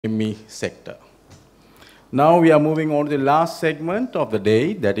MSME sector. Now we are moving on to the last segment of the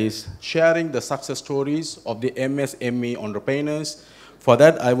day, that is sharing the success stories of the MSME entrepreneurs. For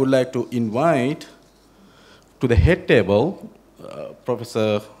that, I would like to invite to the head table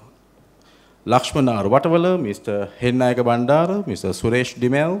Professor Lakshmana Arwatavala, Mr. Hennayaka Bandara, Mr. Suresh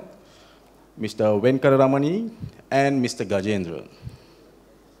Dimel, Mr. Venkataramani, and Mr. Gajendra.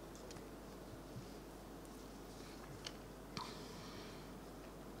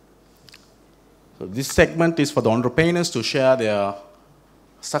 So this segment is for the entrepreneurs to share their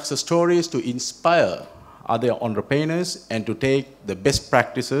success stories, to inspire other entrepreneurs, and to take the best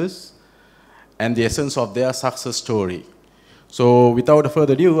practices and the essence of their success story. So without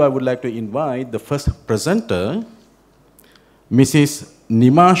further ado, I would like to invite the first presenter, Mrs.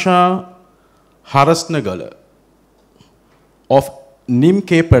 Nimasha Harasnagala of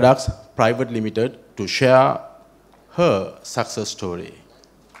Nimk Products Private Limited, to share her success story.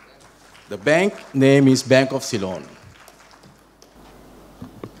 The bank name is Bank of Ceylon.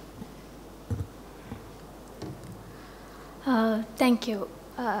 Thank you,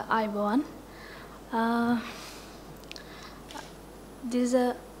 Ivan. This is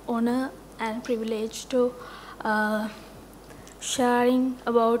an honor and privilege to share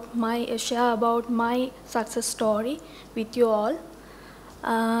about my success story with you all.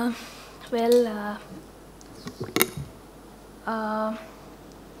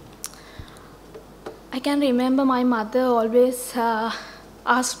 I can remember my mother always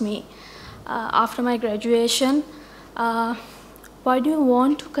asked me after my graduation, why do you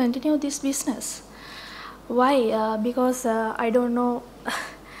want to continue this business? Why? Because I don't know.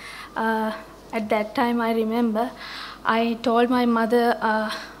 At that time, I remember I told my mother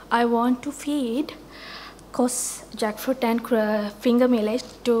I want to feed coarse jackfruit and finger millet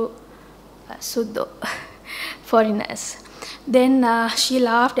to Suddo foreigners. Then she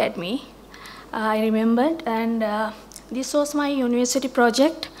laughed at me. I remembered, and this was my university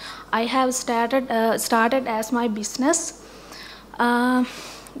project. I have started as my business.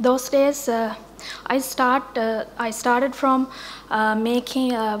 Those days, I started from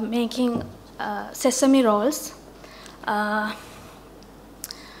making sesame rolls. At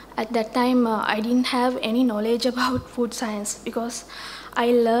that time, I didn't have any knowledge about food science because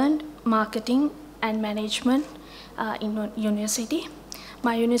I learned marketing and management in university.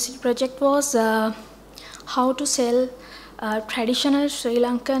 My university project was how to sell traditional Sri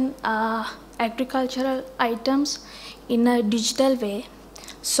Lankan agricultural items in a digital way.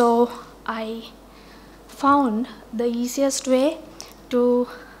 So I found the easiest way to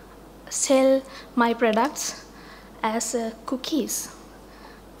sell my products as cookies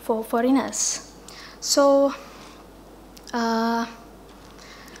for foreigners. So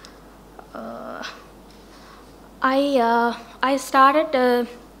I started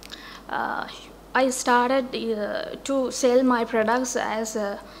to sell my products as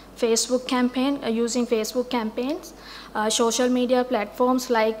a Facebook campaign, using Facebook campaigns, social media platforms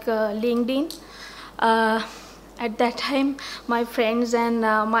like LinkedIn. At that time, my friends and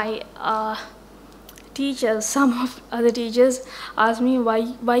my teachers, some of other teachers, asked me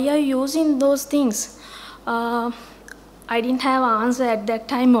why are you using those things. I didn't have an answer at that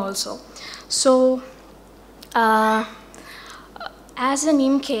time also. So as an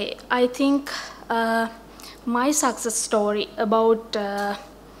MK, I think my success story about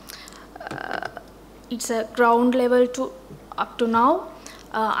it's a ground level to up to now.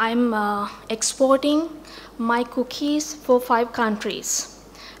 I'm exporting my cookies for 5 countries.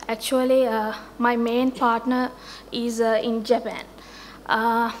 Actually, my main partner is in Japan.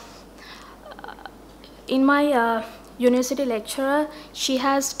 In my university lecturer, she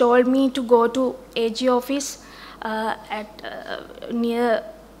has told me to go to AG office near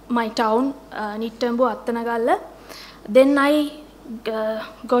my town, Nittambu Attanagalla. Then I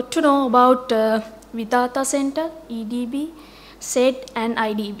got to know about Vidata Center, EDB, SET, and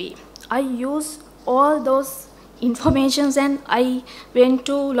IDB. I used all those informations and I went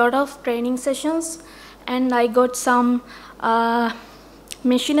to a lot of training sessions, and I got some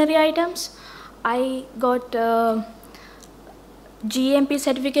machinery items. I got GMP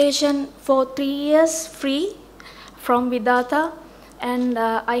certification for 3 years free from Vidata, and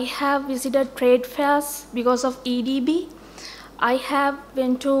I have visited trade fairs because of EDB. I have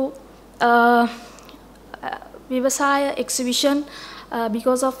went to Vivasaya exhibition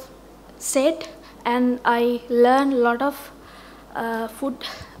because of SET, and I learned a lot of food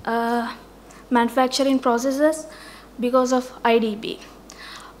manufacturing processes because of IDB.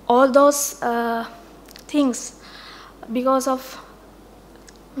 All those things because of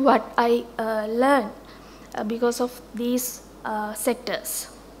what I learned because of these sectors.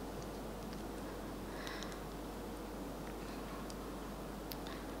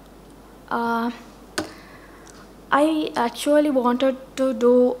 Uh, I actually wanted to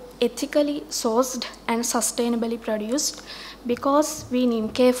do ethically sourced and sustainably produced because we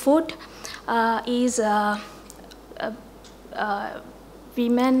Nimke food is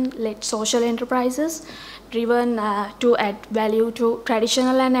women-led social enterprises driven to add value to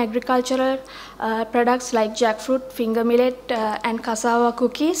traditional and agricultural products like jackfruit, finger millet, and cassava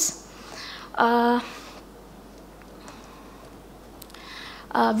cookies.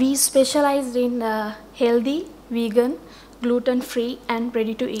 We specialized in healthy, vegan, gluten-free, and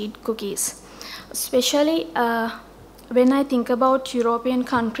ready-to-eat cookies. Especially when I think about European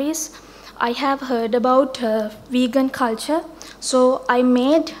countries, I have heard about vegan culture. So I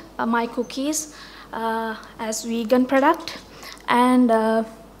made my cookies as vegan product. And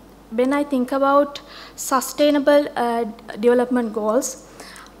when I think about sustainable development goals,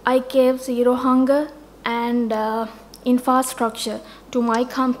 I gave zero hunger and infrastructure to my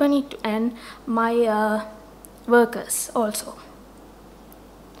company and my workers also.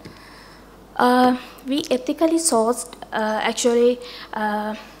 We ethically sourced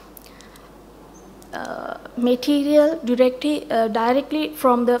material directly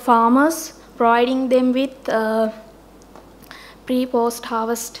from the farmers, providing them with pre-post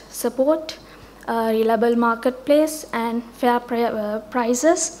harvest support, reliable marketplace, and fair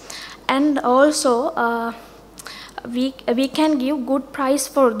prices. And also we can give good price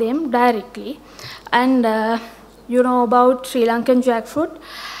for them directly. And you know about Sri Lankan jackfruit,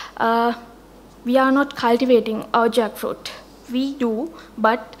 we are not cultivating our jackfruit. We do,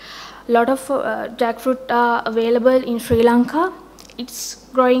 but a lot of jackfruit are available in Sri Lanka. It's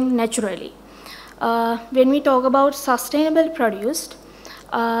growing naturally. When we talk about sustainable produce,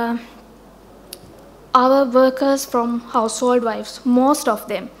 our workers from household wives, most of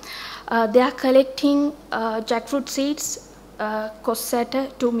them, they are collecting jackfruit seeds, cost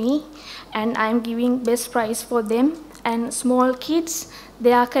to me, and I'm giving best price for them. And small kids,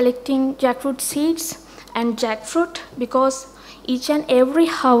 they are collecting jackfruit seeds and jackfruit because each and every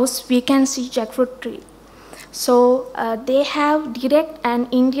house we can see jackfruit tree. So they have direct and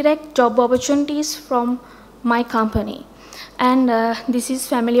indirect job opportunities from my company. And this is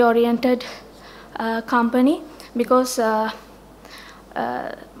family-oriented company because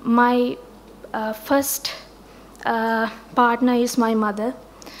my first partner is my mother.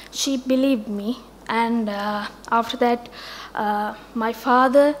 She believed me, and after that my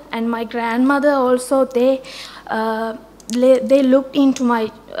father and my grandmother also, they looked into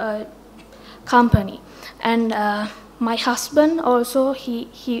my company. And my husband also,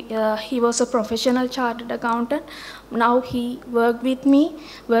 he was a professional chartered accountant. Now he worked with me,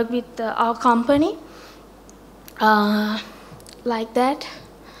 worked with our company, like that.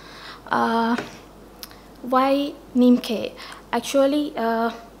 Why Nimke? Actually,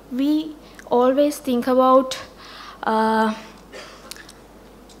 we always think about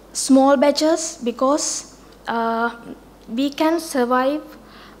small batches because we can survive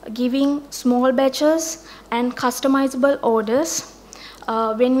giving small batches and customizable orders.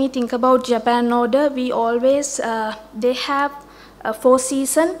 When we think about Japan order, we always, they have 4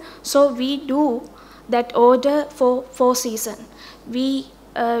 seasons, so we do that order for 4 seasons. We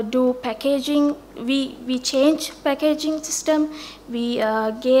do packaging, we change packaging system, we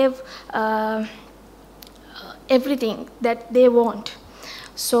gave everything that they want.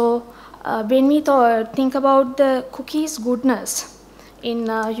 So when we think about the cookies goodness,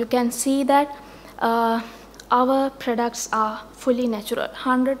 you can see that our products are fully natural,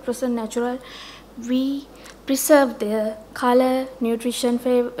 100% natural. We preserve their color, nutrition,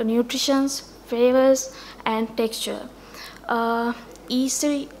 flavors, and texture.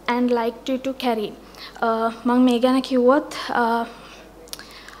 Easy and likely to carry. මම මේ ගැන කිව්වොත්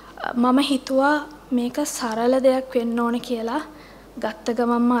මම හිතුවා මේක සරල දෙයක් වෙන්න ඕන කියලා ගත්ත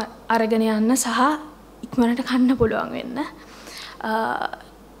ගමන්ම අරගෙන යන්න සහ ඉක්මනට කන්න පුළුවන් වෙන්න.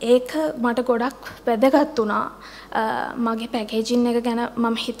 ඒක මට ගොඩක් වැදගත් වුණා මගේ පැකේජින් එක ගැන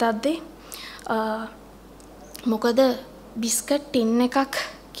මම හිතද්දී. මොකද බිස්කට් ටින් එකක්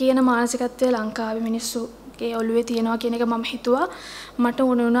කියන මානසිකත්වය ලංකාවේ මිනිස්සුගේ ඔළුවේ තියෙනවා කියන එක මම හිතුවා. මට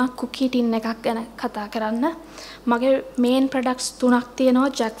වුණා කුකී ටින් එකක් ගැන කතා කරන්න. මගේ මේන් ප්‍රොඩක්ට්ස් 3ක් තියෙනවා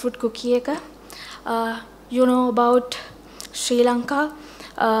ජැක්ෆෘට් කුකී එක. You know about Sri Lanka,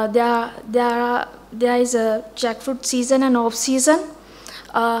 there is a jackfruit season and off season.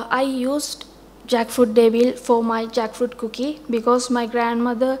 I used jackfruit devil for my jackfruit cookie because my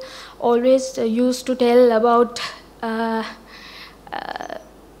grandmother always used to tell about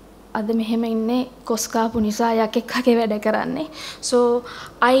අද මෙහෙම ඉන්නේ කොස්කාපු නිසා යකෙක් වගේ වැඩ කරන්නේ. So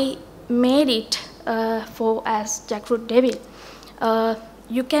I made it for as jackfruit devil.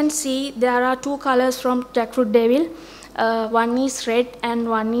 you can see there are two colors from jackfruit devil. One is red and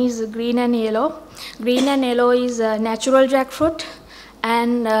one is green and yellow. Green and yellow is natural jackfruit,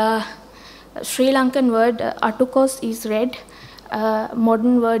 and Sri Lankan word atukos is red.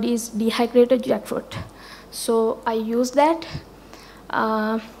 Modern word is dehydrated jackfruit. So I use that.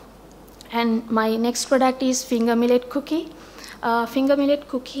 And my next product is finger millet cookie. Finger millet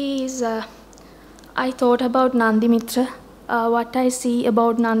cookie is, I thought about Nandi Mitra. What I see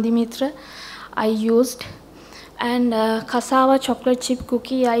about Nandi Mitra, I used. And cassava chocolate chip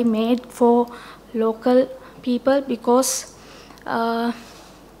cookie I made for local people because I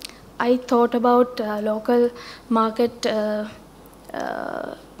thought about local market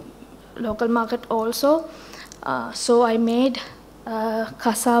also. So I made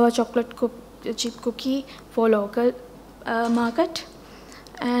cassava chocolate chip cookie for local market.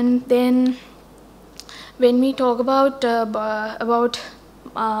 And then when we talk about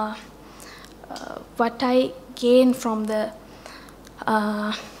what I gain from the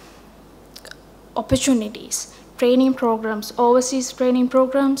opportunities, training programs, overseas training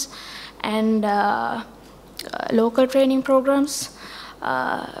programs, and local training programs,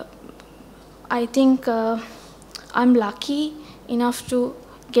 I think I'm lucky enough to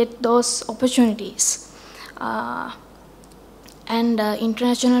get those opportunities. And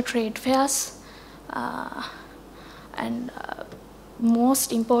international trade fairs, and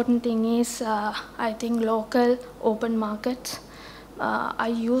most important thing is I think local open market. I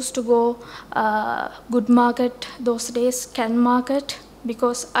used to go Good Market those days, Can Market,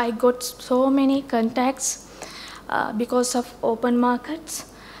 because I got so many contacts because of open markets.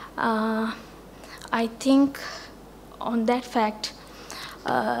 I think on that fact,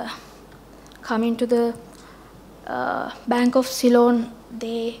 coming to the Bank of Ceylon,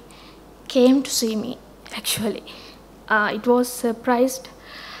 they came to see me actually. It was surprised.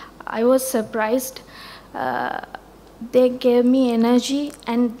 I was surprised. They gave me energy,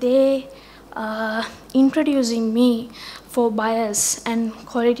 and they introducing me for buyers and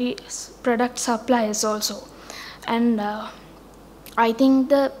quality product suppliers also. And I think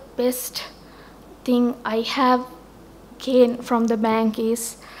the best thing I have gained from the bank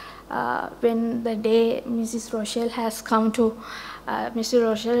is when the day Mrs. Rochelle has come to, Mrs.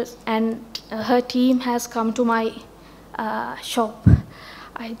 Rochelle and her team has come to my shop.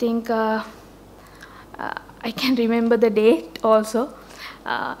 I think I can remember the date also.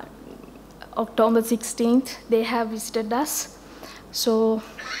 October 16th, they have visited us. So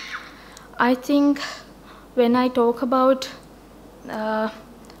I think when I talk about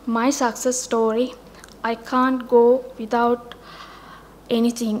my success story, I can't go without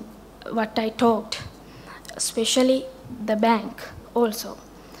anything what I talked, especially the bank also.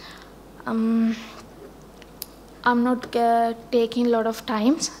 I'm not taking a lot of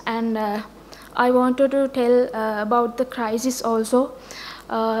times, and I wanted to tell about the crisis also.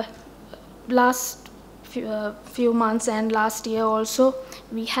 Last few months and last year also,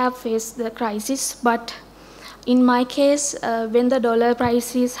 we have faced the crisis, but in my case, when the dollar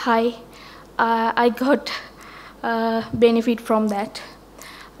price is high, I got benefit from that.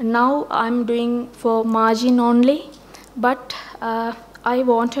 Now I'm doing for margin only, but I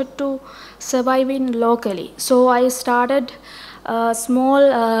wanted to survive in locally. So I started a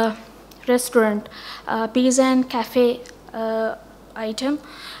small restaurant, pizza and cafe item.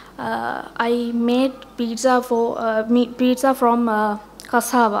 I made pizza pizza from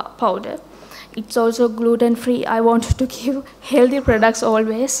cassava powder. It's also gluten-free. I wanted to give healthy products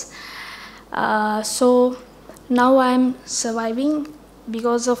always. So now I'm surviving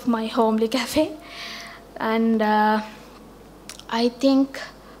because of my homely cafe. And I think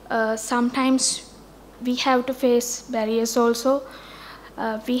sometimes we have to face barriers also.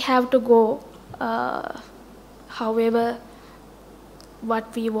 We have to go however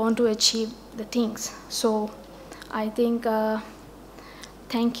what we want to achieve the things. So I think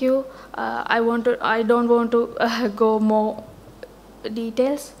thank you. I don't want to go more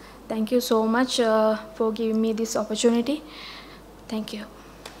details. Thank you so much for giving me this opportunity. Thank you.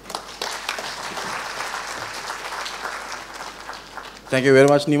 Thank you very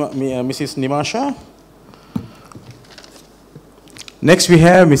much, Mrs. Nimasha. Next, we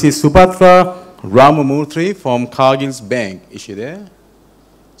have Mrs. Subhatra Ramamurthy from Cargill's Bank. Is she there?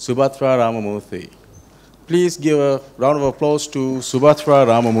 Subhatra Ramamurthy. Please give a round of applause to Subhatra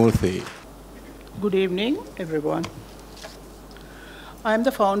Ramamurthy. Good evening, everyone. I am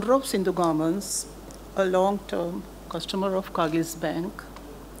the founder of Sindhu Garments, a long-term customer of Cargill's Bank.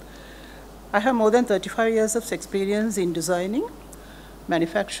 I have more than 35 years of experience in designing,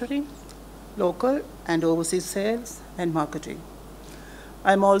 manufacturing, local and overseas sales, and marketing.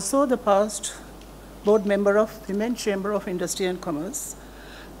 I'm also the past board member of Women's Chamber of Industry and Commerce,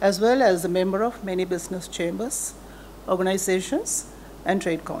 as well as a member of many business chambers, organizations, and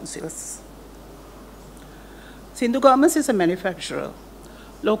trade councils. Sindhu Garments is a manufacturer,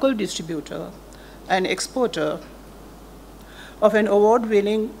 local distributor, and exporter of an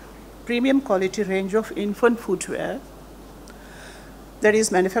award-winning premium quality range of infant footwear that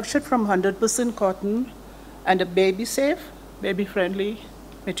is manufactured from 100% cotton and a baby-safe, baby-friendly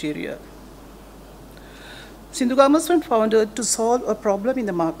material. Sindhu Garments was founded to solve a problem in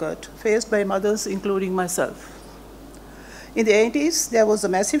the market faced by mothers, including myself. In the 80s, there was a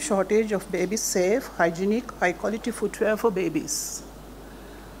massive shortage of baby-safe, hygienic, high-quality footwear for babies.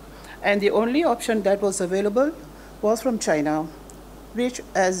 And the only option that was available was from China, which,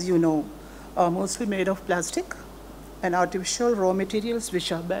 as you know, are mostly made of plastic and artificial raw materials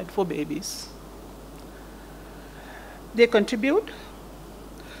which are bad for babies. They contribute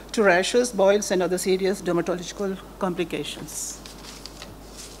to rashes, boils, and other serious dermatological complications.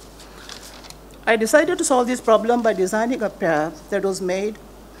 I decided to solve this problem by designing a pair that was made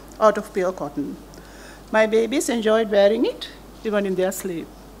out of pure cotton. My babies enjoyed wearing it, even in their sleep.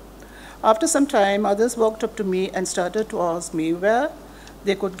 After some time, others walked up to me and started to ask me where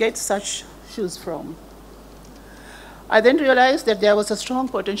they could get such shoes from. I then realized that there was a strong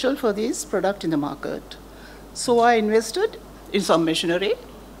potential for this product in the market. So I invested in some machinery,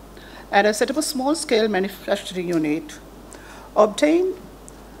 and I set up a small-scale manufacturing unit, obtained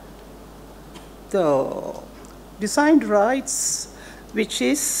the design rights, which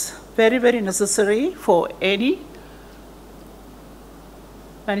is very, very necessary for any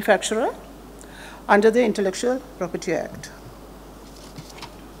manufacturer under the Intellectual Property Act.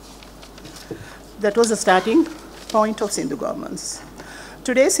 That was the starting point of Sindhu Garments.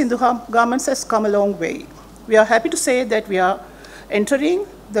 Today, Sindhu Garments has come a long way. We are happy to say that we are entering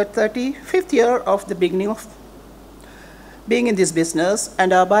the 35th year of the beginning of being in this business,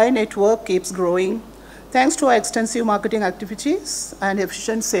 and our buyer network keeps growing thanks to our extensive marketing activities and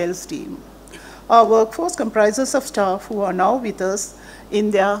efficient sales team. Our workforce comprises of staff who are now with us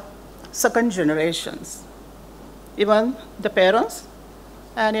in their second generations. Even the parents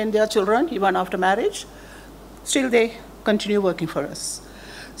and in their children, even after marriage, still they continue working for us.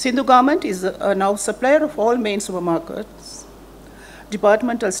 Sindhu Garment is now supplier of all main supermarkets,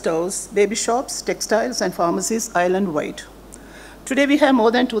 departmental stores, baby shops, textiles, and pharmacies island-wide. Today we have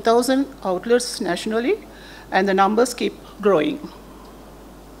more than 2,000 outlets nationally, and the numbers keep growing.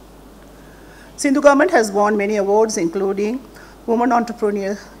 Sindhu Garment has won many awards, including Woman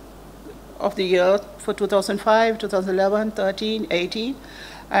Entrepreneur of the Year for 2005, 2011, 13, 18,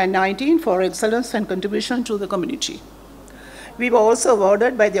 and 19 for excellence and contribution to the community. We were also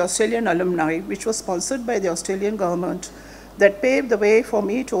awarded by the Australian alumni, which was sponsored by the Australian government, that paved the way for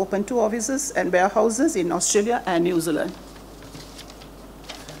me to open 2 offices and warehouses in Australia and New Zealand.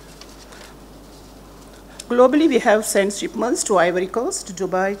 Globally, we have sent shipments to Ivory Coast,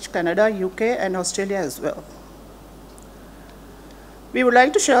 Dubai, Canada, UK, and Australia as well. We would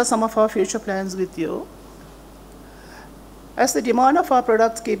like to share some of our future plans with you. As the demand of our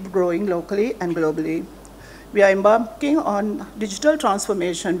products keeps growing locally and globally, we are embarking on digital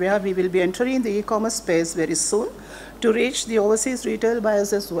transformation where we will be entering the e-commerce space very soon to reach the overseas retail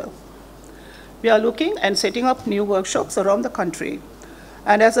buyers as well. We are looking and setting up new workshops around the country,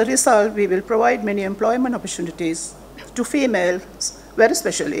 and as a result, we will provide many employment opportunities to females, very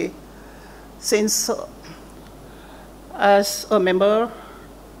especially, since as a member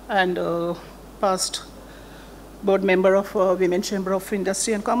and a past board member of Women's Chamber of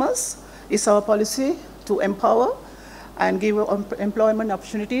Industry and Commerce, it's our policy to empower and give employment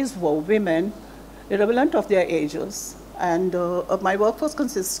opportunities for women, irrelevant of their ages. And my workforce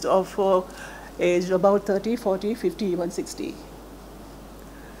consists of age about 30, 40, 50, even 60.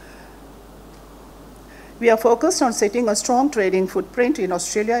 We are focused on setting a strong trading footprint in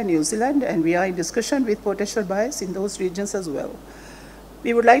Australia and New Zealand, and we are in discussion with potential buyers in those regions as well.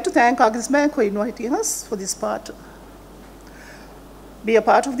 We would like to thank Cargill Bank for inviting us for this part. Be a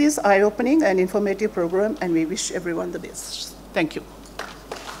part of this eye-opening and informative program, and we wish everyone the best. Thank you.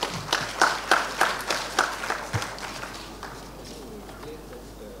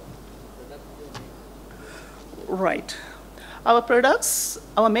 Right.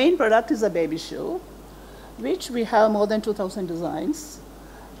 Our main product is a baby shoe, which we have more than 2,000 designs,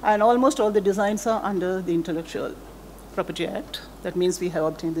 and almost all the designs are under the Intellectual Property Act. That means we have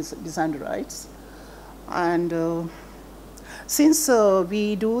obtained these design rights. And since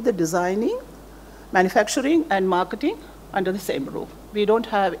we do the designing, manufacturing, and marketing under the same roof, we don't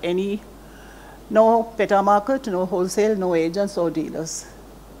have no peta market, no wholesale, no agents or dealers.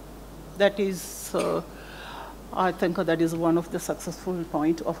 That is, I think that is one of the successful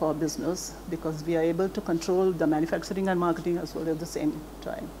point of our business, because we are able to control the manufacturing and marketing as well at the same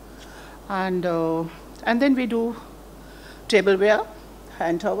time. And then we do tableware,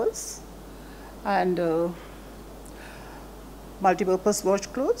 hand towels, and multi-purpose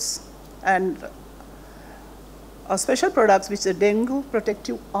washcloths, and special products which are dengue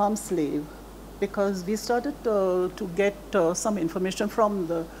protective arm sleeve, because we started to get some information from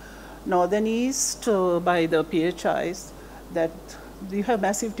the northern east by the PHIs that we have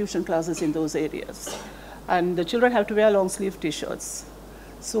massive tuition classes in those areas, and the children have to wear long sleeve t-shirts.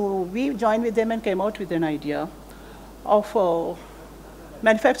 So we joined with them and came out with an idea of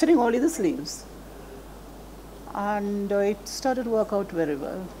manufacturing only the sleeves, and it started to work out very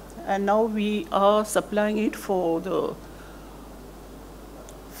well. And now we are supplying it for the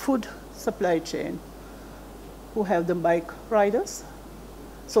food supply chain who have the bike riders.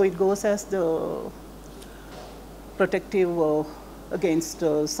 So it goes as the protective against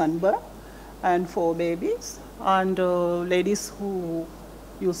sunburn, and for babies and ladies who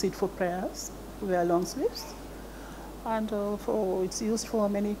use it for prayers, wear long sleeves, and it's used for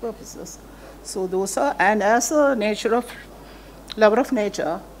many purposes. So those are, and as a lover of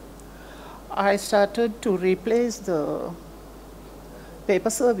nature, I started to replace the paper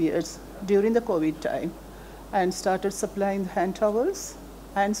serviettes during the COVID time and started supplying hand towels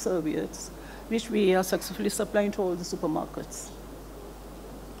and serviettes, which we are successfully supplying to all the supermarkets.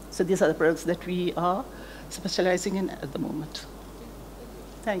 So these are the products that we are specializing in at the moment.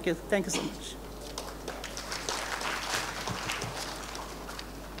 Thank you. Thank you so much.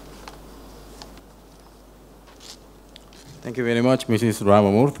 Thank you very much, Mrs.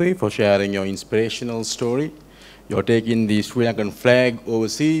 Ramamurthy, for sharing your inspirational story. You're taking the Sri Lankan flag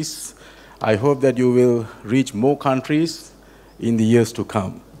overseas. I hope that you will reach more countries in the years to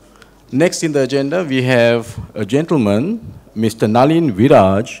come. Next in the agenda, we have a gentleman, Mr. Nalin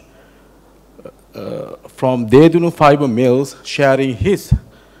Viraj, from Dedunu Fiber Mills, sharing his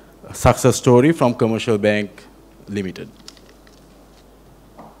success story from Commercial Bank Limited.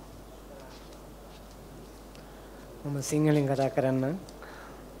 මම සිංහලෙන් කතා කරන්න.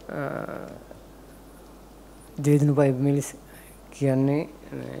 දේදුණු pipe mills කියන්නේ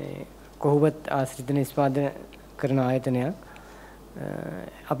කොහොමත් ආශ්‍රිත නිෂ්පාදනය කරන ආයතනයක්.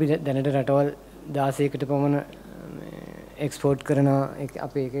 අපි දැනට රටවල් 16කට පමණ එක්ස්පෝර්ට් කරන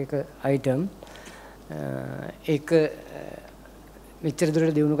අපේ එක අයිටම් ඒක මෙච්චර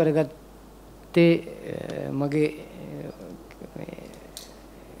දුරට දියුණු කරගත්තේ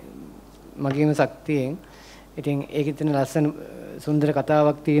මගේම ශක්තියෙන්. ඉතින් ඒකේ තියෙන ලස්සන සුන්දර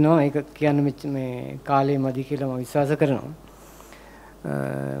කතාවක් තියෙනවා. ඒක කියන්න මේ කාලේ මදි කියලා මම විශ්වාස කරනවා.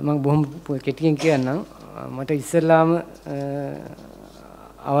 මම බොහොම කෙටියෙන් කියන්නම්. මට ඉස්සෙල්ලාම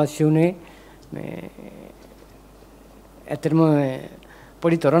අවශ්‍ය වුණේ මේ ඇත්තටම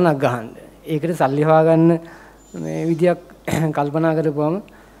පොඩි තොරණක් ගහන්න. ඒකට සල්ලි හොයාගන්න මේ විදියක් කල්පනා කරපුවම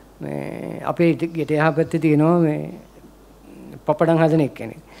මේ අපේ ගෙට එහා පැත්තේ තියෙනවා මේ පපඩම් හදන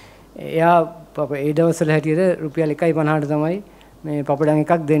එක්කෙනෙක්. එයා ඒ දවස්වල හැටියට රුපියල් 1.50ට තමයි මේ පපඩම්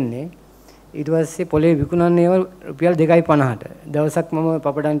එකක් දෙන්නේ. ඊට පස්සේ පොලේ විකුණන්නේ ඒවා රුපියල් 2.50ට. දවසක් මම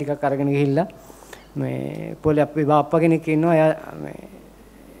පපඩම් ටිකක් අරගෙන ගිහිල්ලා මේ පොලේ අපේ බාප්පා කෙනෙක් ඉන්නවා. එයා මේ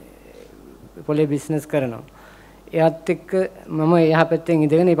පොලේ බිස්නස් කරනවා. එයාත් එක්ක මම එහා පැත්තෙන්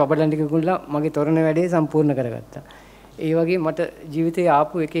ඉඳගෙන මේ පපඩම් ටික කුල්ලා මගේ තොරණ වැඩේ සම්පූර්ණ කරගත්තා. ඒ වගේ මට ජීවිතේ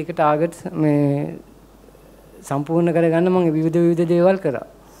ආපු එක ටාගට්ස් මේ සම්පූර්ණ කරගන්න මම විවිධ දේවල් කරා.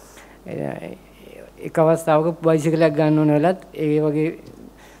 එක අවස්ථාවක බයිසිකලයක් ගන්න ඕන වෙලත් ඒ වගේ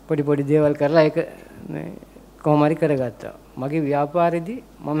පොඩි දේවල් කරලා ඒක කොහොම හරි කරගත්තා. මගේ ව්‍යාපාරෙදී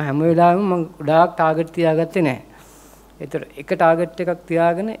මම හැම වෙලාවෙම මම ගොඩාක් ටාගට් තියාගත්තේ නැහැ. ඒතර එක ටාගට් එකක්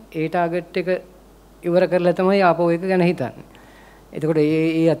තියාගෙන ඒ ටාගට් එක ඉවර කරලා තමයි ආපහු එක ගැන හිතන්නේ. එතකොට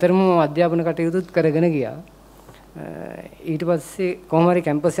ඒ අතරම අධ්‍යාපන කටයුතුත් කරගෙන ගියා. ඊට පස්සේ කොහොම හරි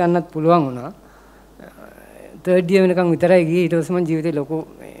කැම්පස් යන්නත් පුළුවන් වුණා. 3rd year වෙනකන් විතරයි ගියේ. ඊට පස්සේ මම ජීවිතේ ලොකු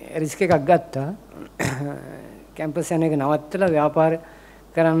රිස්ක් එකක් ගත්තා. කැම්පස් යන එක නවත්තලා ව්‍යාපාර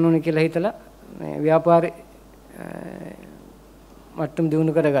කරන්න ඕනේ කියලා හිතලා මේ ව්‍යාපාරේ මට්ටම්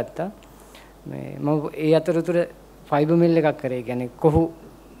දියුණු කරගත්තා. මම ඒ අතරතුර ෆයිබර් මිල් එකක් කරේ. කියන්නේ කොහු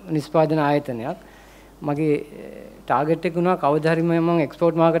නිෂ්පාදන ආයතනයක්. මගේ ටාගට් එක වුණා කවදා හරි මම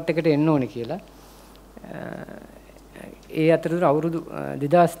එක්ස්පෝර්ට් මාකට් එකට එන්න ඕනේ කියලා. ඒ අතරතුර අවුරුදු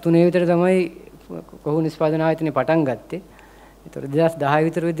 2003 විතර තමයි කොහු නිෂ්පාදන ආයතනේ පටන් ගත්තේ. ඒතර 2010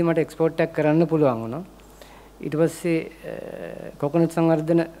 විතර වෙද්දි මට එක්ස්පෝර්ට් එකක් කරන්න පුළුවන් වුණා. ඊට පස්සේ කොකොනට්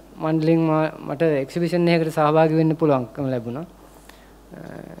සංවර්ධන මණ්ඩලයෙන් මට එක්සිබිෂන් එකකට සහභාගී වෙන්න පුළුවන්කම ලැබුණා.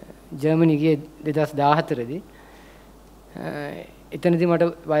 ජර්මනි ගියේ 2014 දී. එතනදී මට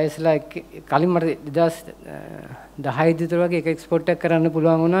වයසලා කලින් මට 2010 විතර වගේ එක එක්ස්පෝර්ට් එකක් කරන්න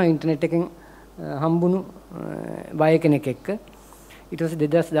පුළුවන් වුණා ඉන්ටර්නෙට් එකෙන් හම්බුණු බය කෙනෙක් එක්ක. ඊට පස්සේ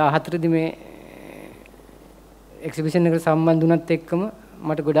 2014 දී මේ එක්සිබිෂන් එකට සම්බන්ධ වුණත් එක්කම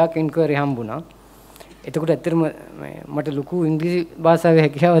මට ගොඩාක් එන්ක්වයරි හම්බුණා. එතකොට ඇත්තටම මට ලොකු ඉංග්‍රීසි භාෂාවේ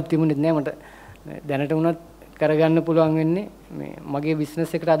හැකියාවක් තිබුණේ නැහැ. මට දැනට වුණත් කරගන්න පුළුවන් වෙන්නේ මේ මගේ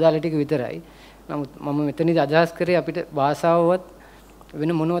බිස්නස් එකට අදාළ ටික විතරයි. නමුත් මම මෙතනදී අදහස් කරේ අපිට භාෂාවවත්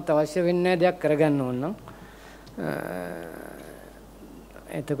වෙන මොනවත් අවශ්‍ය වෙන්නේ නැහැ දෙයක් කරගන්න ඕන නම්.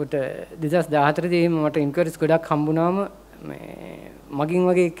 එතකොට 2014 දී මට ඉන්ක්වයරිස් ගොඩක් හම්බුනාම මගින්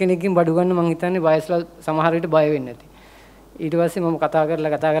වගේ එක්කෙනෙක්ගෙන් බඩු ගන්න මං හිතන්නේ වයස්ලා සමහර විට බය වෙන්නේ නැති. ඊට පස්සේ මම කතා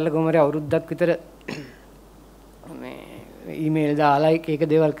කරලා කොහොම හරි අවුරුද්දක් විතර මේ ඊමේල් දාලා එක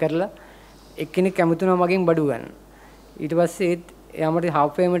දේවල් කරලා එක්කෙනෙක් කැමතුණා මගෙන් බඩු ගන්න. ඊට පස්සේ එයා මට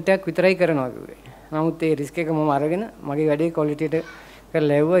half payment එකක් විතරයි කරනවා කිව්වේ. නමුත් ඒ රිස්ක් එක මම අරගෙන මගේ වැඩේ ක්වොලිටි එකට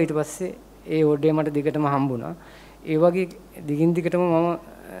කරලා එවුවා. ඊට පස්සේ ඒ ඕඩරේ මට දිගටම හම්බුණා. ඒ වගේ දිගින් දිගටම මම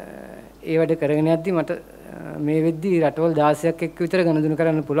ඒ වැඩ කරගෙන යද්දි මට මේ වෙද්දි රටවල් 16ක් එක්ක විතර ගණදුන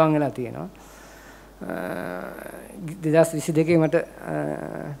කරන්න පුළුවන් වෙලා තියෙනවා. 2022 මට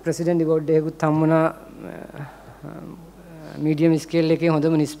ප්‍රෙසිඩන්ට් බෝඩ් එකකුත් හම්බුණා මීඩියම් ස්කේල් එකේ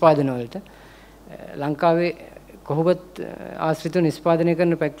හොඳම නිෂ්පාදන වලට. ලංකාවේ කොහොමත් ආශ්‍රිතව නිෂ්පාදනය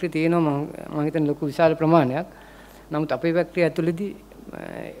කරන ෆැක්ටරි තියෙනවා මම හිතන්නේ ලොකු විශාල ප්‍රමාණයක්. නමුත් අපේ ෆැක්ටරිය ඇතුළේදී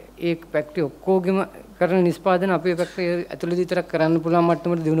ඒ ෆැක්ටරි ඔක්කොගෙම කරන නිෂ්පාදන අපේ ෆැක්ටරිය ඇතුළේදී විතරක් කරන්න පුළුවන්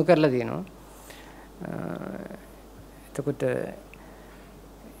මට්ටමට දිනු කරලා තියෙනවා. එතකොට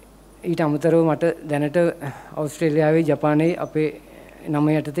ඊට අමතරව මට දැනට ඕස්ට්‍රේලියාවේ ජපානයේ අපේ නම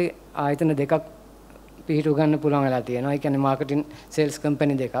යටතේ ආයතන දෙකක් පිහිටු ගන්න පුළුවන් වෙලා තියෙනවා. ඒ කියන්නේ මාකටිං සේල්ස්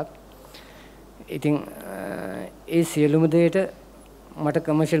කම්පැනි දෙකක්. ඉතින් ඒ සියලුම දෙයට මට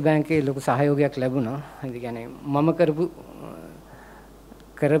කමර්ෂල් බැංකුවේ ලොකු සහයෝගයක් ලැබුණා. ඒ කියන්නේ මම කරපු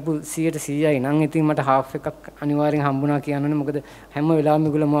 100%යි නම් ඉතින් මට half එකක් අනිවාර්යෙන් හම්බුණා කියනවනේ. මොකද හැම වෙලාවෙම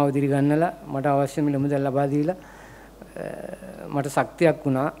ඒගොල්ලෝ මාව දිරි ගන්නලා මට අවශ්‍ය මිල මුදල් ලබා දීලා මට ශක්තියක්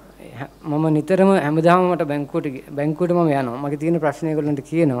වුණා. මම නිතරම හැමදාම මට බැංකුවට මම යනවා. මගේ තියෙන ප්‍රශ්න ඒගොල්ලන්ට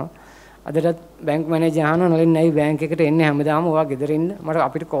කියනවා. අදටත් බැංක් මැනේජර් අහනවා නලින් ඇයි බැංක් එකට එන්නේ හැමදාම ඔයා ගෙදර ඉන්න මට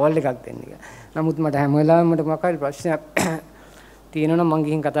අපිට කෝල් එකක් දෙන්න කියලා. නමුත් මට හැම වෙලාවෙම මට මොකක් හරි ප්‍රශ්නයක් තියෙනවා මම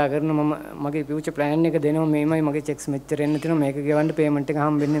ගිහින් කතා කරනවා මගේ ෆියුචර් ප්ලෑන් එක දෙනවා මේමයි මගේ චෙක්ස් මෙච්චර එන්න තියෙනවා මේක ගෙවන්න පේමන්ට් එක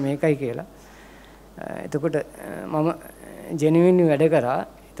හම්බෙන්නේ මේකයි කියලා. එතකොට මම ජෙනුවින්ලි වැඩ කරා.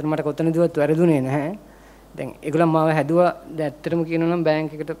 ඒතර මට කොතනදවත් වැරදුනේ නැහැ. දැන් ඒගොල්ලන් මාව හැදුවා ඇත්තටම කියනවා නම්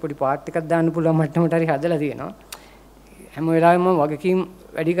බැංක් එකට පොඩි පාර්ට් එකක් දාන්න පුළුවන් මට්ටමට හරි හදලා තියෙනවා. හැම වෙලාවෙම මම වගකීම්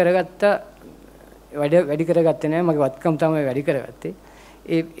වැඩි කරගත්තා. වැඩි කරගත්තේ නැහැ. මගේ වත්කම් තමයි වැඩි කරගත්තේ.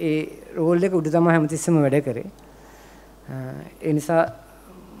 ඒ රෝල් එක උඩ තමයි හැමතිස්සෙම වැඩ කරේ. ඒ නිසා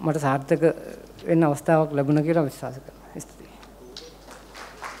මට සාර්ථක වෙන්න අවස්ථාවක් ලැබුණා කියලා විශ්වාස කරනවා. ස්තුතියි.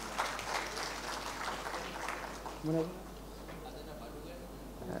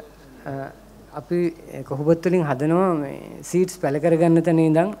 අපි කොහොබත් වලින් හදනවා මේ සීඩ්ස් පැල කරගන්න තැන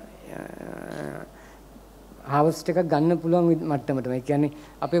ඉඳන් හාවස්ට් එකක් ගන්න පුළුවන් මට්ටමට. ඒ කියන්නේ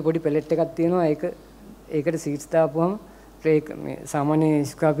අපේ පොඩි පෙලට් එකක් තියෙනවා. ඒකට සීඩ්ස් දාපුවම මේ සාමාන්‍ය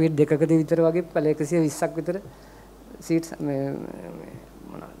ස්ක්වයර් ෆීට් දෙකකදී විතර වගේ පැල 120ක් විතර සීඩ්ස් මේ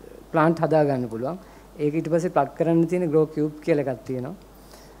මොනවාද ප්ලාන්ට් හදා ගන්න පුළුවන්. ඒක ඊට පස්සේ ප්ලග් කරන්න තියෙන ග්‍රෝ කියුබ් කියලා එකක් තියෙනවා.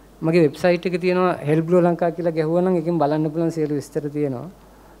 මගේ වෙබ්සයිට් එකේ තියෙනවා help grow lanka කියලා ගැහුවා නම් එකෙන් බලන්න පුළුවන් සියලු විස්තර තියෙනවා.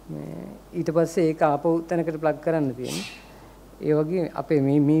 මේ ඊට පස්සේ ඒක ආපහු තැනකට ප්ලග් කරන්න තියෙනවා. ඒ වගේ අපේ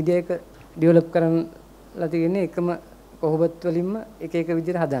මේ මීඩියා එක ඩෙවලොප් කරන්නලා තියෙන්නේ එකම කොහොබත් වලින්ම එක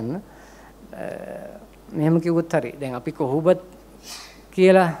විදිහට හදන්න. මෙහෙම කිව්වොත් හරි. දැන් අපි කොහොබත්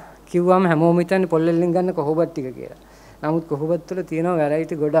කියලා කිව්වම හැමෝම හිතන්නේ පොල් වලින් ගන්න කොහොබත් ටික කියලා. නමුත් කොහොබත් වල තියෙනවා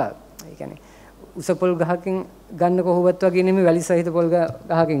වැරයිටි ගොඩාක්. ඒ කියන්නේ උස පොල් ගහකින් ගන්න කොහොබත් වගේ නෙමෙයි වැලි සහිත පොල්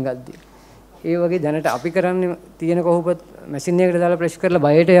ගහකින් ගද්දි. ඒ වගේ දැනට අපි කරන්නේ තියෙන කොහොබත් මැෂින් එකකට දාලා ප්‍රෙස් කරලා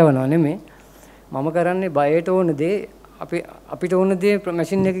බයට යවනවා නෙමෙයි. මම කරන්නේ බයට ඕන දේ අපිට ඕන දේ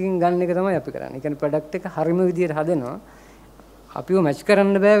මැෂින් එකකින් ගන්න එක තමයි අපි කරන්නේ. ඒ කියන්නේ ප්‍රොඩක්ට් එක හරිම විදියට හදනවා. අපිව මැච්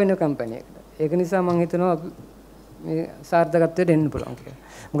කරන්න බෑ වෙන කම්පැනි එකකට. ඒක නිසා මම හිතනවා මේ සාර්ථකත්වයට එන්න පුළුවන් කියලා.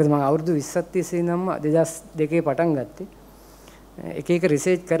 මොකද මම අවුරුදු 20ක් තිස්සේ ඉඳන්ම 2002 පටන් ගත්තේ. එක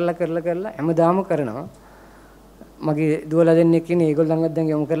රිසර්ච් කරලා හැමදාම කරනවා. මගේ දුවලා දෙන්නෙක් ඉන්නේ ඒගොල්ලන්වත් දැන්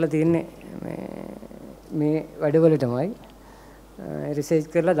යොමු කරලා තියෙන්නේ මේ වැඩවලටමයි. රිසර්ච්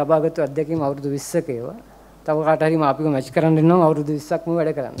කරලා ලබාගත්තු අත්දැකීම් අවුරුදු 20ක ඒවා. තව කාට හරි මාපිව මැච් කරන්න ඉන්නවා අවුරුදු 20ක්ම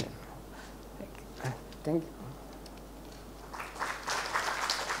වැඩ කරන්න. Thank you.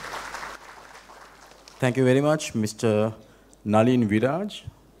 Thank you very much, Mr. Nalin Viraj.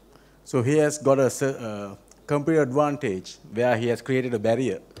 So he has got a competitive advantage where he has created a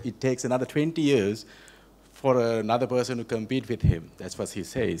barrier. It takes another 20 years for another person to compete with him. That's what he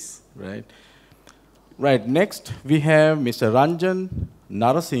says, right? Right, next we have Mr. Ranjan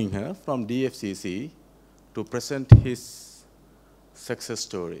Narasinghe from DFCC to present his success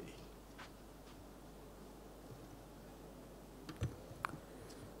story.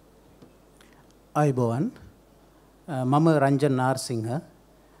 අයිබෝවන් මම රංජන් නාරසිංහ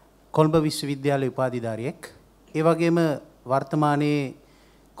කොළඹ විශ්වවිද්‍යාලයේ උපාධිධාරියෙක් ඒ වගේම වර්තමානයේ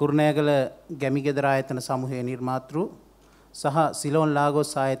කුරුණෑගල ගැමිගෙදර ආයතන සමූහයේ නිර්මාතෘ සහ Ceylon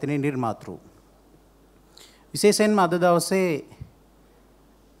ලාගෝස් ආයතනයේ නිර්මාතෘ විශේෂයෙන්ම අද දවසේ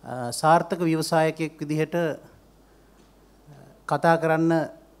සාර්ථක ව්‍යවසායකයෙක් විදිහට කතා කරන්න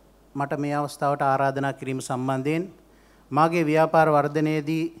මට මේ අවස්ථාවට ආරාධනා කිරීම සම්බන්ධයෙන් මාගේ ව්‍යාපාර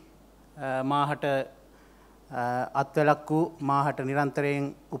වර්ධනයේදී මාහට අත්වැලක් වූ මාහට නිරන්තරයෙන්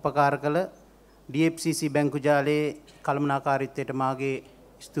උපකාර කළ DFCC බැංකු ජාලයේ කළමනාකාරීත්වයට මාගේ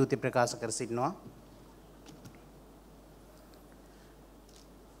ස්තුති ප්‍රකාශ කර සිටිනවා.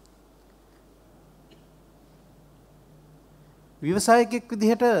 ව්‍යවසායකයෙක්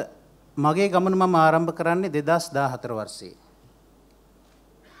විදිහට මගේ ගමන මම ආරම්භ කරන්නේ 2014 වර්ෂයේ.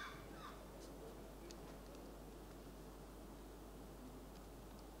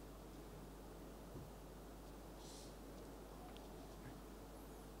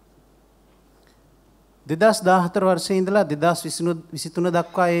 දෙදස් 14 වර්ෂයේ ඉඳලා 2023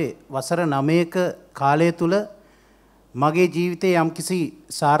 දක්වා ඒ වසර 9ක කාලය තුල මගේ ජීවිතයේ යම්කිසි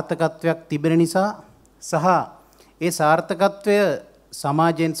සාර්ථකත්වයක් තිබෙන නිසා සහ ඒ සාර්ථකත්වය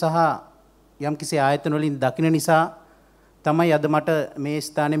සමාජයෙන් සහ යම්කිසි ආයතන වලින් දකින නිසා තමයි අද මට මේ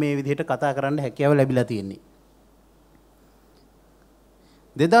ස්ථානයේ මේ විදිහට කතා කරන්න හැකියාව ලැබිලා තියෙන්නේ.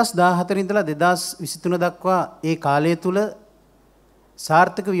 2014 ඉඳලා 2023 දක්වා ඒ කාලය තුල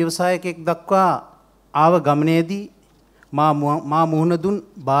සාර්ථක ව්‍යවසායකයෙක් දක්වා ආව ගමනේදී මා මුහුණ දුන්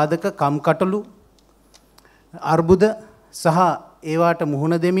බාධක කම්කටොළු අර්බුද සහ ඒවාට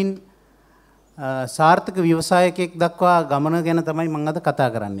මුහුණ දෙමින් සාර්ථක ව්‍යවසායකයෙක් දක්වා ගමන ගැන තමයි මම අද කතා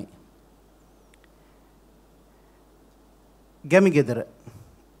කරන්නේ. ගැමිගෙදර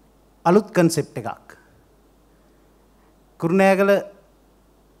අලුත් කන්සෙප්ට් එකක්. කුරුණෑගල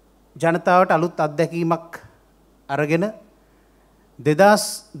ජනතාවට අලුත් අත්දැකීමක් අරගෙන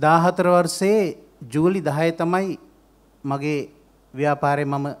 2014 වර්ෂයේ ජූලි 10 තමයි මගේ ව්‍යාපාරය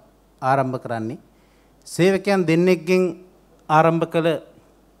මම ආරම්භ කරන්නේ. සේවකයන් දෙන්නෙක්ගෙන් ආරම්භ කළ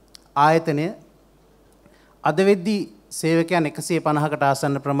ආයතනය අද වෙද්දී සේවකයන් 150කට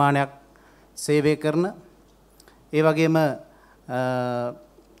ආසන්න ප්‍රමාණයක් සේවය කරන ඒ වගේම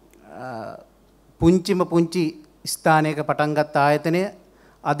පුංචි ස්ථානයක පටන් ගත්ත ආයතනය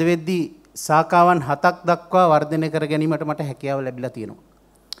අද වෙද්දී ශාඛාවන් 7ක් දක්වා වර්ධනය කර ගැනීමට මට හැකියාව ලැබිලා තියෙනවා.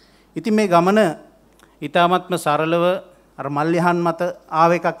 ඉතින් මේ ගමන ඊ타මත්ම සරලව අර මල්යහන් මත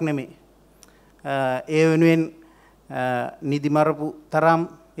ආව එකක් නෙමෙයි. ඒ වෙනුවෙන් නිදි මරපු තරම්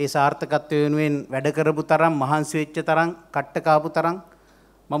ඒ සාර්ථකත්වය වෙනුවෙන් වැඩ කරපු තරම් මහන්සි වෙච්ච තරම් කට්ට කාපු තරම්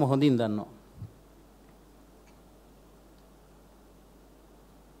මම හොඳින් දන්නවා.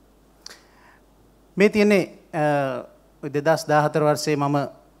 මේ තියෙන්නේ 2014 වර්ෂයේ මම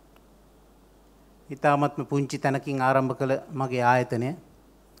ඊ타මත්ම පුංචි තැනකින් ආරම්භ කළ මගේ ආයතනය.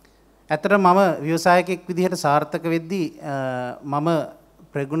 ඇත්තට මම ව්‍යවසායකයෙක් විදිහට සාර්ථක වෙද්දී මම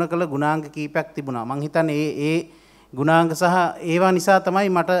ප්‍රගුණ කළ ගුණාංග කීපයක් තිබුණා. මං හිතන්නේ ඒ ගුණාංග සහ ඒවා නිසා තමයි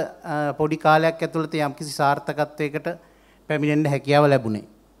මට පොඩි කාලයක් ඇතුළත යම්කිසි සාර්ථකත්වයකට පැමිණෙන්න හැකියාව ලැබුණේ.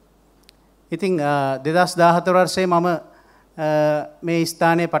 ඉතින් 2014 වර්ෂයේ මම මේ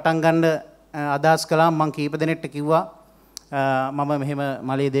ස්ථානයේ පටන් ගන්න අදහස් කළා. මං කීප දෙනෙක්ට කිව්වා මම මෙහෙම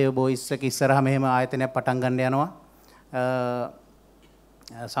මලේදේව බොයිස් එක ඉස්සරහා මෙහෙම ආයතනයක් පටන් ගන්න යනවා.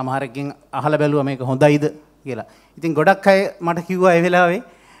 සමහරකින් අහලා බැලුවා මේක හොඳයිද කියලා. ඉතින් ගොඩක් අය මට කිව්වා ඒ වෙලාවේ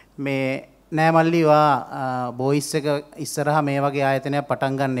මේ නෑ මල්ලි වා බොයිස් එක ඉස්සරහා මේ වගේ ආයතනයක්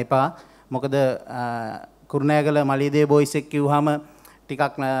පටන් ගන්න එපා. මොකද කුරුණෑගල මලේදේව බොයිස් එක කිව්වහම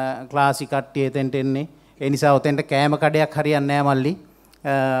ටිකක් ක්ලාසික කට්ටිය එතෙන්ට එන්නේ. ඒ නිසා ඔතෙන්ට කෑම කඩයක් හරියන්නේ නෑ මල්ලි.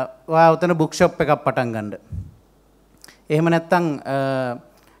 ඔයා ඔතන බුක් ෂොප් එකක් පටන් ගන්න. එහෙම නැත්නම්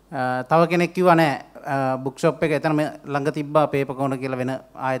තව කෙනෙක් කිව්වා නෑ බුක් ෂොප් එක එතන ළඟ තිබ්බා පේපර් කෝන කියලා වෙන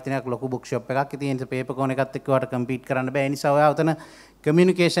ආයතනයක් ලොකු බුක් ෂොප් එකක්. ඉතින් ඒ නිසා පේපර් කෝන එකත් එක්ක ඔයාලට කම්පීට් කරන්න බෑ. ඒ නිසා ඔයා උතන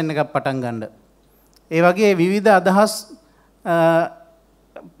කමියුනිකේෂන් එකක් පටන් ගන්න. ඒ වගේ විවිධ අදහස්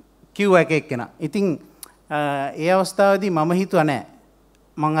කිව්වා එක එක්කෙනා. ඉතින් ඒ අවස්ථාවේදී මම හිතුවා නෑ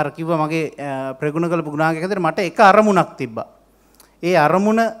මම අර කිව්වා මගේ ප්‍රගුණ කළ ගුණාංගයක ඇතුළේ මට එක අරමුණක් තිබ්බා. ඒ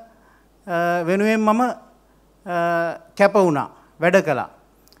අරමුණ වෙනුවෙන් මම කැප වුණා වැඩ කළා.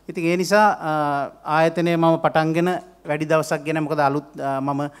 ඉතින් ඒ නිසා ආයතනයේ මම පටන්ගෙන වැඩි දවසක් ගෙන මොකද අලුත්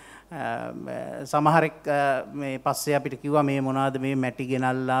මම සමහරෙක් මේ පස්සේ අපිට කිව්වා මේ මොනවද මේ මැටි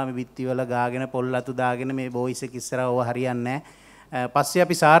ගෙනල්ලා මේ බිත්ති වල ගාගෙන පොල් අතු දාගෙන මේ බොයිස් එක ඉස්සරහ ඕව හරියන්නේ නැහැ. පස්සේ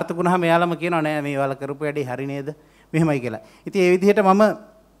අපි සාර්ථක වුණාම එයාලම කියනවා නෑ මේ වල කරපු වැඩේ හරි නේද මෙහෙමයි කියලා. ඉතින් ඒ විදිහට මම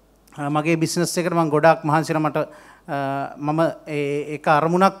මගේ බිස්නස් එකට මම ගොඩාක් මහන්සි වෙලා මට මම ඒක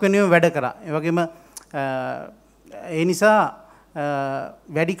අරමුණක් වෙනුවෙන් වැඩ කරා. ඒ වගේම ඒ නිසා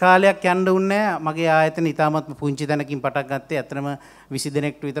වැඩි කාලයක් යන්න උන්නේ මගේ ආයතන ඉතාමත් පුංචි තැනකින් පටන් ගත්තේ. අතරම 20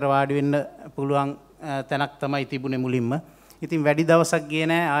 දෙනෙක්ට විතර වාඩි වෙන්න පුළුවන් තැනක් තමයි තිබුණේ මුලින්ම. ඉතින් වැඩි දවසක් ගියේ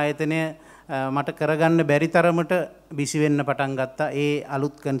නෑ ආයතනය මට කරගන්න බැරි තරමට බිසි වෙන්න පටන් ගත්තා. ඒ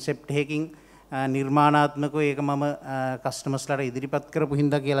අලුත් කන්සෙප්ට් එකකින් නිර්මාණාත්මකව ඒක මම කස්ටමර්ස්ලාට ඉදිරිපත් කරපු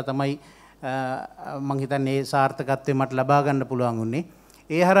හින්දා කියලා තමයි මම හිතන්නේ ඒ සාර්ථකත්වය මට ලබා ගන්න පුළුවන් වුණේ.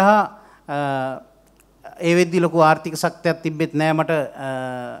 ඒ හරහා ඒ වෙද්දි ලොකු ආර්ථික ශක්තියක් තිබෙත් නෑ මට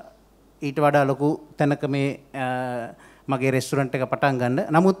ඊට වඩා ලොකු තැනක මේ මගේ රෙස්ටුරන්ට් එක පටන් ගන්න.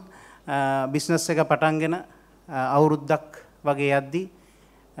 නමුත් බිස්නස් එක පටන්ගෙන අවුරුද්දක් වගේ යද්දි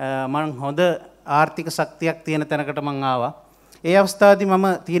මම හොඳ ආර්ථික ශක්තියක් තියෙන තැනකට මම ආවා. ඒ අවස්ථාවේදී මම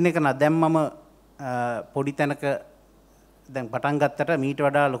තීරණය කරනවා දැන් මම පොඩි තැනක දැන් පටන් ගත්තට මීට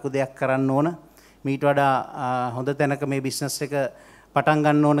වඩා ලොකු දෙයක් කරන්න ඕන. මීට වඩා හොඳ තැනක මේ බිස්නස් එක පටන්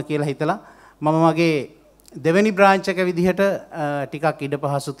ගන්න ඕන කියලා හිතලා මම මගේ දෙවෙනි බ්‍රාන්ච් එක විදිහට ටිකක් ඉඩ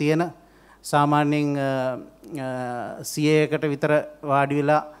පහසු තියෙන සාමාන්‍යයෙන් 100කට විතර වාඩි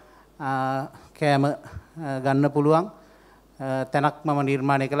වෙලා කෑම ගන්න පුළුවන් තැනක් මම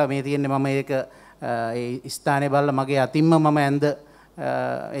නිර්මාණය කළා. මේ තියෙන්නේ මම ඒක ඒ ස්ථානයේ බලලා මගේ අතින්ම මම ඇඳ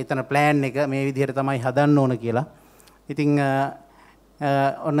එතන ප්ලෑන් එක මේ විදිහට තමයි හදන්න ඕන කියලා. ඉතින්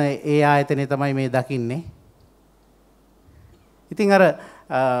ඔන්න ඒ ආයතනය තමයි මේ දකින්නේ. ඉතින් අර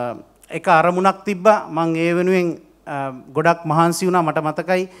එක අරමුණක් තිබ්බා මම ඒ වෙනුවෙන් ගොඩක් මහන්සි වුණා. මට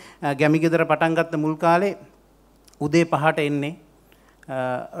මතකයි ගැමි ගෙදර පටන් ගත්ත මුල් කාලේ උදේ 5ට එන්නේ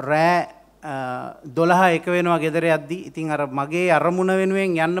රෑ 12 1 වෙනවා ගෙදර යද්දි. ඉතින් අර මගේ අරමුණ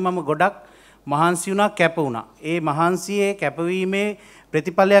වෙනුවෙන් යන්න මම ගොඩක් මහන්සි වුණා කැප වුණා. ඒ මහන්සියේ කැපවීමේ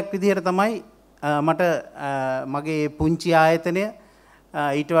ප්‍රතිඵලයක් විදිහට තමයි මට මගේ පුංචි ආයතනය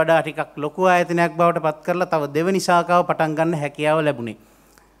ඊට වඩා ටිකක් ලොකු ආයතනයක් බවට පත් කරලා තව දෙවෙනි ශාඛාව පටන් ගන්න හැකියාව ලැබුණේ.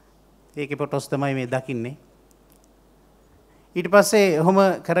 ඒකේ ෆොටෝස් තමයි මේ දකින්නේ. ඊට පස්සේ ඔහොම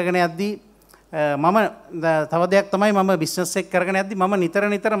කරගෙන යද්දී මම තව දෙයක් තමයි මම බිස්නස් එක කරගෙන යද්දී මම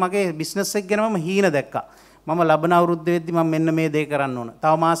නිතර මගේ බිස්නස් එක ගැන මම හීන දැක්කා. මම ලබන අවුරුද්ද වෙද්දී මම මෙන්න මේ දේ කරන්න ඕන.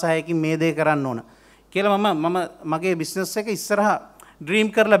 තව මාස 6කින් මේ දේ කරන්න ඕන කියලා මම මගේ බිස්නස් එක ඉස්සරහා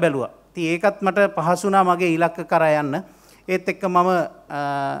ඩ්‍රීම් කරලා බැලුවා. ඉතින් ඒකත් මට පහසු වුණා මගේ ඉලක්ක කරා යන්න. ඒත් එක්ක මම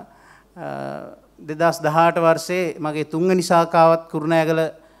 2018 වර්ෂයේ මගේ තුන්වෙනි ශාඛාවත් කුරුණෑගල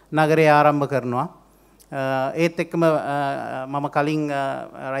නගරේ ආරම්භ කරනවා. ඒත් එක්කම මම කලින්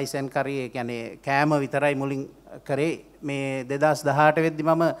රයිස් ඇන් කරි ඒ කියන්නේ කෑම විතරයි මුලින් කරේ. මේ 2018 වෙද්දි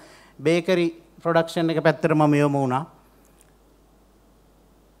මම බේකරි ප්‍රොඩක්ෂන් එක පැත්තට මම යොමු වුණා.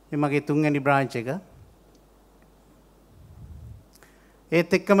 මේ මගේ තුන්වෙනි බ්‍රාන්ච් එක.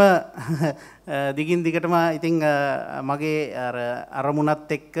 ඒත් එක්කම දිගින් දිගටම ඉතින් මගේ අර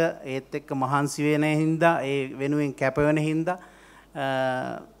අරමුණත් එක්ක ඒත් එක්ක මහන්සි වෙන හින්දා ඒ වෙනුවෙන් කැප වෙන හින්දා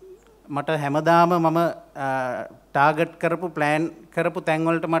මට හැමදාම මම ටාගට් කරපු ප්ලෑන් කරපු තැන්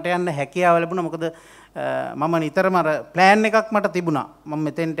වලට මට යන්න හැකියාව ලැබුණා. මොකද මම නිතරම අර ප්ලෑන් එකක් මට තිබුණා. මම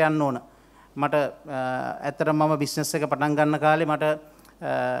මෙතෙන්ට යන්න ඕන. මට ඇත්තටම මම බිස්නස් එක පටන් ගන්න කාලේ මට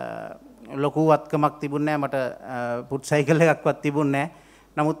ලොකු වත්කමක් තිබුණේ නැහැ. මට පුට් සයිකල් එකක්වත් තිබුණේ නැහැ.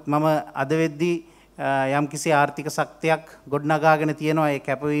 නමුත් මම අද වෙද්දී යම්කිසි ආර්ථික ශක්තියක් ගොඩනගාගෙන තියෙනවා ඒ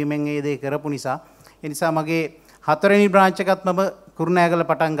කැපවීමෙන් ඒ දේ කරපු නිසා. ඒ නිසා මගේ හතරවෙනි බ්‍රාන්ච් එකත් මම කුරුණෑගල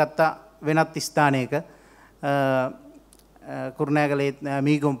පටන් ගත්තා වෙනත් ස්ථානයක. කුරුණෑගලේ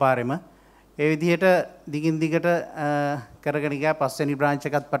මීගොම් පාරෙම. ඒ විදිහට දිගින් දිගට කරගෙන ගියා. පස්වෙනි බ්‍රාන්ච්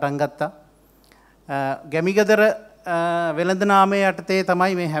එකත් පටන් ගත්තා. ගැමිගෙදර වෙළඳ නාමයේ යටතේ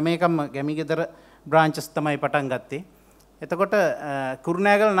තමයි මේ හැම එකම ගැමිගෙදර බ්‍රාන්චස් තමයි පටන් ගත්තේ. එතකොට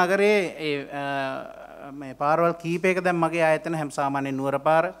කුරුණෑගල නගරයේ මේ පාරවල් කීපයක දැන් මගේ ආයතන හැම සාමාන්‍යයෙන් නුවර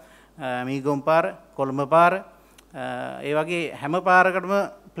පාර, මීගොම් පාර, කොළඹ පාර ඒ වගේ හැම පාරකටම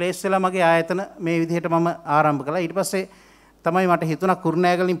ප්ලේස් වෙලා මගේ ආයතන මේ විදිහට මම ආරම්භ කළා. ඊට පස්සේ තමයි මට හිතුණා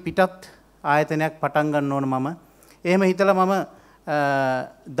කුරුණෑගලින් පිටත් ආයතනයක් පටන් ගන්න ඕන මම. එහෙම හිතලා මම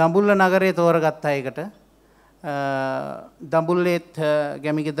දඹුල්ල නගරේ තෝරගත්තා ඒකට. දඹුල්ලේත්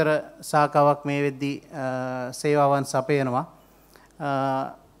ගැමිගෙදර ශාඛාවක් මේ වෙද්දී සේවාවන් සපයනවා.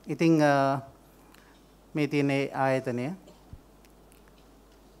 ඉතින් මේ තියෙන ආයතනය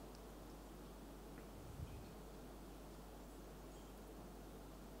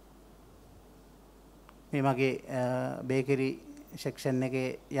මේ මගේ බේකරි සෙක්ෂන්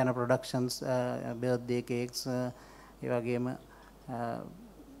එකේ යන ප්‍රොඩක්ෂන්ස් බර්ත්ඩේ කේක්ස් ඒ වගේම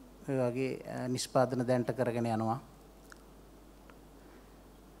ඒ වගේ නිෂ්පාදන දැන්ට කරගෙන යනවා.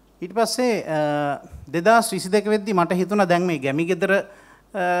 ඊට පස්සේ 2022 වෙද්දි මට හිතුණා දැන් මේ ගැමි ගෙදර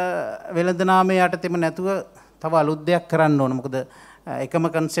වෙළඳ නාමයේ යටතේම නැතුව තව අලුත් දෙයක් කරන්න ඕන. මොකද එකම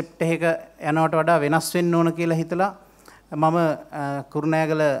කන්සෙප්ට් එකක යනවට වඩා වෙනස් වෙන්න ඕන කියලා හිතලා මම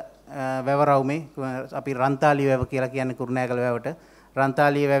කුරුණෑගල වැව රවුමේ අපි රන්තාලි වැව කියලා කියන්නේ කුරුණෑගල වැවට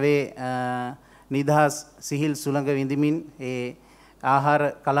රන්තාලි වැවේ නිදහස් සිහිල් සුළඟ විඳිමින් ඒ ආහාර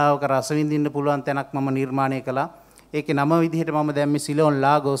කලාවක රස විඳින්න පුළුවන් තැනක් මම නිර්මාණය කළා. ඒකේ නම විදිහට මම දැම්මේ සිලෝන්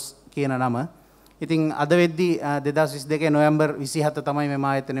ලාගෝස් කියන නම. ඉතින් අද වෙද්දී 2022 නොවැම්බර් 27 තමයි මේ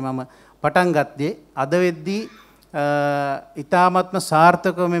ආයතනේ මම පටන් ගත්තේ. අද වෙද්දී ඉතාමත්ම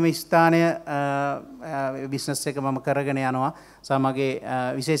සාර්ථකව මේ ස්ථානය බිස්නස් එක මම කරගෙන යනවා. සමගිය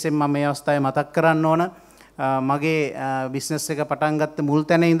විශේෂයෙන් මම මේ අවස්ථාවේ මතක් කරන්න ඕන මගේ බිස්නස් එක පටන් ගත්ත මුල්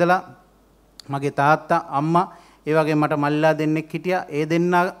තැන ඉඳලා මගේ තාත්තා අම්මා ඒ වගේ මට මල්ලිලා දෙන්නෙක් හිටියා. ඒ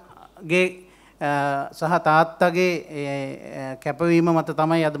දෙන්නගේ සහ තාත්තගේ කැපවීම මත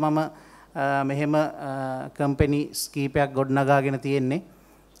තමයි අද මම මෙහෙම කම්පැනිස් කීපයක් ගොඩනගාගෙන තියෙන්නේ.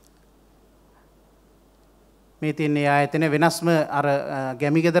 මේ තියෙන්නේ ආයතන වෙනස්ම අර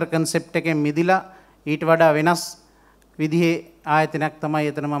ගැමි ගෙදර කන්සෙප්ට් එකෙන් මිදිලා ඊට වඩා වෙනස් විදිහේ ආයතනයක් තමයි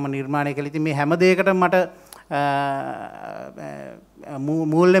එතන මම නිර්මාණය කළේ. ඉතින් මේ හැම දෙයකටම මට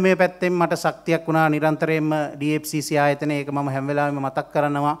මූල්‍යමය පැත්තෙන් මට ශක්තියක් වුණා නිරන්තරයෙන්ම DFCC ආයතනය. ඒක මම හැම වෙලාවෙම මතක්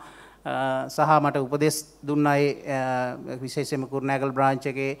කරනවා. සහ මට උපදෙස් දුන්නා ඒ විශේෂයෙන්ම කුරුණෑගල බ්‍රාන්ච්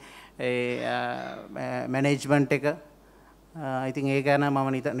එකේ මැනේජ්මන්ට් එක. ඉතින් ඒ ගැන මම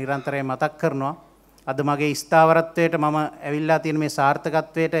නිරන්තරයෙන් මතක් කරනවා. අද මගේ ස්ථාවරත්වයට මම ඇවිල්ලා තියෙන මේ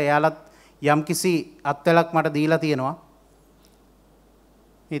සාර්ථකත්වයට එයාලත් යම්කිසි අත්වලක් මට දීලා තියෙනවා.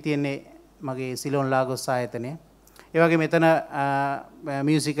 මේ තියෙන්නේ මගේ සිලෝන් ලාගෝස් ආයතනය. ඒ වගේ මෙතන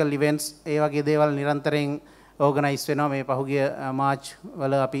මියුසිකල් ඉවෙන්ට්ස් ඒ වගේ දේවල් නිරන්තරයෙන් ඕගනයිස් වෙනවා. මේ පහුගිය මාර්ච්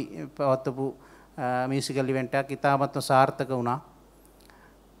වල අපි පවත්වපු මියුසිකල් ඉවෙන්ට් එකක් ඉතාමත්ම සාර්ථක වුණා.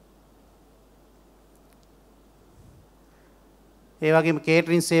 ඒ වගේම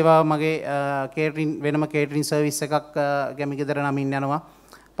කේටරින් සේවාව මගේ කේටරින් වෙනම කේටරින් සර්විස් එකක් ගැමි ගෙදර නමින් යනවා.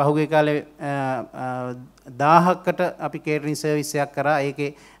 පහුගිය කාලේ 1000කට අපි කේටරින් සර්විස් එකක් කරා.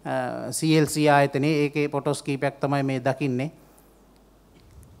 ඒකේ CLC ආයතනයේ ඒකේ ෆොටෝස් කීපයක් තමයි මේ දකින්නේ.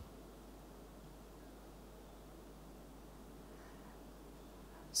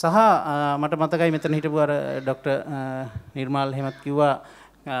 සහ මට මතකයි මෙතන හිටපු අර ડોક્ટર නිර්මාල් එහෙමත් කිව්වා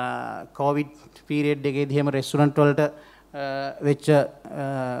කොවිඩ් පීරියඩ් එකේදී එහෙම රෙස්ටොරන්ට් වලට වෙච්ච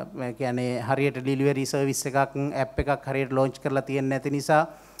කියන්නේ හරියට ඩිලිවරි සර්විස් එකක් ඇප් එකක් හරියට ලොන්ච් කරලා තියෙන්නේ නැති නිසා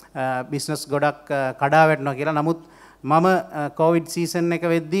බිස්නස් ගොඩක් කඩා වැටෙනවා කියලා. නමුත් මම කොවිඩ් සීසන් එක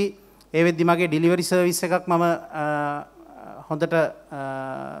වෙද්දී ඒ වෙද්දී මගේ ඩිලිවරි සර්විස් එකක් මම හොඳට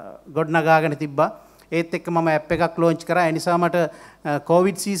ගොඩනගාගෙන තිබ්බා. ඒත් එක්ක මම ඇප් එකක් ලොන්ච් කරා. ඒ නිසා මට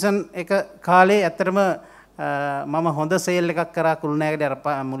කොවිඩ් සීසන් එක කාලේ ඇත්තටම මම හොඳ සේල් එකක් කරා කුරුණෑගලේ.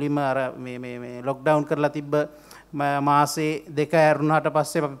 අර මුලින්ම අර මේ ලොක්ඩවුන් කරලා තිබ්බ මාසේ 2 ඇරුණාට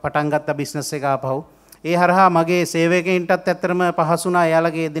පස්සේ අපි පටන් ගත්ත බිස්නස් එක ආපහු. ඒ හරහා මගේ සේවකයින්ටත් ඇත්තටම පහසුණා.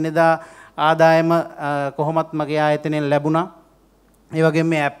 එයාලගේ දිනදා ආදායම කොහොමත් මගේ ආයතනයෙන් ලැබුණා. ඒ වගේම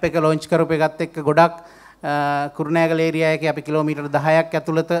මේ ඇප් එක ලොන්ච් කරපු එකත් එක්ක ගොඩක් කුරුණෑගල ඒරියා එකේ අපි කිලෝමීටර් 10ක්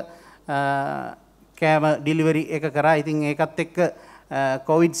ඇතුළත කෑම ඩිලිවරි එක කරා. ඉතින් ඒකත් එක්ක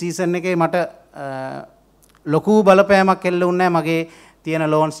කොවිඩ් සීසන් එකේ මට ලොකු බලපෑමක් එල්ල වුණේ නැහැ. මගේ තියෙන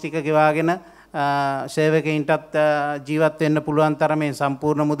ලෝන්ස් ටික ගෙවාගෙන සේවකයින්ටත් ජීවත් වෙන්න පුළුවන් තරමේ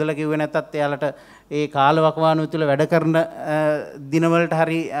සම්පූර්ණ මුදල කිව්වේ නැත්තත් එයාලට ඒ කාලවකවානුව තුළ වැඩ කරන දිනවලට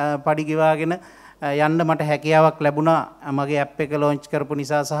හරි පඩි ගෙවාගෙන යන්න මට හැකියාවක් ලැබුණා. මගේ ඇප් එක ලොන්ච් කරපු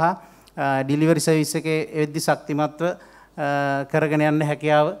නිසා සහ ඩිලිවරි සර්විස් එකේ වෙද්දි ශක්තිමත්ව කරගෙන යන්න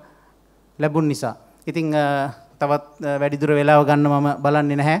හැකියාව ලැබුණ නිසා. ඉතින් තවත් වැඩිදුර වෙලාව ගන්න මම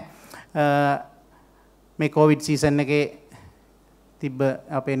බලන්නේ නැහැ. මේ කොවිඩ් සීසන් එකේ තිබ්බ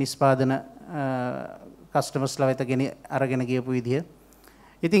අපේ නිෂ්පාදන කස්ටමර්ස්ලා වෙත අරගෙන ගියපු විදිය.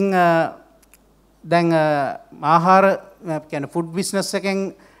 ඉතින් දැන් ආහාර කියන්නේ ෆුඩ් බිස්නස් එකෙන්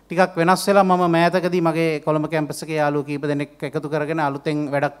ටිකක් වෙනස් වෙලා මම මෑතකදී මගේ කොළඹ කැම්පස් එකේ යාළුවෝ කීප දෙනෙක් එකතු කරගෙන අලුතෙන්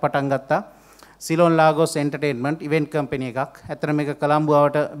වැඩක් පටන් ගත්තා. සිලෝන් ලාගෝස් එන්ටර්ටේන්මන්ට් ඉවෙන්ට් කම්පැනි එකක්. ඇත්තට මේක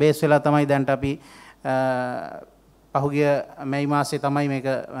කොළඹුවට බේස් වෙලා තමයි දැන්ට අපි පහුගිය මැයි මාසේ තමයි මේක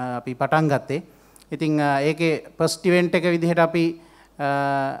අපි පටන් ගත්තේ. ඉතින් ඒකේ ෆස්ට් ඉවෙන්ට් එක විදිහට අපි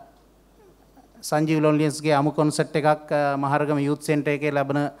සංජීව් ලොන්ලියන්ස්ගේ අමු කොන්සර්ට් එකක් මහරගම යූත් සෙන්ටර් එකේ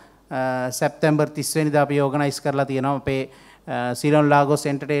ලැබෙන සැප්තැම්බර් 30 වෙනිදා අපි ඕගනයිස් කරලා තියෙනවා. අපේ සිලෝන් ලාගෝස්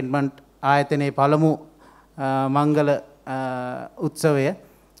එන්ටර්ටේන්මන්ට් ආයතනයේ පළමු මංගල උත්සවය.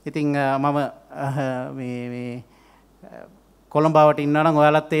 ඉතින් මම මේ කොළඹාවට ඉන්නවා නම්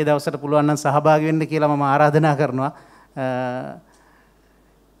ඔයාලත් ඒ දවසට පුළුවන් නම් සහභාගී වෙන්න කියලා මම ආරාධනා කරනවා.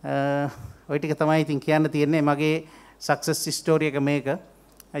 ඔය ටික තමයි ඉතින් කියන්න තියෙන්නේ මගේ සක්සස් ස්ටෝරි එක මේක.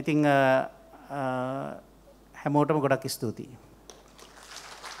 I think හැමෝටම ගොඩක් ස්තුතියි.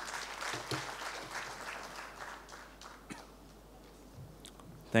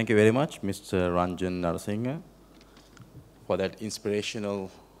 Thank you very much, Mr. Ranjan Narasinghe, for that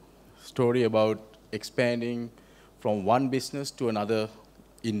inspirational story about expanding from one business to another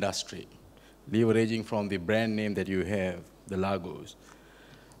industry, leveraging from the brand name that you have, the Lagos.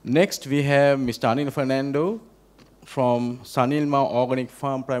 Next, we have Mr. Anil Fernando from Sanilma Organic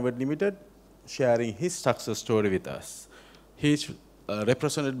Farm Private Limited, sharing his success story with us. He is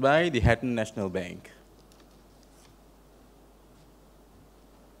represented by the Hatton National Bank.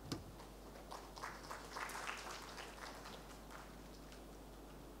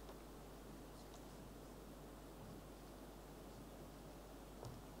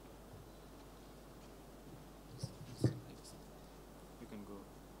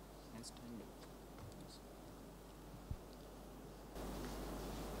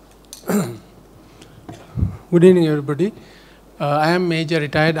 Good evening, everybody. I am Major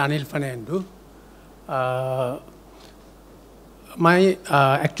Retired Anil Fernando.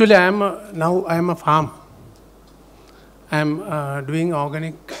 Actually, now I am a farmer. I am doing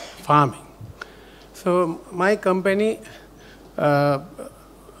organic farming. So my company,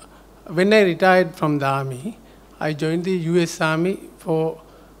 when I retired from the army, I joined the U.S. Army for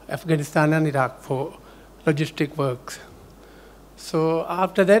Afghanistan and Iraq for logistic works. So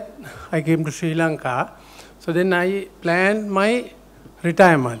after that, I came to Sri Lanka. So then I planned my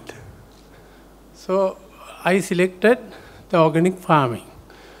retirement. So I selected the organic farming.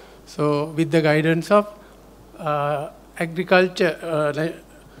 So with the guidance of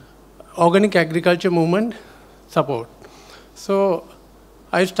organic agriculture movement support. So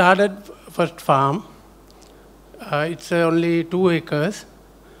I started first farm. It's only 2 acres.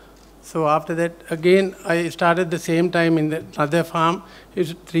 So after that, again, I started the same time in the other farm.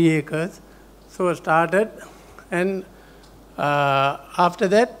 It's 3 acres. So I started, and after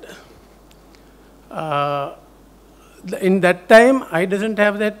that, in that time, I didn't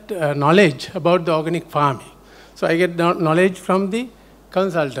have that knowledge about the organic farming. So I get knowledge from the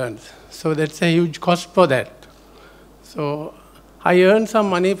consultants. So that's a huge cost for that. So I earned some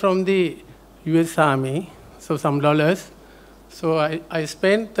money from the US Army, so some dollars. So I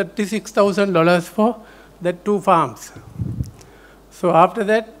spent $36,000 for that 2 farms. So after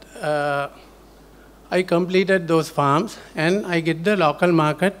that, I completed those farms and I get the local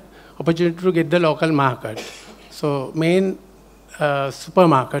market, opportunity to get the local market. So main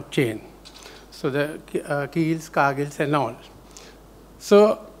supermarket chain. So the Keels, Cargills and all.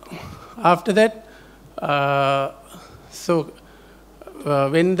 So after that,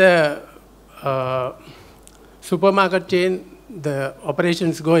 when the supermarket chain, the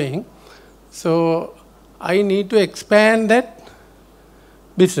operations going, so I need to expand that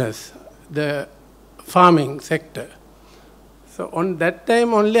business, the farming sector. So on that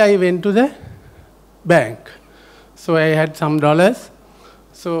time only I went to the bank. So I had some dollars.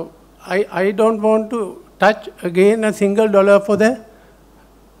 So I don't want to touch again a single dollar for the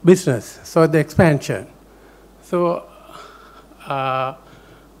business, so the expansion. So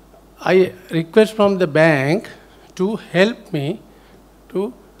I request from the bank to help me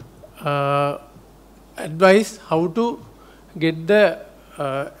to advise how to get the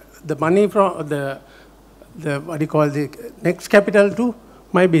money from the what do you call the next capital to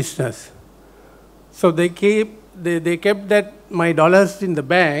my business. So they kept that my dollars in the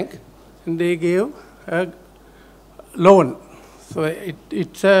bank, and they gave a loan. So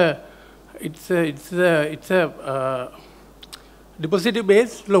it's a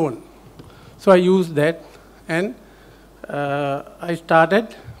deposit-based loan. So I used that, and I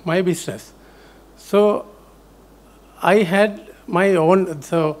started my business. So I had my own.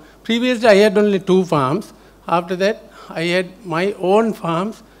 So previously I had only 2 farms. After that, I had my own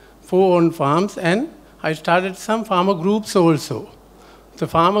farms, 4 own farms, and I started some farmer groups also. The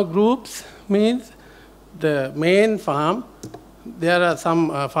farmer groups means the main farm. There are some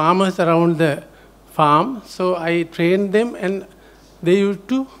farmers around the farm. So I trained them, and they used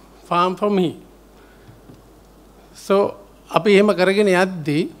to farm for me. So අපි එහෙම කරගෙන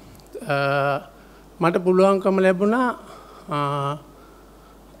යද්දී මට පුළුවන්කම ලැබුණා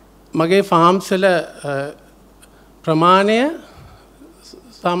මගේ farms වල ප්‍රමාණය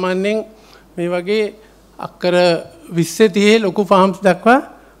සාමාන්‍යයෙන් මේ වගේ අක්කර 20 30 ලොකු ෆාම්ස් දක්වා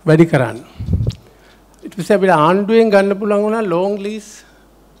වැඩි කරන්න. ඊට පස්සේ අපිට ආණ්ඩුවෙන් ගන්න පුළුවන් වුණා long lease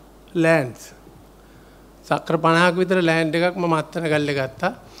lands. සක්‍ර 50ක විතර land එකක් මම අත්තන ගල්ලේ ගත්තා.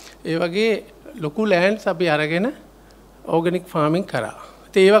 ඒ වගේ ලොකු lands අපි අරගෙන organic farming කරා.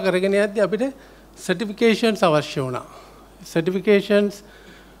 ඒවා කරගෙන යද්දී අපිට certifications අවශ්‍ය වුණා. certifications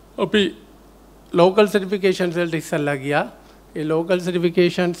අපි local certifications වලට ඉස්සල්ලා ගියා. ඒ local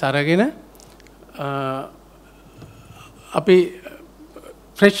certifications අරගෙන අපි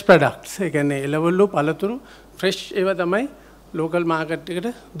fresh products ඒ කියන්නේ එළවලු පළතුරු fresh ඒවා තමයි local market එකට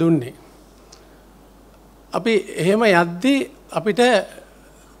දුන්නේ. අපි එහෙම යද්දී අපිට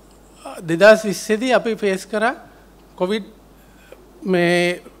 2020 දී අපි face කරා covid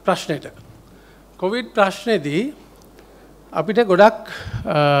මේ ප්‍රශ්නෙට. covid ප්‍රශ්නේදී අපිට ගොඩක්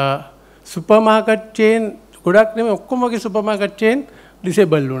සුපර් මාකට් චේන් ගොඩක් නෙමෙයි ඔක්කොම වගේ සුපර් මාකට් චේන්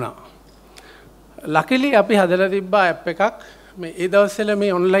ඩිසේබල් වුණා. ලකිලි අපි හදලා තිබ්බා ඇප් එකක්. මේ ඒ දවස්වල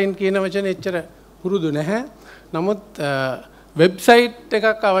මේ ඔන්ලයින් කියන වචනේ එච්චර පුරුදු නැහැ. නමුත් වෙබ්සයිට්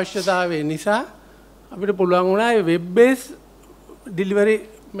එකක් අවශ්‍යතාවය නිසා අපිට පුළුවන් වුණා ඒ වෙබ් බේස් ඩිලිවරි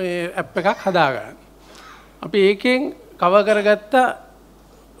මේ ඇප් එකක් හදාගන්න. අපි ඒකෙන් කවර් කරගත්ත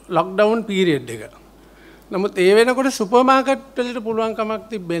ලොක්ඩවුන් පීරියඩ් එක. නමුත් ඒ වෙනකොට සුපර් මාකට් වලට පුළුවන් කමක්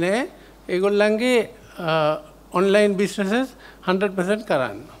තිබ්බේ නැහැ. ඒගොල්ලන්ගේ ඔන්ලයින් බිස්නසස් 100%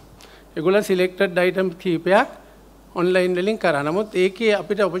 කරන්න. ඒගොල්ලන් සිලෙක්ටඩ් අයිටම්ස් කීපයක් ඔන්ලයින් වලින් කරා. නමුත් ඒකේ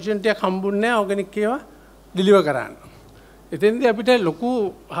අපිට ඔපචුනිටි එකක් හම්බුන්නේ නැහැ ඕගනික් ඒවා ඩිලිවර් කරන්න. එතෙන්දී අපිට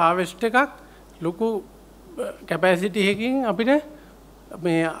ලොකු හාවෙස්ට් එකක් ලොකු කැපැසිටි එකකින් අපිට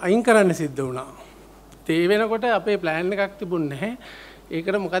මේ අයින් කරන්න සිද්ධ වුණා. ඒ වෙනකොට අපේ ප්ලෑන් එකක් තිබුණේ නැහැ.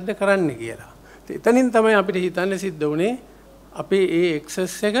 ඒකට මොකද්ද කරන්න කියලා. එතනින් තමයි අපිට හිතන්න සිද්ධ වුණේ අපි ඒ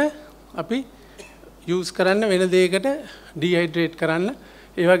එක්සස් එක අපි යූස් කරන්න වෙන දෙයකට ඩිහයිඩ්‍රේට් කරන්න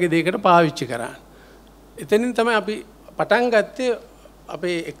ඒ වගේ දෙයකට පාවිච්චි කරන්න. එතනින් තමයි අපි පටන් ගත්තේ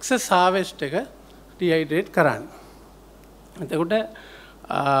අපේ එක්සස් හාවෙස්ට් එක ඩිහයිඩ්‍රේට් කරන්න. එතකොට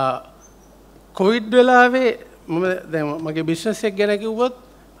කොවිඩ් වෙලාවේ මම දැන් මගේ බිස්නස් එක ගැන කිව්වොත්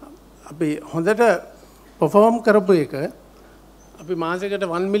අපි හොඳට පර්ෆෝම් කරපු එක අපි මාසෙකට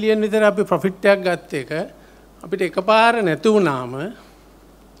 1 මිලියන් විතර අපි ප්‍රොෆිට් එකක් ගත්ත එක අපිට එකපාර නැති වුණාම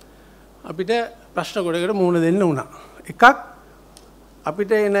අපිට ප්‍රශ්න ගොඩකට මුහුණ දෙන්න වුණා. එකක්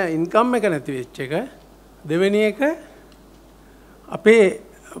අපිට එන ඉන්කම් එක නැති වෙච්ච එක. දෙවෙනි එක අපේ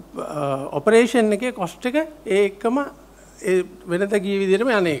ඔපරේෂන් එකේ කොස්ට් එක ඒ එක්කම ඒ වෙනත ගිය විදිහටම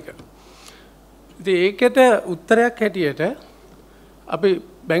යන එක. ඉතින් ඒකට උත්තරයක් හැටියට අපි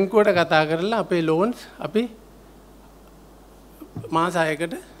බැංකුවට කතා කරලා අපේ ලෝන්ස් අපි මාස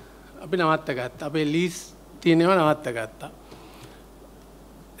 6කට අපි නවත්ත ගත්තා. අපේ ලීස් තියෙනවා නවත්ත ගත්තා.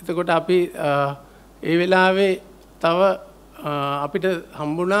 එතකොට අපි ඒ වෙලාවේ තව අපිට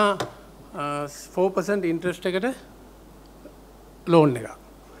හම්බුණා 4% ඉන්ට්‍රස්ට් එකට ලෝන් එකක්.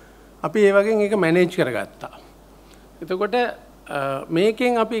 අපි ඒ වගේ ඒක මැනේජ් කරගත්තා. එතකොට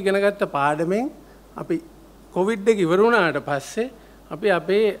මේකෙන් අපි ඉගෙන ගත්ත පාඩමෙන් අපි කොවිඩ් එක ඉවර වුණාට පස්සේ අපි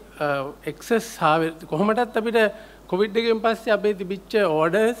අපේ එක්සස් කොහොමදත් අපිට කොවිඩ් එකෙන් පස්සේ අපේ තිබිච්ච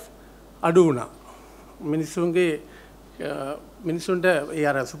ඕඩර්ස් අඩු වුණා. මිනිසුන්ට ඒ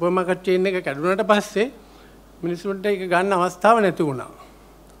අර සුපර් මාකට් චේන් එක කැඩුනට පස්සේ මිනිසුන්ට ඒක ගන්න අවස්ථාව නැති වුණා.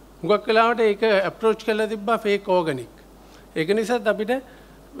 හුඟක් වෙලාවට ඒක අප්‍රෝච් කරලා තිබ්බා ෆේක් ඕගනික්. ඒක නිසාත් අපිට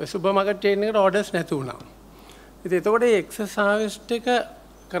සුපර් මාකට් චේන් එකට ඕඩර්ස් නැති වුණා. ඉතින් එතකොට මේ එක්සස් හාවෙස්ට් එක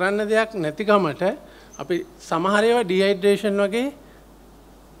කරන්න දෙයක් නැතිකමට අපි සමහර ඒවා ඩිහයිඩ්‍රේෂන් වගේ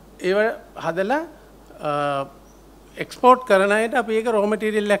ඒවා හදලා එක්ස්පෝර්ට් කරන අයට අපි ඒක රෝ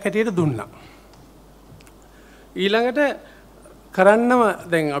මටීරියල් එකක් හැටියට දුන්නා. ඊළඟට කරන්නම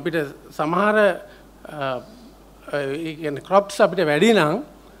දැන් අපිට සමහර ඒ කියන්නේ ක්‍රොප්ස් අපිට වැඩි නම්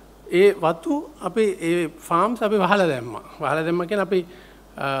ඒ වතු අපි ඒ ෆාම්ස් අපි වහලා දැම්මා. වහලා දැම්ම කියන්නේ අපි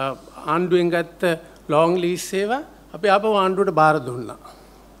ආණ්ඩුවෙන් ගත්ත ලොං ලීස් ඒවා අපි ආපහු ආණ්ඩුවට බාර දුන්නා.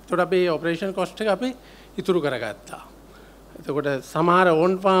 එතකොට අපි ඔපරේෂන් කොස්ට් එක අපි ඉතුරු කරගත්තා. එතකොට සමහර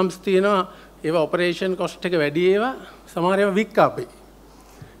ඕන් ෆාම්ස් තියෙනවා ඒවා ඔපරේෂන් කොස්ට් එක වැඩි ඒවා සමහර ඒවා වික්කා අපි.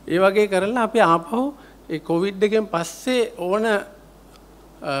 ඒ වගේ කරලා අපි ආපහු ඒ කොවිඩ් එකෙන් පස්සේ ඕන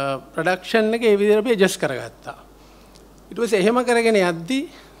ප්‍රොඩක්ෂන් එක ඒ විදිහට අපි ඇඩ්ජස්ට් කරගත්තා. ඊට පස්සේ එහෙම කරගෙන යද්දී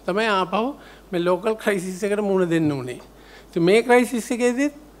තමයි ආපහු මේ ලෝකල් ක්‍රයිසිස් එකට මුහුණ දෙන්න උනේ. ඉතින් මේ ක්‍රයිසිස්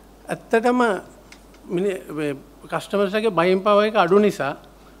එකේදීත් ඇත්තටම කස්ටමර්ස්ගේ බයින් පවර් එක අඩු නිසා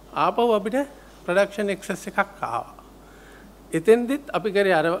ආපහු අපිට ප්‍රොඩක්ෂන් එක්සස් එකක් ආවා. එතෙන්දිත් අපි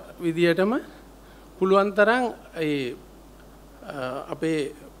කරේ අර විදියටම පුළුවන් තරම් ඒ අපේ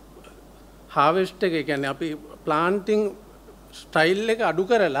හාවෙස්ට් එක කියන්නේ අපි ප්ලාන්ටිං ස්ටයිල් එක අඩු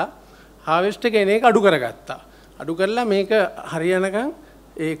කරලා හාවෙස්ට් එක එන එක අඩු කරගත්තා. අඩු කරලා මේක හරියනකම්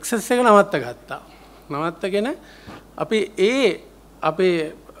ඒ එක්සස් එක නවත්ත ගත්තා. නවත්තගෙන අපි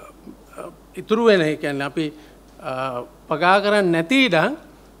අපේ ඉතුරු වෙන ඒ කියන්නේ අපි පගා කරන්නේ නැති ඉඩම්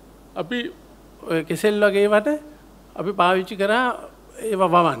අපි කෙසෙල් වගේ වට අපි පාවිච්චි කරා ඒව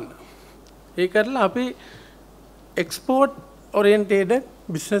වවන්න. ඒ කරලා අපි එක්ස්පෝර්ට් ඔරියන්ටේඩ්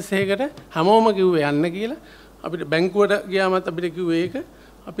බිස්නස් එකකට හැමෝම කිව්වේ යන්න කියලා. අපිට බැංකුවට ගියාමත් අපිට කිව්වේ ඒක.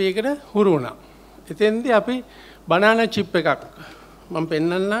 අපි ඒකට හුරු වුණා. එතෙන්දී අපි බනානා චිප් එකක් මම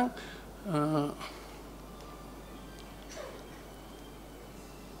පෙන්නන්නම්.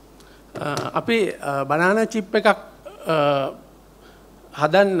 අපි බනානා චිප් එකක්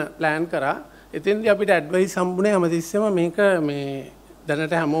හදන්න ප්ලෑන් කරා. එතෙන්දී අපිට ඇඩ්වයිස් හම්බුනේ හැමතිස්සෙම මේක මේ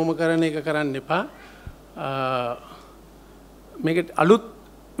දැනට හැමෝම කරන එක කරන්න එපා. මේක අලුත්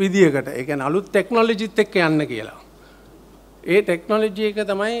විදියකට, ඒ කියන්නේ අලුත් ටෙක්නොලොජිත් එක්ක යන්න කියලා. ඒ ටෙක්නොලොජි එක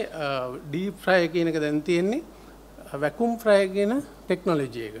තමයි ඩීප් ෆ්‍රයි කියන එක දැන් තියෙන්නේ. වැකුම් ෆ්‍රයි කියන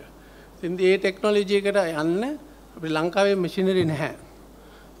ටෙක්නොලොජි එක. ඉතින් මේ ටෙක්නොලොජි එකට යන්න අපේ ලංකාවේ මැෂිනරි නැහැ.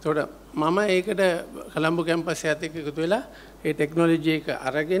 ඒතකොට මම ඒකට කොළඹ කැම්පස් එකත් එක්ක එකතු වෙලා ඒ ටෙක්නොලොජි එක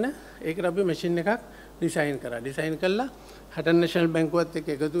අරගෙන ඒකට අපි මැෂින් එකක් ඩිසයින් කරා. ඩිසයින් කළා හටන් නැෂනල් බැංකුවත් එක්ක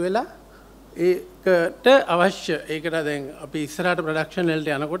එකතු වෙලා ඒකට අවශ්‍ය ඒකට දැන් අපි ඉස්සරහට ප්‍රොඩක්ෂන්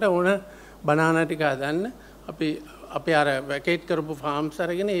වලට යනකොට ඕන බනානා ටික හදන්න අපි අර වැකේට් කරපු ෆාම්ස්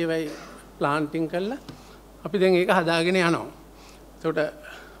අරගෙන ඒවයි ප්ලාන්ටින් කරලා අපි දැන් ඒක හදාගෙන යනවා. ඒකට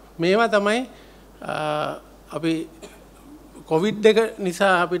මේවා තමයි අපි කොවිඩ් එක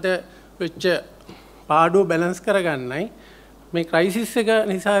නිසා අපිට වෙච්ච පාඩුව බැලන්ස් කරගන්නයි මේ ක්‍රයිසිස් එක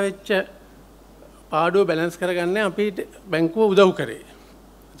නිසා වෙච්ච පාඩුව බැලන්ස් කරගන්න අපිට බැංකුව උදව් කරේ.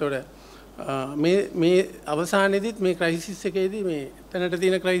 ඒතකොට මේ අවසානයේදීත් මේ ක්‍රයිසිස් එකේදී මේ තැනට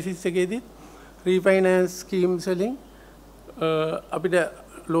තියෙන ක්‍රයිසිස් එකේදී රීෆයිනෑන්ස් ස්කීම්ස් වලින් අපිට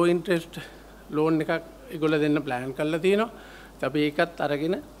ලෝ ඉන්ට්‍රෙස්ට් ලෝන් එකක් ඒගොල්ලෝ දෙන්න ප්ලෑන් කරලා තියෙනවා. අපි ඒකත්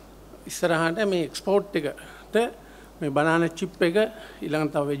අරගෙන ඉස්සරහට මේ එක්ස්පෝර්ට් එකට මේ බනානා චිප් එක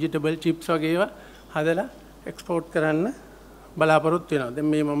ඊළඟට තව ভেජිටබල් චිප්ස් වගේ ඒවා හදලා එක්ස්පෝර්ට් කරන්න බලාපොරොත්තු වෙනවා. දැන්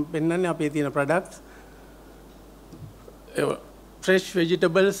මේ මම පෙන්නන්නේ අපේ තියෙන ප්‍රොඩක්ට්ස්. ෆ්‍රෙෂ්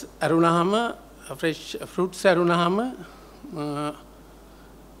ভেජිටබල්ස් අරුණාම ෆ්‍රෙෂ් ෆෘට්ස් අරුණාම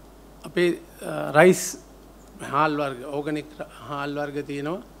අපේ රයිස් හාල් වර්ග ඕගනික් හාල් වර්ග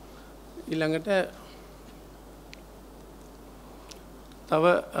තියෙනවා. ඊළඟට තව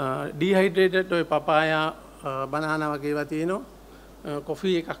ඩිහයිඩ්‍රේටඩ් ඔය පපායා බනානා වගේ ඒවා තියෙනවා.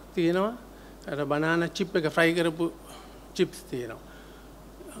 කොෆි එකක් තියෙනවා. අර බනානා චිප් එක ෆ්‍රයි කරපු චිප්ස් තියෙනවා.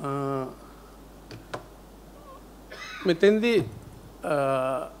 මෙතෙන්දී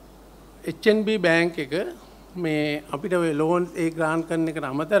HNB බැංක් එක මේ අපිට ඔය ලෝන් ඒ ග්‍රාන්ට් කරන එකට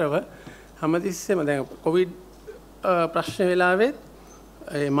අමතරව හැමතිස්සෙම දැන් කොවිඩ් ප්‍රශ්න වෙලාවෙත්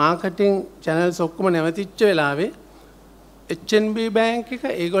ඒ මාකටිං channels ඔක්කොම නැවතිච්ච වෙලාවේ HNB බැංක් එක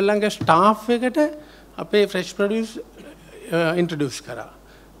ඒගොල්ලන්ගේ ස්ටාෆ් එකට අපේ ෆ්‍රෙෂ් ප්‍රොඩියුස් ඉන්ට්‍රොඩියුස් කරා.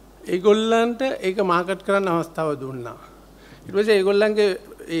 ඒගොල්ලන්ට ඒක මාකට් කරන්න අවස්ථාව දුන්නා. ඊට පස්සේ ඒගොල්ලන්ගේ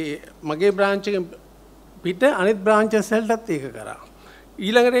මගේ බ්‍රාන්ච් එකෙන් පිට අනිත් බ්‍රාන්චස් වලටත් ඒක කරා.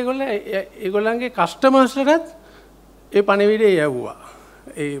 ඊළඟට ඒගොල්ලන්ගේ කස්ටමර්ස්ලටත් ඒ පණිවිඩය යවුවා.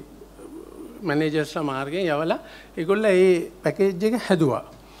 ඒ මැනේජර්ස්ලා මාර්ගයෙන් යවලා ඒගොල්ලෝ ඒ පැකේජ් එක හැදුවා.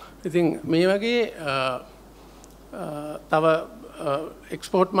 ඉතින් මේ වගේ තව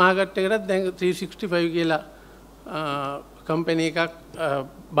එක්ස්පෝර්ට් මාකට් එකකට දැන් 365 කියලා කම්පැනි එකක්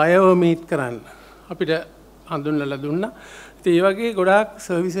බයෝ මීට් කරන්න අපිට හඳුන්වලා දුන්නා. ඉතින් ඒ වගේ ගොඩාක්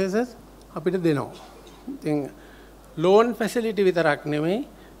සර්විසස් අපිට දෙනවා. ඉතින් ලෝන් ෆැසිලිටි විතරක් නෙමෙයි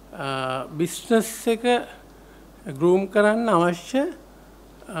බිස්නස් එක ගෲම් කරන්න අවශ්‍ය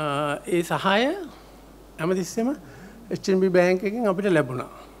ඒ සහාය හැමතිස්සෙම HNB බැංක් එකෙන් අපිට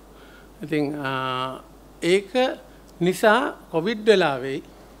ලැබුණා. ඉතින් ඒක නිසා කොවිඩ් වෙලාවේ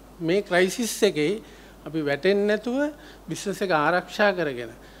මේ ක්‍රයිසිස් එකේ අපි වැටෙන්නේ නැතුව බිස්නස් එක ආරක්ෂා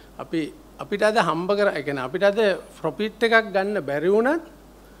කරගෙන අපිට අද හම්බ කර ඒ කියන්නේ අපිට අද ප්‍රොෆිට් එකක් ගන්න බැරි වුණත්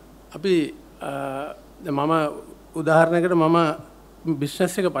අපි මම උදාහරණයකට මම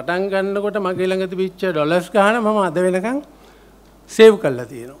බිස්නස් එක පටන් ගන්නකොට මගේ ළඟ තිබිච්ච ඩොලර්ස් ගාන මම අද වෙනකන් සේව් කරලා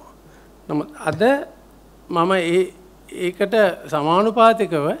තියෙනවා. නමුත් අද මම ඒකට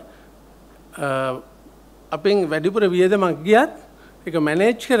සමානුපාතිකව අපෙන් වැඩිපුර වියදමක් ගියත් ඒක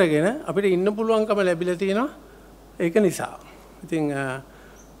මැනේජ් කරගෙන අපිට ඉන්න පුළුවන්කම ලැබිලා තියෙනවා. ඒක නිසා. ඉතින්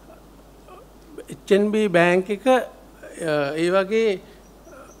HNB බැංක් එක ඒ වගේ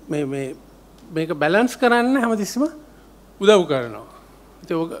මේක බැලන්ස් කරන්න හැමතිස්සෙම උදව් කරනවා.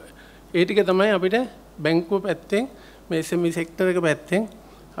 ඉතින් ඒ ටික තමයි අපිට බැංකුව පැත්තෙන් මේ SME sector එක පැත්තෙන්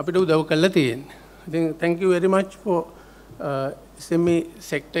අපිට උදව් කරලා තියෙන්නේ. ඉතින් thank you very much for SME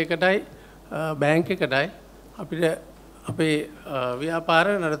sector එකටයි bank එකටයි අපිට අපේ ව්‍යාපාර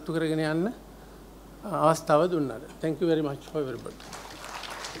නඩත්තු කරගෙන යන්න අවස්ථාව දුන්නාට. Thank you very much for everybody.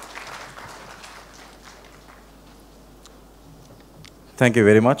 Thank you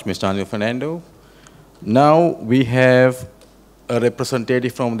very much, Mr. Anil Fernando. Now we have a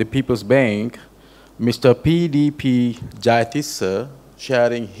representative from the People's Bank, Mr. PDP Jayatissa,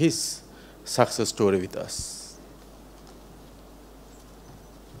 sharing his success story with us.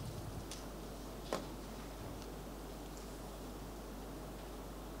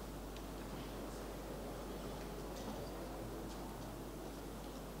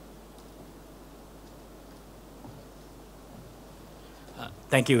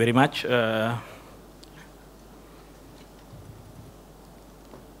 Thank you very much.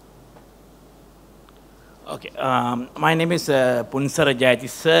 Okay, my name is Punsara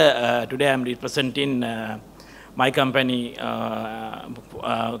Jayatissa. Today I'm representing my company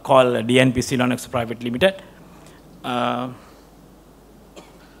called DNP Ceylon Private Limited.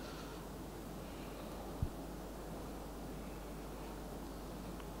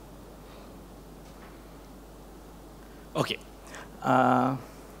 Okay.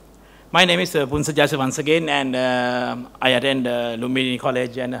 My name is Punsa Jase once again, and I attend Lumbini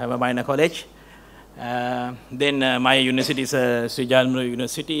College and Havamina College. Then my university is Sri Jalmuru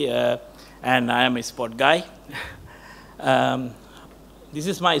University, and I am a sport guy. This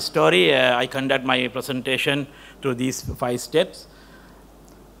is my story. I conduct my presentation through these 5 steps.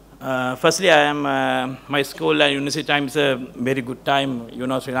 Firstly, I am my school and university time is a very good time. You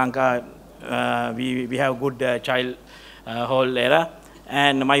know, Sri Lanka, we have good child whole era,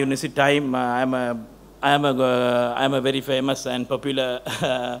 and my university time, I am a very famous and popular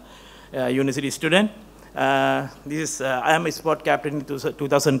university student. This is I am a sport captain in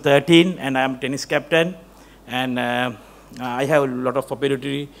 2013, and I am tennis captain, and I have a lot of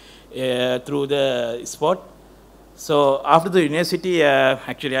popularity through the sport. So after the university,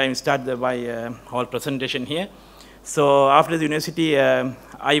 actually I started my whole presentation here. So after the university,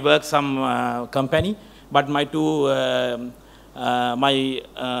 I worked some company, but my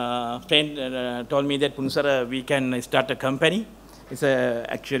friend told me that Punsara, we can start a company. It's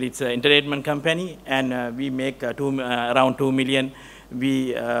actually it's an entertainment company, and we make around 2 million.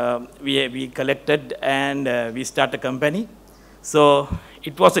 We collected and we start a company. So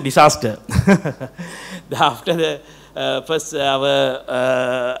it was a disaster. After the first hour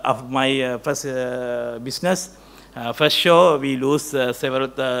of my first business, first show, we lose several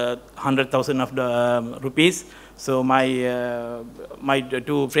 100,000 of the rupees. So my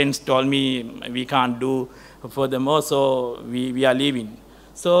 2 friends told me we can't do furthermore, so we are leaving.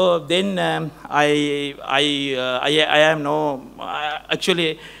 So then I am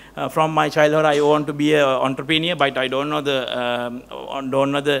actually from my childhood I want to be an entrepreneur, but I don't know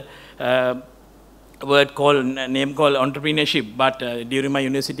the word called name called entrepreneurship. But during my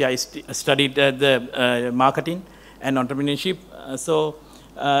university I studied the marketing and entrepreneurship. So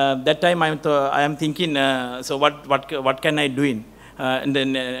that time I am thinking, so what can I do in the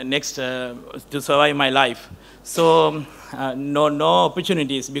next to survive my life? So no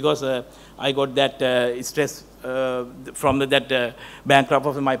opportunities, because I got that stress from that bankrupt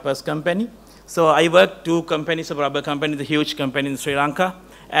of my first company. So I worked 2 companies, a rubber company, the huge company in Sri Lanka,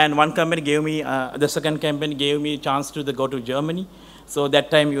 and one company gave me the second company gave me a chance to go to Germany. So that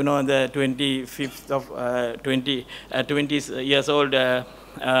time, you know, the 25th of 20 years old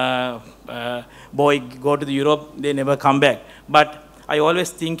boy go to the Europe, they never come back. But I always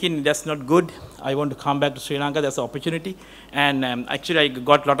thinking that's not good. I want to come back to Sri Lanka. That's an opportunity, and actually I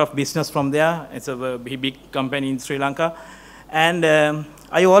got a lot of business from there. It's a big company in Sri Lanka, and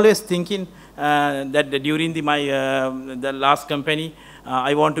I always thinking that during the last company,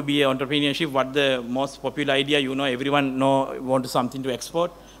 I want to be an entrepreneurship. What the most popular idea, you know, everyone want something to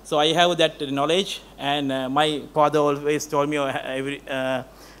export. So I have that knowledge, and my father always told me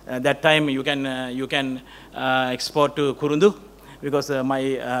that time you can export to Kurundu, because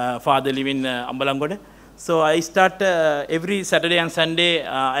my father live in Ambalangoda. So I start every Saturday and Sunday.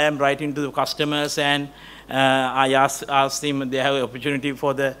 I am writing to the customers, and I ask them they have an opportunity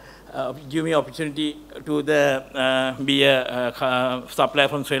for the give me opportunity to be a supplier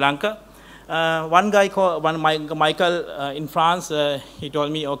from Sri Lanka. One guy called Michael in France. He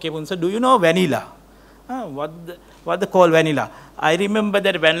told me, "Okay, Punsa, do you know vanilla? What they call vanilla?" I remember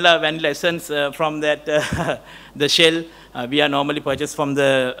that vanilla essence from that the shell we are normally purchased from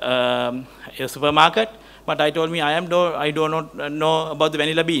the supermarket. But I told me I do not know about the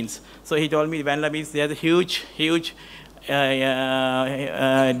vanilla beans. So he told me vanilla beans, they are the huge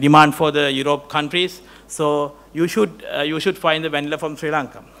demand for the Europe countries. So you should find the vanilla from Sri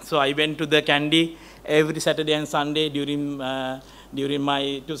Lanka. So I went to the candy every Saturday and Sunday during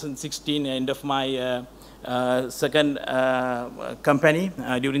my 2016 end of my second company.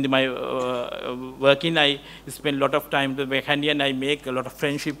 During my working, I spent a lot of time to the candy, and I make a lot of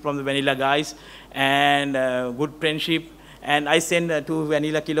friendship from the vanilla guys, and good friendship. And I sent 2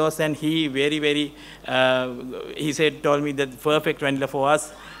 vanilla kilos, and he he said, told me that perfect vanilla for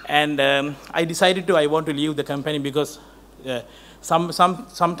us. And I decided I want to leave the company because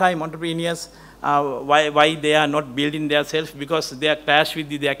sometime entrepreneurs, why they are not building themselves, because they are clashed with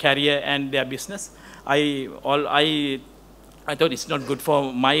their career and their business. I thought it's not good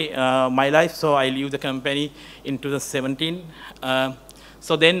for my life, so I leave the company in 2017.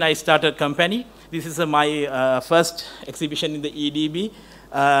 So then I started company. This is my first exhibition in the EDB.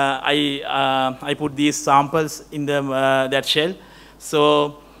 I put these samples in that shell.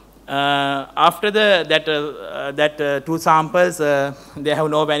 So after that 2 samples, they have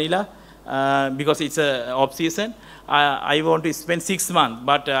no vanilla because it's off season. I want to spend 6 months,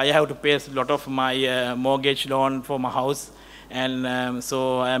 but I have to pay a lot of my mortgage loan for my house. And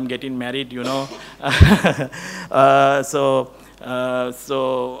so I am getting married, you know. So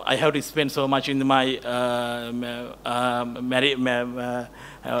I have to spend so much in my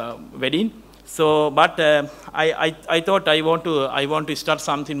wedding. So, but I thought I want to start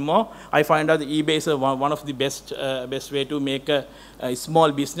something more. I find out that eBay is one of the best way to make a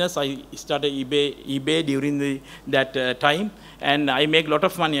small business. I started eBay during that time, and I make a lot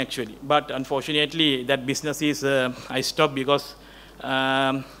of money actually. But unfortunately, that business is I stopped because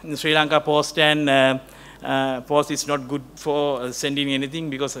in Sri Lanka post and post is not good for sending anything,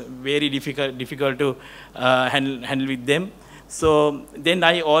 because very difficult to handle with them. So then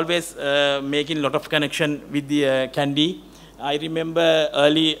I always making a lot of connection with the candy. I remember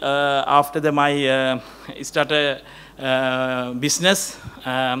early after my started business,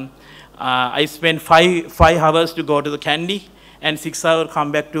 I spent 5 hours to go to the candy, and 6 hours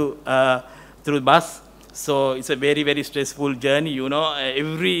come back to through bus. So it's a very stressful journey, you know.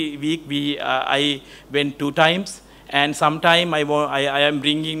 Every week I went 2 times, and sometime I am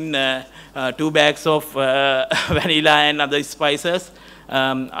bringing 2 bags of vanilla and other spices.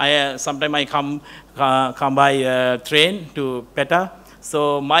 Sometimes I come by train to PETA.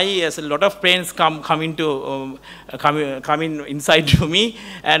 So a lot of friends come in inside to me,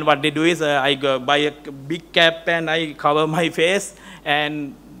 and what they do is I go buy a big cap and I cover my face,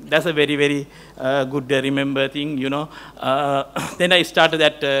 and that's a very good remember thing, you know. Then I started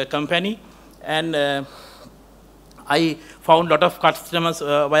that company, and I found a lot of customers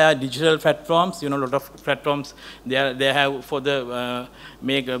via digital platforms. You know, a lot of platforms they have for the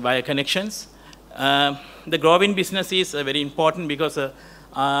via connections. The growing business is very important because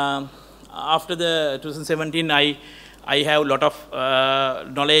after the 2017, I have a lot of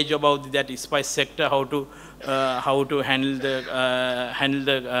knowledge about that spice sector, how to handle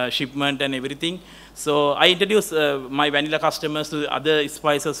the shipment and everything. So I introduced my vanilla customers to other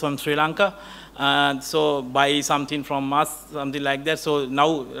spices from Sri Lanka. So buy something from us, something like that. So now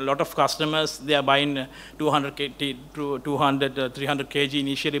a lot of customers, they are buying 200 300 kg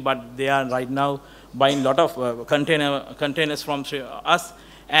initially, but they are right now buying a lot of containers from us.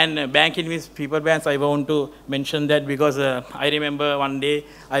 And banking with People's Bank, I want to mention that because I remember one day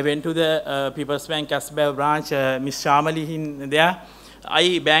I went to the People's Bank Casbah branch, Miss Shamali in there.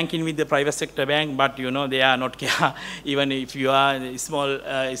 I bank in with the private sector bank, but you know they are not care even if you are a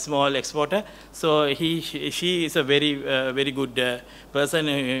small exporter. So she is a very good person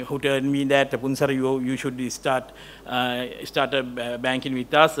who told me that Punsara, you should start banking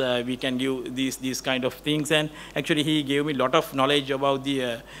with us. We can give these kind of things, and actually he gave me a lot of knowledge about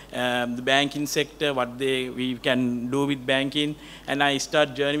the banking sector, what we can do with banking, and I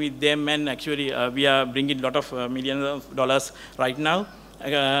start journey with them, and actually we are bringing a lot of millions of dollars right now.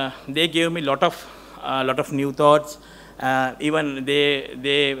 They gave me a lot of new thoughts. Even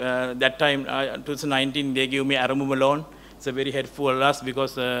that time, 2019, they gave me Aramu loan. It's a very helpful for us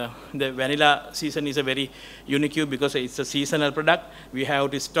because the vanilla season is a very unique because it's a seasonal product. We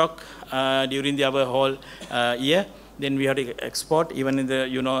have to stock during our whole year. Then we have to export, even in the,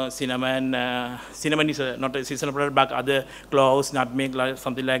 you know, cinnamon. Cinnamon is not a seasonal product, but other cloves, nutmeg,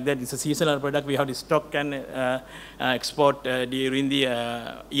 something like that. It's a seasonal product. We have to stock and export during the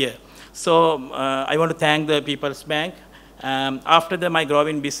year. So I want to thank the People's Bank. After my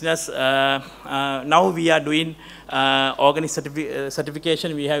growing business, now we are doing organic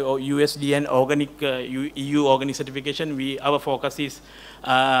certification. We have USD and organic EU organic certification. Our focus is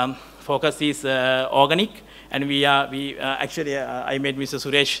organic. And actually, I met Mr.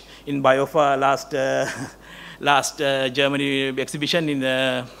 Suresh in Biofa last Germany exhibition in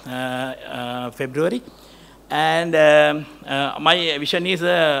February. And my vision is,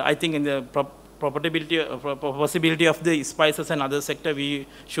 I think, in the possibility of the spices and other sector, we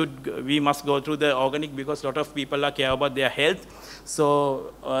must go through the organic because a lot of people care about their health.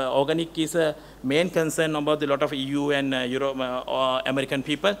 So organic is main concern about a lot of EU and Europe or American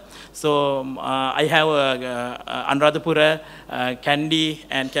people. So I have Anuradhapura, Kandy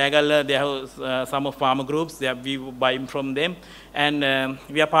and Kagala, they have some of farmer groups, we buy from them. And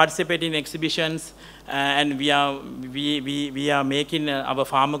we are participating in exhibitions, and we are making our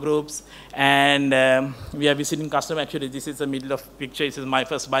farmer groups, and we are visiting customers. Actually, this is the middle of picture. This is my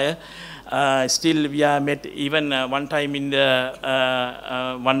first buyer. Still, we are met even one time in the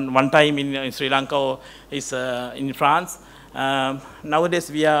one time in Sri Lanka, is in France.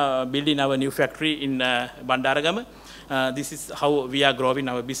 Nowadays, we are building our new factory in Bandaragama. This is how we are growing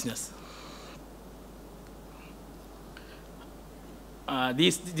our business.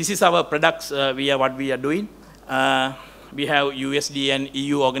 This is our products. What we are doing. We have USD and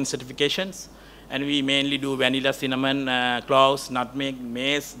EU organ certifications, and we mainly do vanilla, cinnamon, cloves, nutmeg,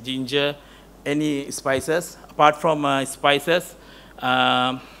 mace, ginger, any spices. Apart from spices,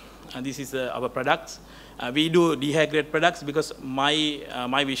 this is our products. We do dehydrated products because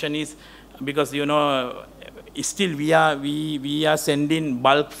my vision is, because still we are sending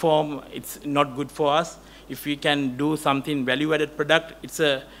bulk form. It's not good for us. If we can do something value-added product,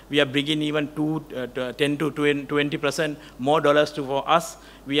 we are bringing even 10 to 20% more dollars for us.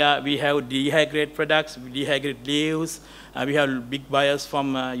 We have dehydrated products, dehydrated leaves. We have big buyers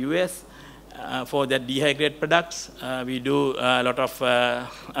from US for that dehydrated products. We do a lot of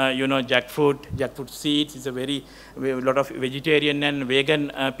jackfruit seeds. It's a lot of vegetarian and vegan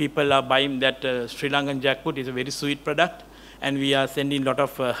people are buying that Sri Lankan jackfruit. It's a very sweet product. And we are sending a lot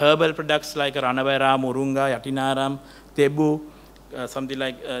of herbal products like Ranavera, Murunga, Yatinaram, Tebu, something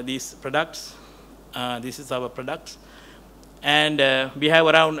like these products. This is our products. And we have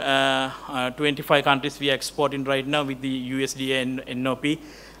around 25 countries we are exporting right now with the USDA and NOP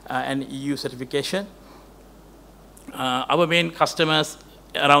and EU certification. Our main customers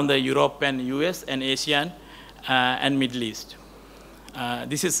around the Europe and US and ASEAN and Middle East.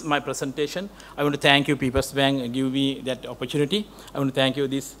 This is my presentation. I want to thank you, People's Bank, give me that opportunity. I want to thank you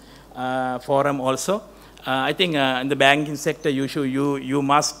this forum also. I think in the banking sector, you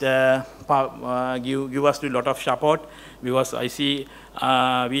must give us a lot of support, because I see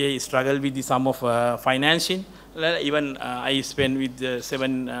we struggle with some of financing. Even I spent with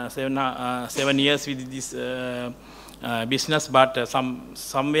 7 years with this business, but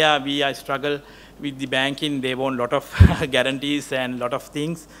somewhere I struggle with the banking. They want a lot of guarantees and a lot of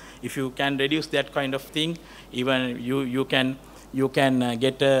things. If you can reduce that kind of thing, even you can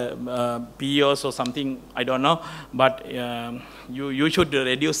get POs or something, I don't know, but you should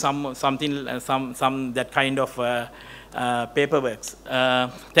reduce some that kind of paperwork.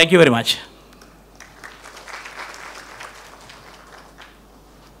 Thank you very much.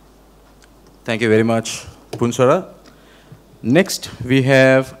 Thank you very much, Punsara. Next, we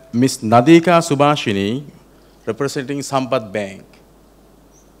have Ms. Nadika Subhashini, representing Sampath Bank.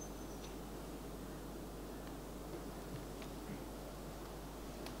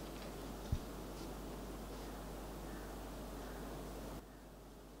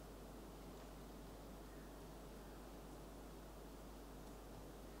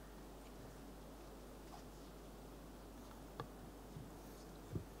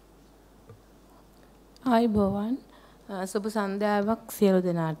 Hi, Bhavan. සුබ සන්ධ්‍යාවක් සියලු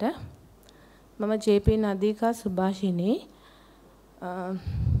දෙනාට. මම JP නදීකා සුභාෂිනී.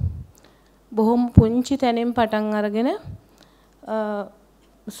 බොහොම පුංචි තැනින් පටන් අරගෙන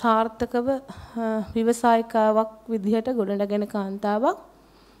සාර්ථකව ව්‍යවසායිකාවක් විදිහට ගොඩනගෙන කාන්තාවක්.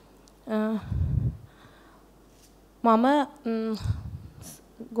 මම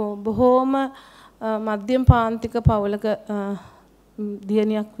බොහොම මධ්‍යම පාන්තික පවුලක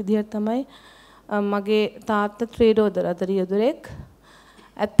දියණියක් විදිහට තමයි මගේ තාත්තා ත්‍රීඩෝදර රියදුරෙක්.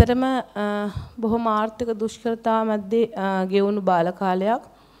 ඇත්තටම බොහොම ආර්ථික දුෂ්කරතා මැද්දේ ගෙවුණු බාල කාලයක්.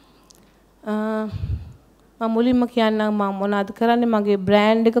 මම මුලින්ම කියන්නම් මම මොනවද කරන්නේ. මගේ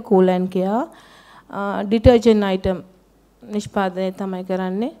බ්‍රෑන්ඩ් එක Cool and Care ඩිටර්ජන්ට් අයිටම් නිෂ්පාදනය තමයි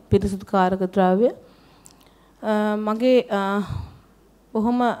කරන්නේ. පිරිසිදු කාරක ද්‍රව්‍ය. මගේ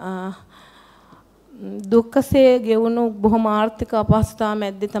බොහොම දුක්ඛසේ ගෙවුණු බොහොම ආර්ථික අපහසුතාව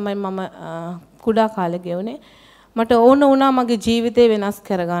මැද්දේ තමයි මම කුඩා කාලේ ගෙවුනේ. මට ඕන වුණා මගේ ජීවිතේ වෙනස්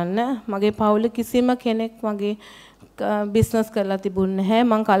කරගන්න. මගේ පවුලේ කිසිම කෙනෙක් මගේ බිස්නස් කරලා තිබුණේ නැහැ.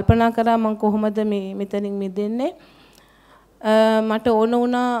 මම කල්පනා කරා මම කොහොමද මෙතනින් මිදෙන්නේ. මට ඕන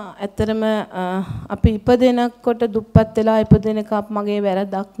වුණා ඇත්තරම අපි ඉපදෙනකොට දුප්පත් වෙලා ඉපදෙන එක මගේ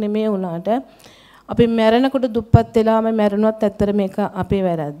වැරද්දක් නෙමෙයි වුණාට අපි මැරෙනකොට දුප්පත් වෙලාම මැරුණොත් ඇත්තට මේක අපේ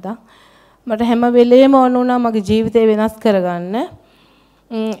වැරද්දක්. මට හැම වෙලේම ඕන වුණා මගේ ජීවිතේ වෙනස් කරගන්න.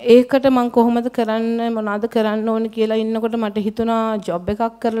 ඒකට මම කොහොමද කරන්නේ මොනවද කරන්න ඕනේ කියලා ඉන්නකොට මට හිතුණා ජොබ්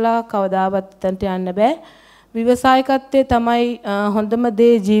එකක් කරලා කවදාවත් එතනට යන්න බෑ. ව්‍යවසායකත්වයේ තමයි හොඳම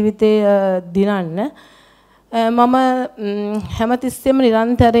දේ ජීවිතේ දිනන්න. මම හැමතිස්සෙම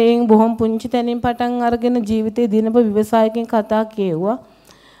නිරන්තරයෙන් බොහොම පුංචි තැනින් පටන් අරගෙන ජීවිතේ දිනපු ව්‍යවසායකයන් කතා කියෙව්වා.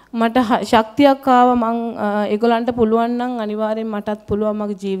 මට ශක්තියක් ආවා මං ඒගොල්ලන්ට පුළුවන් නම් අනිවාර්යෙන් මටත් පුළුවන්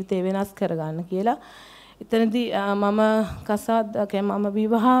මගේ ජීවිතේ වෙනස් කරගන්න කියලා. එතනදී මම කසාද මම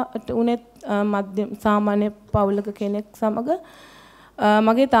විවාහට උනේත් මධ්‍යම සාමාන්‍ය පවුලක කෙනෙක් සමග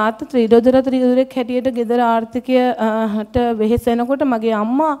මගේ තාත්තා ත්‍රිදොදරෙක් හැටියට ගෙදර ආර්ථිකයට වෙහෙසෙනකොට මගේ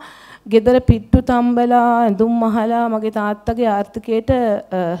අම්මා ගෙදර පිට්ටු තම්බලා ඇඳුම් මහලා මගේ තාත්තගේ ආර්ථිකයට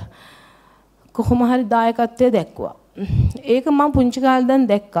කොහොම හරි දායකත්වය දැක්වුවා. ඒක මම පුංචි කාලේ දැන්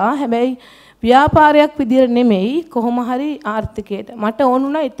දැක්කා. හැබැයි ව්‍යාපාරයක් විදියට නෙමෙයි කොහොම හරි ආර්ථිකයට. මට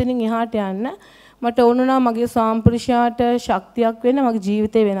ඕනුණා එතනින් එහාට යන්න. මට ඕනුණා මගේ සාම්ප්‍රදායට ශක්තියක් වෙන්න මගේ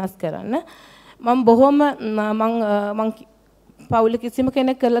ජීවිතේ වෙනස් කරන්න. මම බොහොම මං පවුල කිසිම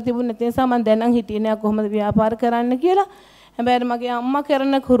කෙනෙක් කරලා තිබුණ නැති නිසා මම දැනන් හිටියේ නෑ කොහොමද ව්‍යාපාර කරන්න කියලා. හැබැයි මගේ අම්මා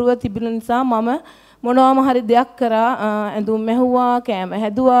කරන කරුව තිබුණ නිසා මම මොනවාම හරි දෙයක් කරා. ඇඳුම් මැහුවා, කෑම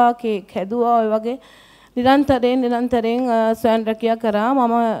හැදුවා, කේක් හැදුවා, ඔය වගේ නිරන්තරයෙන් ස්වයං රැකියා කරා.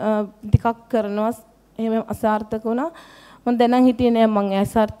 මම ටිකක් කරනවා එහෙම අසාර්ථක වුණා. මම දැනන් හිටියේ නෑ මං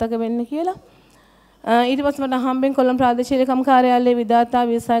අසාර්ථක වෙන්න කියලා. ඊට පස්සේ මට හම්බෙන් කොළඹ ප්‍රාදේශීය ලේකම් කාර්යාලයේ විධාතා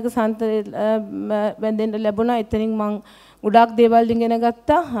ව්‍යවසායක සන්තරේ බැඳෙන්න ලැබුණා. එතනින් මං ගොඩාක් දේවල් ඉගෙන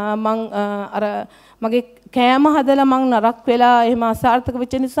ගත්තා. මං අර මගේ කෑම හදලා මං නරක වෙලා එහෙම අසාර්ථක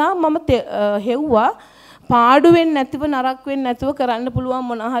වෙච්ච නිසා මම හෙව්වා පාඩු වෙන්නේ නැතිව නරක වෙන්නේ නැතිව කරන්න පුළුවන්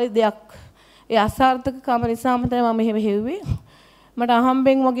මොන හරි දෙයක්. ඒ අසාර්ථකකම නිසාම තමයි මම එහෙම හෙව්වේ. මට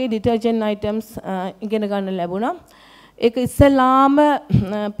හම්බෙන් වගේ ඩිටර්ජන්ට් අයිටම්ස් ඉගෙන ගන්න ලැබුණා. ඒක ඉස්සලාම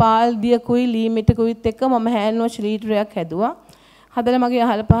පාල් දියකුයි ලීමිටකුයිත් එක්ක මම හෑන්ඩ් වොෂ් ලීටරයක් හැදුවා. හදලා මගේ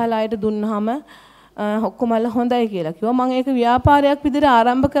අහල පහල අයට දුන්නාම ඔක්කොමල හොඳයි කියලා කිව්වා. මම ඒක ව්‍යාපාරයක් විදිහට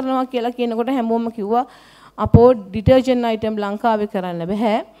ආරම්භ කරනවා කියලා කියනකොට හැමෝම කිව්වා අපෝ ඩිටර්ජන්ට් අයිටම් ලංකාවේ කරන්න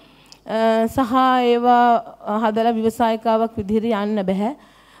බෑ. සහ ඒවා හදලා ව්‍යවසායිකාවක් විදිහට යන්න බෑ.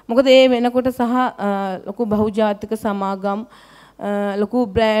 මොකද ඒ වෙනකොට සහ ලොකු බහුජාතික සමාගම් ලොකු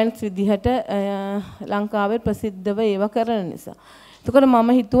බ්‍රෑන්ඩ්ස් විදිහට ලංකාවේ ප්‍රසිද්ධව ඒවා කරන නිසා. එතකොට මම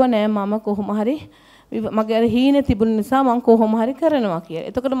හිතුවා නෑ මම කොහොම හරි මගේ අර හීනේ තිබුණ නිසා මම කොහොම හරි කරනවා කියලා.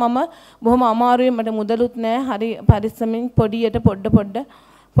 එතකොට මම බොහොම අමාරුවෙන් මට මුදලුත් නෑ. හරි පරිස්සමින් පොඩියට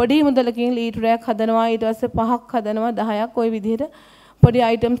පොඩි මුදලකින් ලීටරයක් හදනවා. ඊට පස්සේ 5ක් හදනවා 10ක් ওই විදිහට පොඩි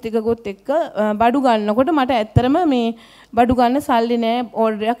අයිටම්ස් ටිකකුත් එක්ක බඩු ගන්නකොට මට ඇත්තරම මේ බඩු ගන්න සල්ලි නෑ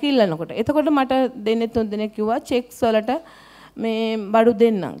ඕඩරයක් ඉල්ලනකොට. එතකොට මට දෙන්නේ 3 දෙනෙක් කිව්වා චෙක්ස් වලට මේ බඩු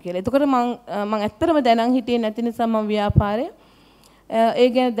දෙන්නම් කියලා. එතකොට මම ඇත්තටම දැනන් හිටියේ නැති නිසා මම ව්‍යාපාරේ ඒ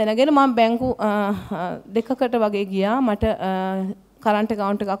ගැන දැනගෙන මම බැංකු දෙකකට වගේ ගියා මට කරන්ට්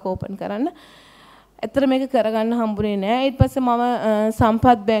account එකක් ඕපන් කරන්න. ඇත්තට මේක කරගන්න හම්බුනේ නෑ. ඊට පස්සේ මම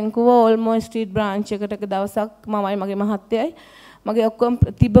සම්පත් බැංකුව ඕල්මෝස් ස්ට්‍රීට් බ්‍රාන්ච් එකට දවසක් මමයි මගේ මහත්තයයි මගේ ඔක්කොම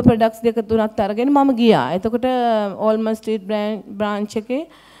තිබ්බ ප්‍රොඩක්ට්ස් දෙක තුනක් අරගෙන මම ගියා. එතකොට ඕල්මෝස් ස්ට්‍රීට් බ්‍රාන්ච් එකේ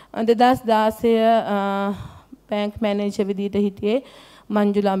 2016 බැංක් මැනේජර් විදිහට හිටියේ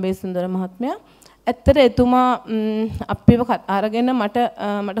මංජුලා බේසුන්දර මහත්මයා. ඇත්තට එතුමා අපිව අරගෙන මට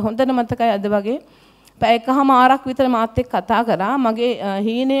හොඳට මතකයි අද වගේ පැය එකමාරක් විතර මාත් එක්ක කතා කරා. මගේ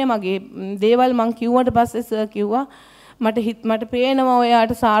හීනේ මගේ දේවල් මං කිව්වට පස්සේ සර් කිව්වා මට පේනවා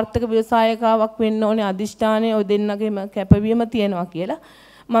ඔයාට සාර්ථක ව්‍යවසායකාවක් වෙන්න ඕනේ අදිෂ්ඨානය ඔය දෙන්නගේම කැපවීම තියෙනවා කියලා.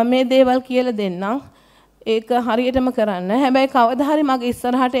 මම මේ දේවල් කියලා දෙන්නම්. ඒක හරියටම කරන්න. හැබැයි කවදා හරි මගේ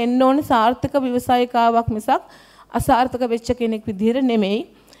ඉස්සරහට එන්න ඕනේ සාර්ථක ව්‍යවසායිකාවක් මිසක් අසාර්ථක වෙච්ච කෙනෙක් විදිහට නෙමෙයි.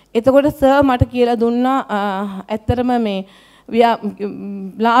 එතකොට සර් මට කියලා දුන්නා ඇත්තටම මේ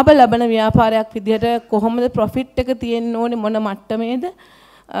ලාභ ලබන ව්‍යාපාරයක් විදිහට කොහොමද ප්‍රොෆිට් එක තියෙන්න ඕනේ මොන මට්ටමේද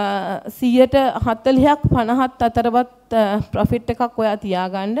 140ක් 50ක් අතරවත් ප්‍රොෆිට් එකක් ඔයා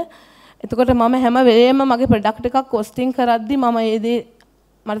තියාගන්න. එතකොට මම හැම වෙලේම මගේ ප්‍රොඩක්ට් එකක් කොස්ටිං කරද්දි මම ඒ දේ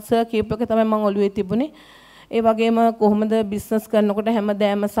මට සර් කියපු එක තමයි මම ඔළුවේ තිබුණේ. ඒ වගේම කොහොමද බිස්නස් කරනකොට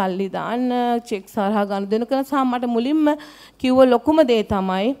හැමදාම සල්ලි දාන්න, චෙක්ස් හරහා ගන්න දෙන කෙනා සහ මට මුලින්ම කිව්ව ලොකුම දේ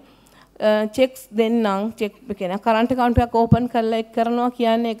තමයි චෙක්ස් දෙන්නම්. චෙක් කියන කරන්ට් account එකක් ඕපන් කරලා ඒක කරනවා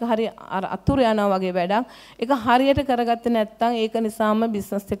කියන්නේ ඒක හරි අතුරු යනවා වගේ වැඩක්. ඒක හරියට කරගත්තේ නැත්නම් ඒක නිසාම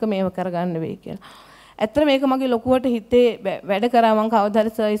බිස්නස් එක මේව කරගන්න වෙයි කියලා. ඇත්තට මේක මගේ ලොකුවට හිතේ වැඩ කරා මම කවදා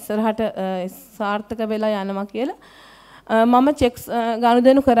හරි සර් ඉස්සරහට සාර්ථක වෙලා යනවා කියලා. මම චෙක්ස්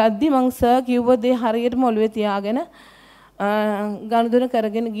ගනුදෙනු කරද්දි මං සර් කිව්ව දේ හරියටම ඔළුවේ තියාගෙන ගනුදෙනු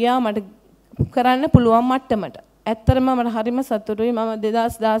කරගෙන ගියා මට කරන්න පුළුවන් මට්ටමට. ඇත්තටම මට හරිම සතුටුයි. මම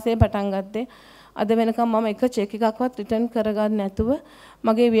 2016 පටන් ගත්තේ. අද වෙනකම් මම එක චෙක් එකක්වත් රිටර්න් කරගන්න නැතුව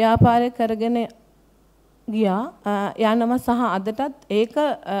මගේ ව්‍යාපාරය කරගෙන ගියා යනවා සහ අදටත් ඒක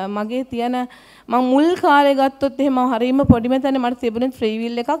මගේ තියෙන මම මුල් කාලේ ගත්තොත් එහෙම හරීම පොඩි මෙතන මට තිබුණේ ෆ්‍රී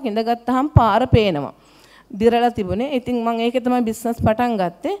වීල් එකක් ඉඳගත්තාම පාර පේනවා. දිරලා තිබුණේ. ඉතින් මම ඒකේ තමයි බිස්නස් පටන්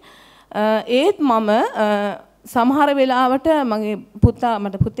ගත්තේ. ඒත් මම සමහර වෙලාවට මගේ පුතා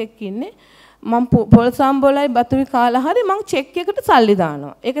මට පුතෙක් ඉන්නේ මම පොල් සම්බෝලයි බතුයි කාලා හරි මම චෙක් එකට සල්ලි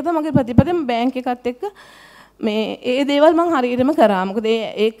දානවා. ඒක තමයි මගේ ප්‍රතිපදම බැංක් එකත් එක්ක මේ ඒ දේවල් මම හරියටම කරා. මොකද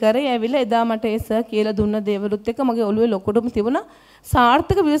ඒ කරේ ඇවිල්ලා එදා මට ඒ සර් කියලා දුන්න දේවලුත් එක්ක මගේ ඔළුවේ ලොකුටම තිබුණා.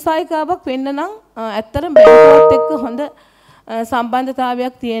 සාර්ථක ව්‍යවසායිකාවක් වෙන්න නම් ඇත්තටම බැංකුවත් එක්ක හොඳ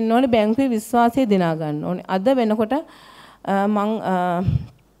සම්බන්ධතාවයක් තියෙන්න ඕනේ. බැංකුවේ විශ්වාසය දිනා ගන්න ඕනේ. අද වෙනකොට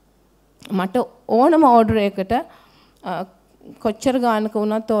මට ඕනම ඕඩර් එකකට කොච්චර ගානක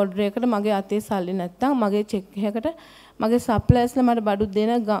වුණත් ඕඩර් එකකට මගේ අතේ සල්ලි නැත්තම් මගේ චෙක් එකකට මගේ සප්ලයර්ස්ලා මට බඩු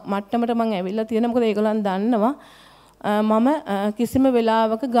දෙන මට්ටමට මම ඇවිල්ලා තියෙනවා. මොකද ඒගොල්ලන් දන්නවා මම කිසිම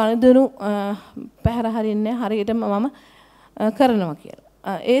වෙලාවක ගණදෙනු පැහැර හරින්නේ හරියටම මම කරනවා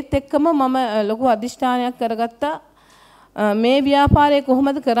කියලා. ඒත් එක්කම මම ලොකු අදිෂ්ඨානයක් කරගත්තා මේ ව්‍යාපාරය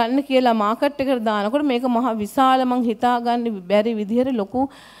කොහොමද කරන්න කියලා මාකට් එකට දානකොට මේක මහා විශාල මං හිතාගන්න බැරි විදිහට ලොකු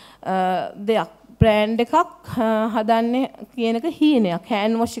දෙයක් බ්‍රෑන්ඩ් එකක් හදන්නේ කියන එක හීනයක්.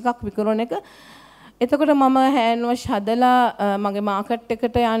 හෑන්ඩ් වොෂ් එකක් විකුණන එක. එතකොට මම හෑන්ඩ් වොෂ් හදලා මගේ මාකට්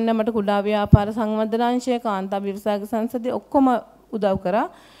එකට යන්න මට කුඩා ව්‍යාපාර සංවර්ධනාංශය කාන්තා ව්‍යවසායක සංසදේ ඔක්කොම උදව් කරා.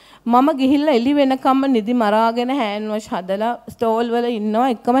 මම ගිහිල්ලා එළි වෙනකම්ම නිදි මරාගෙන හෑන්ඩ් වොෂ් හදලා ස්ටෝල් වල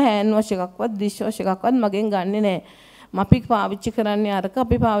ඉන්නවා. එකම හෑන්ඩ් වොෂ් එකක්වත් ඩිෂ් වොෂ් එකක්වත් මගෙන් ගන්නෙ නෑ. අපි පාවිච්චි කරන්නේ අරක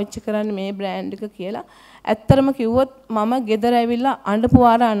අපි පාවිච්චි කරන්නේ මේ බ්‍රෑන්ඩ් එක කියලා. ඇත්තටම කිව්වොත් මම ගෙදර ඇවිල්ලා අඬපු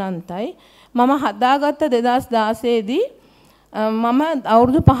වාර අනන්තයි. මම හදාගත්ත 2016 දී මම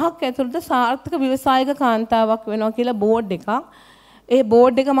අවුරුදු 5ක් ඇතුළත සාර්ථක ව්‍යවසායික කාන්තාවක් වෙනවා කියලා බෝඩ් එකක්. ඒ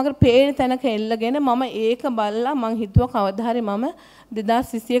බෝඩ් එක මගේ පේන තැනක එල්ලගෙන මම ඒක බලලා මං හිතුවා කවදා හරි මම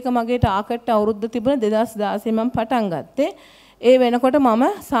 2021 මගේ ටාකට් අවුරුද්ද තිබුණ 2016 මම පටන් ගත්තේ. ඒ වෙනකොට මම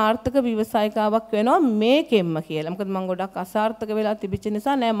සාර්ථක ව්‍යවසායිකාවක් වෙනවා මේකෙන්ම කියලා. මොකද මම ගොඩක් අසාර්ථක වෙලා තිබිච්ච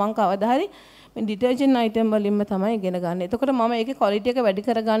නිසා නෑ මං කවදා හරි මේ ඩිටර්ජන්ට් අයිටම් වලින්ම තමයි ඉගෙන ගන්න. එතකොට මම ඒකේ ක්වොලිටි එක වැඩි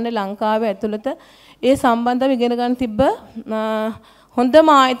කරගන්න ලංකාවේ ඇතුළත ඒ සම්බන්ධව ඉගෙන ගන්න තිබ්බ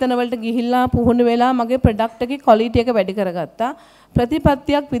හොඳම ආයතන වලට ගිහිල්ලා පුහුණු වෙලා මගේ ප්‍රොඩක්ට් එකේ ක්වොලිටි එක වැඩි කරගත්තා.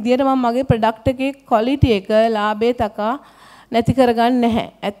 ප්‍රතිපත්තියක් විදියට මම මගේ ප්‍රොඩක්ට් එකේ ක්වොලිටි එක ලාභේ තකා නැති කරගන්නේ නැහැ.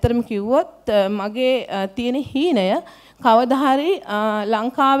 ඇත්තටම කිව්වොත් මගේ තියෙන හීනය කවදා හරි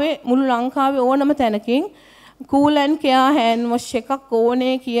ලංකාවේ මුළු ලංකාවේ ඕනම තැනකින් cool and care hand wash එකක්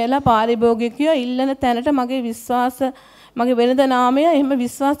ඕනේ කියලා පාරිභෝගිකයෝ ඉල්ලන තැනට මගේ විශ්වාස මගේ වෙළඳ නාමය එහෙම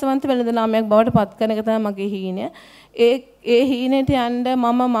විශ්වාසවන්ත වෙළඳ නාමයක් බවට පත් කරන එක තමයි මගේ හීනය. ඒ හීනෙට යන්න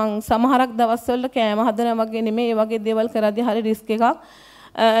මම සමහරක් දවස්වල කෑම හදනවා වගේ නෙමෙයි ඒ වගේ දේවල් කරද්දී හරි රිස්ක් එකක්.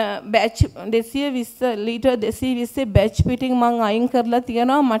 බැච් 220 ලීටර් 220 බැච් පිටින් මං අයින් කරලා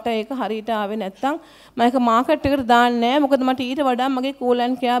තියනවා. මට ඒක හරියට ආවේ නැත්තම් මම ඒක මාකට් එකට දාන්නේ නැහැ. මොකද මට ඊට වඩා මගේ කූල්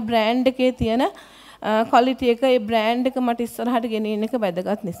ඇන්ඩ් කෙයා බ්‍රෑන්ඩ් එකේ තියෙන ක්වොලිටි එක ඒ බ්‍රෑන්ඩ් එක මට ඉස්සරහට ගෙනියන්න එක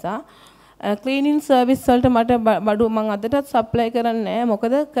වැදගත් නිසා ක්ලීනින් සර්විස් වලට මට බඩු මම අදටත් සප්ලයි කරන්නේ නැහැ.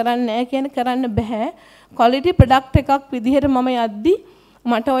 මොකද කරන්නේ නැහැ කියන්නේ කරන්න බෑ. ක්වොලිටි ප්‍රොඩක්ට් එකක් විදිහට මම යද්දි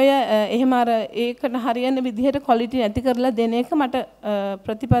මට ඔය එහෙම අර ඒකට හරියන විදිහට ක්වොලිටි නැති කරලා දෙන එක මට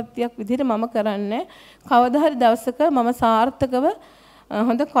ප්‍රතිපත්තියක් විදිහට මම කරන්නේ. කවදා හරි දවසක මම සාර්ථකව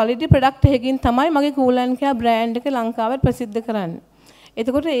හොඳ ක්වොලිටි ප්‍රොඩක්ට් එකකින් තමයි මගේ කූල් ඇන්ඩ් කෙයා බ්‍රෑන්ඩ් එක ලංකාවේ ප්‍රසිද්ධ කරන්නේ.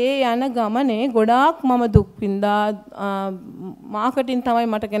 එතකොට ඒ යන ගමනේ ගොඩාක් මම දුක් විඳා මාකටිං තමයි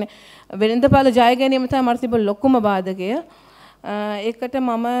මට කියන්නේ වෙළඳපොළ ජය ගැනීම තමයි මට තිබුණ ලොකුම බාධකය. ඒකට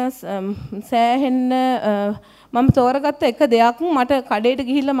මම සෑහෙන්න මම තෝරගත්ත එක දෙයක් මට කඩේට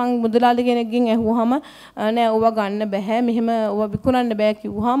ගිහිල්ලා මං මුදලාලි කෙනෙක්ගෙන් ඇහුවාම නෑ ඕවා ගන්න බෑ මෙහෙම ඕවා විකුණන්න බෑ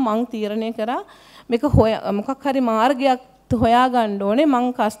කිව්වහම මං තීරණය කරා මේක මොකක් හරි මාර්ගයක් හොයාගන්න ඕනේ මං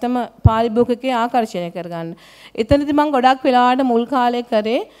කස්ටමර් පාරිභෝගිකයෙක් ආකර්ෂණය කරගන්න. එතනදී මං ගොඩක් වෙලාවට මුල් කාලේ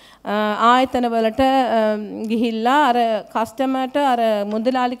කරේ ආයතන වලට ගිහිල්ලා අර කස්ටමර්ට අර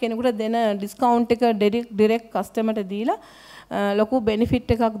මුදලාලි කෙනෙකුට දෙන ඩිස්කවුන්ට් එක ඩිරෙක්ට් කස්ටමර්ට දීලා ලොකු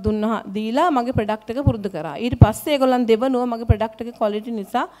බෙනිෆිට් එකක් දුන්නා දීලා මගේ ප්‍රොඩක්ට් එක පුරුදු කරා. ඊට පස්සේ ඒගොල්ලන් දෙවනුව මගේ ප්‍රොඩක්ට් එකේ ක්වොලිටි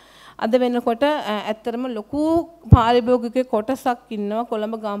නිසා අද වෙනකොට ඇත්තටම ලොකු පාරිභෝගික කොටසක් ඉන්නවා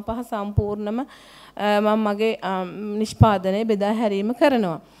කොළඹ ගම්පහ සම්පූර්ණම මම මගේ නිෂ්පාදනය බෙදා හැරීම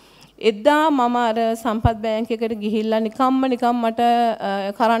කරනවා. එදා මම අර සම්පත් බැංකුවකට ගිහිල්ලා නිකම් මට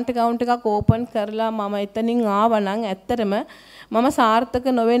කරන්ට් account එකක් ඕපන් කරලා මම එතනින් ආවනම් ඇත්තටම මම සාර්ථක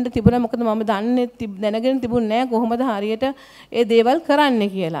නොවෙන්න තිබුණා. මොකද මම දැනගෙන තිබුණේ නැහැ කොහොමද හරියට ඒ දේවල් කරන්න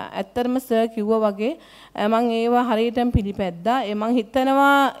කියලා. ඇත්තටම සර් කිව්වා වගේ මම ඒවා හරියටම පිළිපැද්දා. මම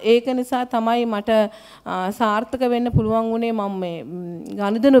හිතනවා ඒක නිසා තමයි මට සාර්ථක වෙන්න පුළුවන් වුණේ මම මේ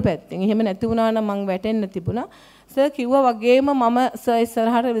ගණිතනු පැත්තෙන්. එහෙම නැති වුණා නම් මම වැටෙන්න තිබුණා. සර් කිව්වා වගේම මම සර්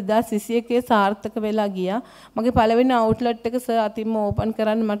ඉස්සරහට 2021 සාර්ථක වෙලා ගියා. මගේ පළවෙනි අවුට්ලට් එක සර් අතින්ම ඕපන්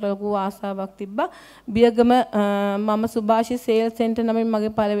කරන්න මට ලොකු ආසාවක් තිබ්බා. බියගම මම සුභාෂි සේල්ස් සෙන්ටර් නමින්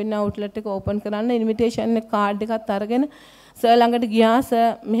මගේ පළවෙනි අවුට්ලට් එක ඕපන් කරන්න ඉන්විටේෂන් එක කාඩ් එකත් අරගෙන සර් ළඟට ගියා. සර්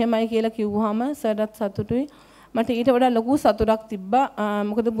මෙහෙමයි කියලා කිව්වහම සර්ටත් සතුටුයි. මට ඊට වඩා ලොකු සතුටක් තිබ්බා.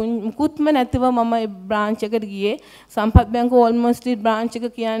 මොකද මුකුත්ම නැතිව මම ඒ බ්‍රාන්ච් එකට ගියේ. සම්පත් බැංකුව ඕල්මෝස්ට් ස්ට්‍රීට් බ්‍රාන්ච් එක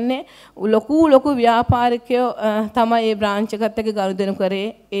කියන්නේ ලොකු ව්‍යාපාරිකයෝ තමයි ඒ බ්‍රාන්ච් එකත් එක්ක ගනුදෙනු කරේ.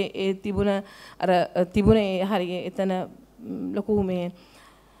 ඒ තිබුණේ හරිය එතන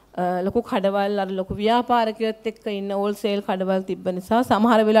ලොකු කඩවල් ලොකු ව්‍යාපාරිකයොත් එක්ක ඉන්න හෝල්සේල් කඩවල් තිබ්බ නිසා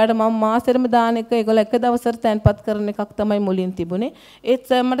සමහර වෙලාවට මම මාසෙම දාන එක ඒගොල්ලෝ එක දවසට තැන්පත් කරන එකක් තමයි මුලින් තිබුණේ. ඒත්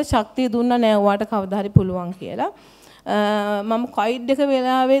මට ශක්තිය දුන්නා නෑ ඔයාට කවදා හරි පුළුවන් කියලා. මම කොයිඩ් එක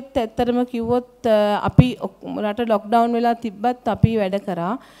වෙලාවෙත් ඇත්තටම කිව්වොත් අපි රට ලොක්ඩවුන් වෙලා තිබ්බත් අපි වැඩ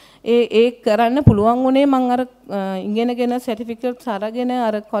කරා. ඒ කරන්න පුළුවන් වුණේ මම අර ඉගෙනගෙන සර්ටිෆිකේට්ස් අරගෙන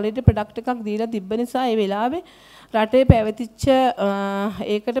අර ක්වොලිටි ප්‍රොඩක්ට් එකක් දීලා තිබ්බ නිසා ඒ වෙලාවේ රටේ පැවතිච්ච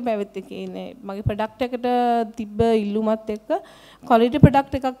ඒකට පැවති කියන්නේ මගේ ප්‍රොඩක්ට් එකට තිබ්බ ඉල්ලුමත් එක්ක ක්වොලිටි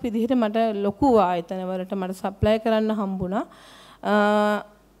ප්‍රොඩක්ට් එකක් විදිහට මට ලොකු ආයතන වලට මට සප්ලයි කරන්න හම්බුණා.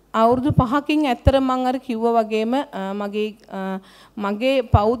 අවුරුදු 5කින් ඇත්තට මම අර කිව්වා වගේම මගේ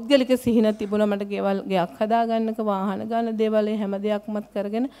පෞද්ගලික සිහින තිබුණා. මට ගෙයක් හදාගන්නක වාහන ගන්න දේවල් හැම දෙයක්මත්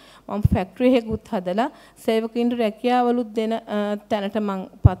කරගෙන මම ෆැක්ටරි එකකුත් හදලා සේවකින්ට රැකියාවලුත් දෙන තැනට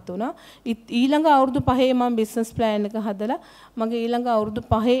මමපත් වුණා. ඊළඟ අවුරුදු 5 මම බිස්නස් ප්ලෑන් එක හදලා මගේ ඊළඟ අවුරුදු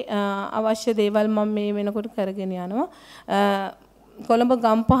 5 අවශ්‍ය දේවල් මම මේ වෙනකොට කරගෙන යනවා. කොළඹ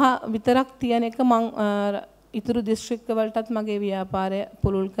ගම්පහ විතරක් තියෙන එක මම ඉතුරු දිස්ත්‍රික්ක වලටත් මගේ ව්‍යාපාරය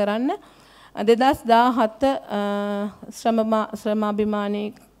පුළුල් කරන්න 2017 ශ්‍රමාභිමානී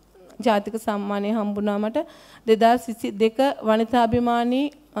ජාතික සම්මානය හම්බුණා මට. 2022 වනිතාභිමානී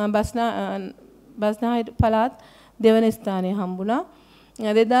බස්නාහිර පළාත් දෙවන ස්ථානය හම්බුණා.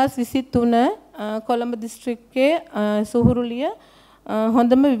 2023 කොළඹ දිස්ත්‍රික්කයේ සුහුරුලිය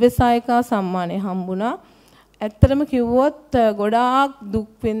හොඳම ව්‍යවසායිකා සම්මානය හම්බුණා. ඇත්තටම කිව්වොත් ගොඩාක් දුක්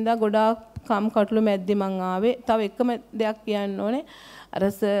විඳා ගොඩාක් කම්කටොළු මැද්දේ මං ආවේ. තව එකම දෙයක් කියන්න ඕනේ. අර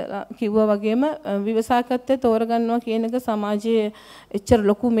කිව්වා වගේම විවසායකත්වයේ තෝරගන්නවා කියන එක සමාජයේ එච්චර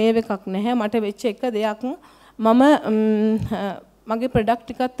ලොකු මේව එකක් නැහැ. මට වෙච්ච එක දෙයක් මගේ ප්‍රොඩක්ට්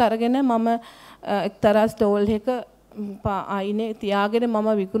ටිකත් අරගෙන මම එක්තරා ස්ටෝල් එක ආයිනේ තියාගෙන මම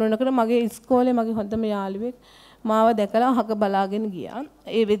විකුණනකොට මගේ ඉස්කෝලේ මගේ හොඳම යාළුවෙක් මාව දැකලා අහක බලාගෙන ගියා.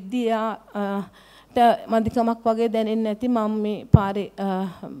 ඒ වෙද්දී මදිකමක් වගේ දැනෙන්නේ නැති මම මේ පාරේ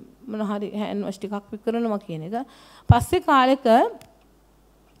මොන හරි හෑන්ඩ් වොෂ් ටිකක් විකුණනවා කියන එක. පස්සේ කාලෙක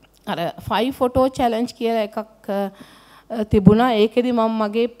අර 5 ෆොටෝ චැලෙන්ජ් කියලා එකක් තිබුණා. ඒකෙදි මම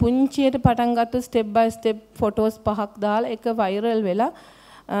මගේ පුංචියට පටන් ගත්ත ස්ටෙප් බයි ස්ටෙප් ෆොටෝස් 5ක් දාලා ඒක වෛරල් වෙලා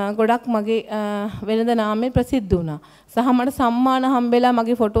ගොඩක් මගේ වෙළඳ නාමයෙන් ප්‍රසිද්ධ වුණා. සහ මට සම්මාන හම්බෙලා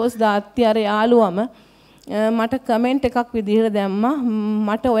මගේ ෆොටෝස් දාත්ති අර යාළුවම මට කමෙන්ට් එකක් විදිහට දැම්මා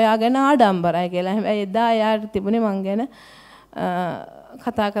මට ඔයා ගැන ආඩම්බරයි කියලා. හැබැයි එදා එයාට තිබුණේ මං ගැන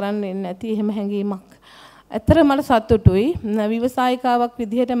කතා කරන්නේ නැති එහෙම හැඟීමක්. ඇත්තට මට සතුටුයි. ව්‍යවසායිකාවක්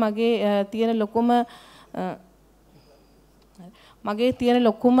විදිහට මගේ තියෙන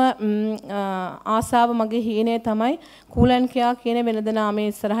ලොකුම ආසාව මගේ හීනේ තමයි කූලන් කියා කියන වෙළඳ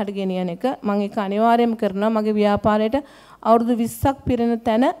නාමයේ ඉස්සරහට ගෙනියන එක. මම ඒක අනිවාර්යයෙන්ම කරනවා. මගේ ව්‍යාපාරයට අවුරුදු 20ක් පිරෙන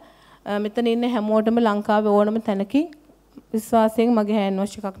තැන මෙතන ඉන්න හැමෝටම ලංකාවේ ඕනම තැනකින් විශ්වාසයෙන් මගේ හෑන්ඩ්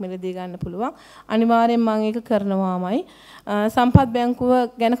වොෂ් එකක් මිලදී ගන්න පුළුවන්. අනිවාර්යෙන් මම ඒක කරනවාමයි. සම්පත් බැංකුව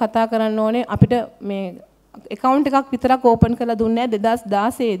ගැන කතා කරන්න ඕනේ. අපිට මේ account එකක් විතරක් open කරලා දුන්නේ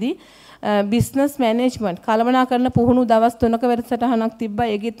 2016 දී business management කළමනාකරන පුහුණු දවස් 3ක වැඩසටහනක් තිබ්බා.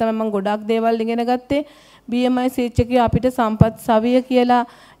 ඒකෙත් තමයි මම ගොඩක් දේවල් ඉගෙන ගත්තේ. BMI සීච් අපිට සම්පත් සවිය කියලා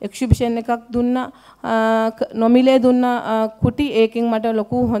එක්සිබිෂන් එකක් දුන්නා. නොමිලේ දුන්නා කුටි. ඒකෙන් මට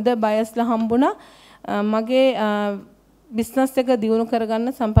ලොකු හොඳ බයස්ලා හම්බුණා. මගේ බිස්නස් එක දියුණු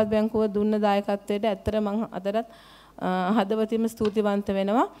කරගන්න සම්පත් බැංකුව දුන්න දායකත්වයට ඇත්තට මම අදටත් හදවතින්ම ස්තුතිවන්ත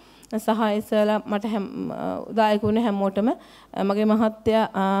වෙනවා. සහායසලා මට දායක වුණ හැමෝටම මගේ මහත්තයා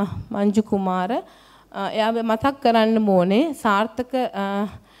මංජු කුමාර එයා මතක් කරන්න ඕනේ සාර්ථක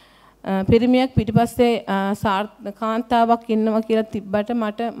පිරිමියක් පිටිපස්සේ කාන්තාවක් ඉන්නවා කියලා තිබ්බට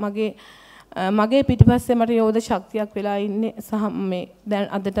මට මගේ පිටිපස්සේ මට යෝධ ශක්තියක් වෙලා ඉන්නේ සහ මේ දැන්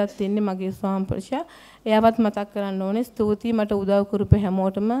අදටත් ඉන්නේ මගේ ස්වාම පුරුෂයා. එයාවත් මතක් කරන්න ඕනේ. ස්තුතියි මට උදව් කරපු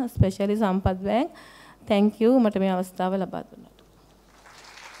හැමෝටම ස්පෙෂලි සම්පත් බැංක්. thank you මට මේ අවස්ථාව ලබා දුන්නාට.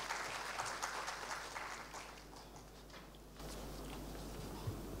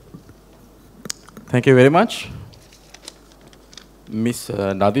 Thank you very much. Ms.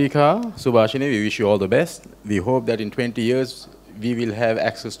 Nadika Subhashini, we wish you all the best. We hope that in 20 years, we will have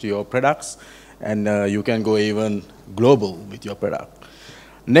access to your products and you can go even global with your product.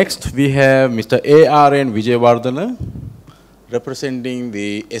 Next, we have Mr. A.R.N. Vijayawardana, representing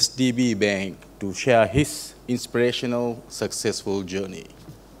the SDB Bank, to share his inspirational, successful journey.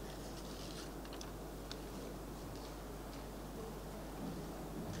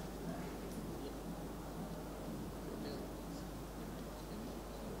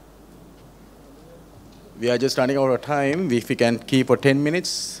 We are just running out of time. If we can keep for 10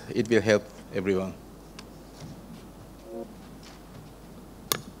 minutes, it will help everyone.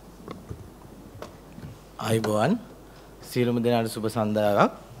 අයිබෝවන් සියලුම දෙනාට සුබ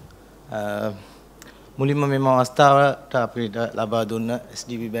සන්ධ්‍යාවක්. මුලින්ම මෙම අවස්ථාවට අපිට ලබා දුන්න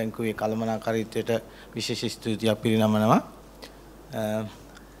SDB බැංකුවේ කළමනාකාරීත්වයට විශේෂ ස්තුතියක් පිරිනමනවා.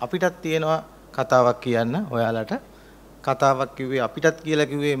 අපිටත් තියෙනවා කතාවක් කියන්න ඔයාලට. කතාවක් කිව්වේ අපිටත් කියලා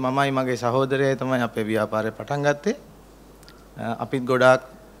කිව්වේ මමයි මගේ සහෝදරයයි තමයි අපේ ව්‍යාපාරය පටන් ගත්තේ. අපිත්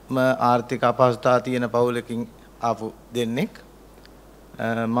ගොඩාක්ම ආර්ථික අපහසුතා තියෙන පවුලකින් ආපු දෙන්නෙක්.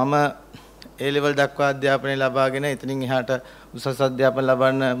 මම A level දක්වා අධ්‍යාපනය ලබාගෙන එතනින් එහාට උසස් අධ්‍යාපන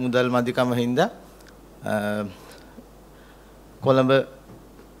ලබන්න මුදල් මදිකම හින්දා කොළඹ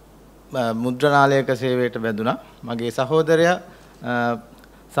මුද්‍රණාලයක සේවයට බැඳුණා. මගේ සහෝදරයා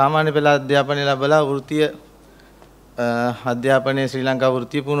සාමාන්‍ය පෙළ අධ්‍යාපනය ලැබලා වෘත්තීය අධ්‍යාපනයේ ශ්‍රී ලංකා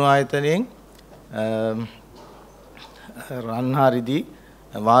වෘත්තීය පුහුණු ආයතනයෙන් රන්හාරිදී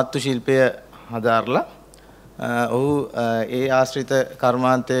වාස්තු ශිල්පය හදාarලා ඔහු ඒ ආශ්‍රිත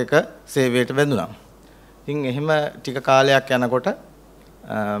කර්මාන්තයක සේවයට බැඳුණා. ඉතින් එහෙම ටික කාලයක් යනකොට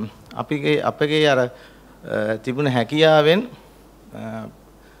අපගේ අර තිබුණ හැකියාවෙන්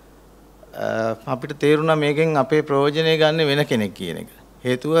අපිට තේරුණා මේකෙන් අපේ ප්‍රයෝජනය ගන්න වෙන කෙනෙක් කියන එක.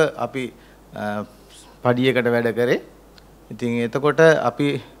 හේතුව අපි පඩියකට වැඩ කරේ. ඉතින් එතකොට අපි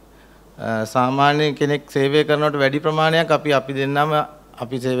සාමාන්‍ය කෙනෙක් සේවය කරනවට වැඩි ප්‍රමාණයක් අපි දෙන්නම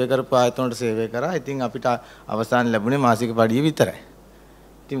අපි සේවය කරපු ආයතනවලට සේවය කරා. ඉතින් අපිට අවසාන ලැබුණේ මාසික පඩිය විතරයි.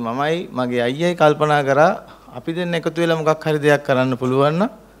 ඉතින් මමයි මගේ අයියයි කල්පනා කරා අපි දෙන්න එකතු වෙලා මොකක් හරි දෙයක් කරන්න පුළුවන් නම්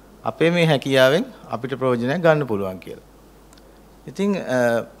අපේ මේ හැකියාවෙන් අපිට ප්‍රයෝජනයක් ගන්න පුළුවන් කියලා. ඉතින්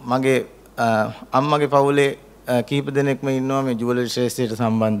මගේ අම්මගේ පවුලේ කීප දෙනෙක්ම ඉන්නවා මේ ජුවලරි ශ්‍රේෂ්ඨයට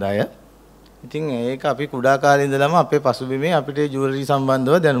සම්බන්ධ අය. ඉතින් ඒක අපි කුඩා කාලේ ඉඳලම අපේ පසුබිමේ අපිට ජුවලරි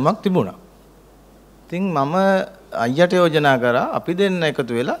සම්බන්ධව දැනුමක් තිබුණා. ඉතින් මම අයියට යෝජනා කරා අපි දෙන්න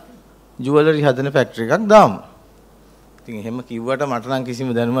එකතු වෙලා ජුවලරි හදන ෆැක්ටරි එකක් දාමු. ඉතින් එහෙම කිව්වට මට නම් කිසිම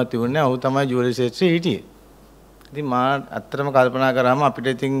දැනුමක් තිබුණේ නැහැ. ඔහු තමයි ජුවලරි ක්ෂේත්‍රයේ හිටියේ. ඉතින් මා ඇත්තටම කල්පනා කරාම අපිට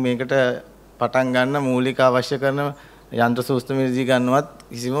ඉතින් මේකට පටන් ගන්න මූලික අවශ්‍ය කරන යන්ත්‍ර සූක්ෂම මිලදී ගන්නවත්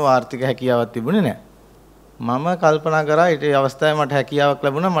කිසිම ආර්ථික හැකියාවක් තිබුණේ නැහැ. මම කල්පනා කරා ඊට අවස්ථාවේ මට හැකියාවක්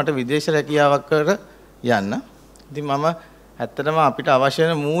ලැබුණා මට විදේශ රැකියාවකට යන්න. ඉතින් මම ඇත්තටම අපිට අවශ්‍ය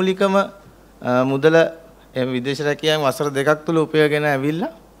වෙන මූලිකම මුදල විදේශ රැකියාවෙන් වසර 2ක් තුල උපයගෙන ඇවිල්ලා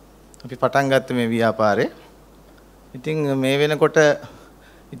අපි පටන් ගත්ත මේ ව්‍යාපාරය. ඉතින් මේ වෙනකොට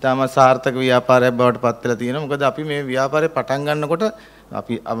ඊටම සාර්ථක ව්‍යාපාරයක් බවට පත් වෙලා තියෙනවා. මොකද අපි මේ ව්‍යාපාරය පටන් ගන්නකොට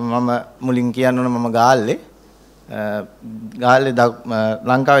මම මුලින් කියන්න ඕන මම ගාල්ලේ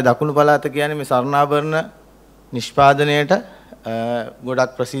ලංකාවේ දකුණු පළාත කියන්නේ මේ ස්වර්ණාභරණ නිෂ්පාදනයේට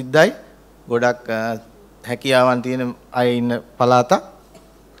ගොඩක් ප්‍රසිද්ධයි. ගොඩක් හැකියාවන් තියෙන අය ඉන්න පළාතක්.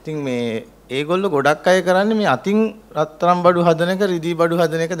 ඉතින් මේ ඒගොල්ලෝ ගොඩක් අය කරන්නේ මේ අතින් රත්තරන් බඩු හදන එක, රිදී බඩු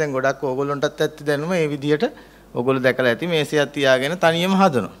හදන එක. දැන් ගොඩක් ඕගොල්ලන්ටත් ඇත්ත දැනුම මේ විදිහට ඕගොල්ලෝ දැකලා ඇති මේසයක් තියාගෙන තනියම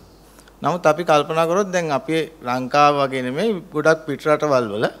හදනවා. නමුත් අපි කල්පනා කරොත් දැන් අපේ ලංකාව වගේ නෙමෙයි ගොඩක් පිට රටවල්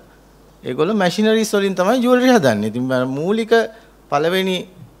වල ඒගොල්ලෝ මැෂිනරිස් වලින් තමයි ජුවලරි හදන්නේ. ඉතින් මූලික පළවෙනි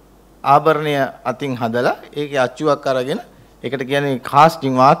ආභරණය අතින් හදලා ඒකේ අච්චුවක් අරගෙන ඒකට කියන්නේ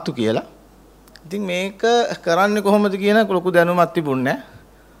කාස්ටිං වාත්තු කියලා. ඉතින් මේක කරන්නේ කොහොමද කියන ලොකු දැනුමක් තිබුණේ නැහැ.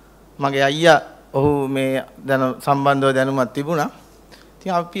 මගේ අයියා ඔහු මේ සම්බන්ධව දැනුමක් තිබුණා.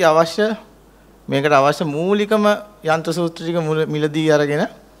 ඉතින් අපි මේකට අවශ්‍ය මූලිකම යන්ත්‍ර සූත්‍ර ටික මිලදී අරගෙන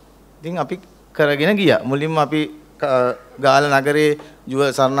ඉතින් අපි කරගෙන ගියා. මුලින්ම අපි ගාල නගරේ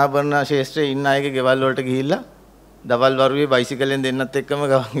ස්වර්ණාභරණ ශාස්ත්‍රයේ ඉන්න අයගේ ගෙවල් වලට ගිහිල්ලා දවල් වරුවේ බයිසිකලෙන් දෙන්නත් එක්කම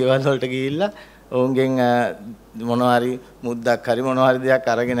ගෙවල් වලට ගිහිල්ලා ඔවුන්ගෙන් මොනවා හරි මුද්දක් හරි මොනවා හරි දෙයක්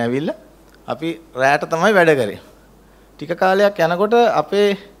අරගෙන ඇවිල්ලා අපි රැයට තමයි වැඩ කරේ. ටික කාලයක් යනකොට අපේ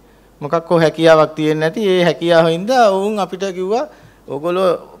මොකක් හෝ හැකියාවක් තියෙන්නේ නැති ඒ හැකියාව හින්දා ඔවුන් අපිට කිව්වා ඕගොල්ලෝ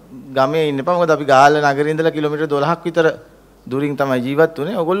ගමේ ඉන්න එපා. මොකද අපි ගාල්ල නගරේ ඉඳලා කිලෝමීටර් 12ක් විතර දුරින් තමයි ජීවත්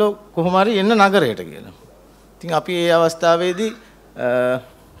වුනේ. ඕගොල්ලෝ කොහොම හරි එන්න නගරයට කියලා. ඉතින් අපි ඒ අවස්ථාවේදී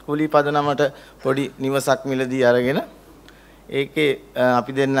කුලී පදනමට පොඩි නිවසක් මිලදී අරගෙන ඒකේ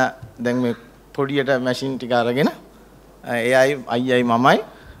අපි දෙන්න දැන් මේ පොඩියට මැෂින් ටික අරගෙන අයියයි මමයි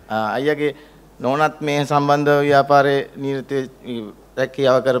අයියාගේ නෝනත් මේ සම්බන්ධ ව්‍යාපාරයේ නිරත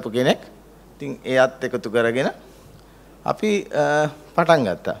රැකියාව කරපු කෙනෙක්. ඉතින් එයත් එකතු කරගෙන අපි පටන්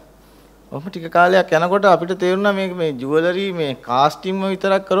ගත්තා. ඔහොම ටික කාලයක් යනකොට අපිට තේරුණා මේ ජුවලරි මේ කාස්ටින්ග්ම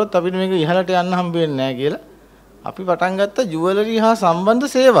විතරක් කරොත් අපිට මේක ඉහළට යන්න හම්බ වෙන්නේ නැහැ කියලා. අපි පටන් ගත්තා ජුවලරි හා සම්බන්ධ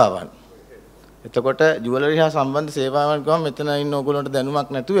සේවාවන්. එතකොට ජුවලරි හා සම්බන්ධ සේවාවන් ගම මෙතන ඉන්න ඕගොල්ලන්ට දැනුමක්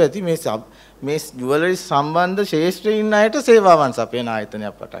නැතුව ඇති මේ ජුවලරි සම්බන්ධ ශාස්ත්‍රයේ ඉන්න අයට සේවාවන් සපයන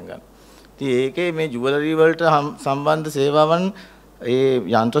ආයතනයක් පටන් ගන්නවා. ඉතින් ඒකේ මේ ජුවලරි වලට සම්බන්ධ සේවාවන් ඒ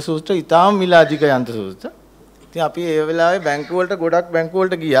යන්ත්‍ර සූත්‍ර ඉතාම මිලාධික යන්ත්‍ර සූත්‍ර. ඉතින් අපි ඒ වෙලාවේ බැංකු වලට ගොඩක් බැංකු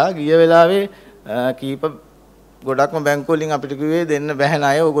වලට ගිය වෙලාවේ ගොඩක්ම බැංකු වලින් අපිට කිව්වේ දෙන්න බැහැ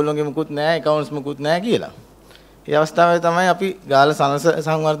ණය ඕගොල්ලෝගේ මුකුත් නැහැ accounts මුකුත් නැහැ කියලා. ඒ අවස්ථාවේ තමයි අපි ගාල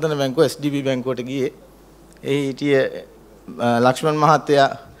සංවර්ධන බැංකුව SDB බැංකුවට ගියේ. ඒ හිටිය ලක්ෂ්මන් මහත්තයා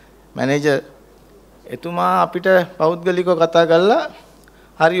මැනේජර් එතුමා අපිට පෞද්ගලිකව කතා කරලා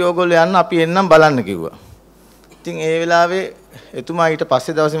හරි ඕගොල්ලෝ යන්න අපි එන්නම් බලන්න කිව්වා. ඉතින් ඒ වෙලාවේ එතුමා ඊට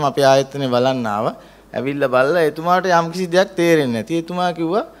පස්සේ දවසේම අපේ ආයතනේ බලන්න ආවා. ඇවිල්ලා බලලා එතුමාට යම්කිසි දෙයක් තේරෙන්නේ නැති. එතුමා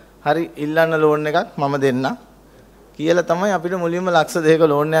කිව්වා හරි ඉල්ලන්න ලෝන් එකක් මම දෙන්නම් කියලා තමයි අපිට මුලින්ම ලක්ෂ 2ක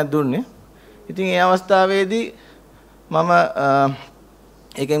ලෝන් එකක් දුන්නේ. ඉතින් ඒ අවස්ථාවේදී මම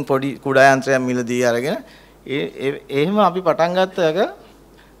එකෙන් පොඩි කුඩා යන්ත්‍රයක් මිලදී අරගෙන එහෙම අපි පටන් ගත්ත එක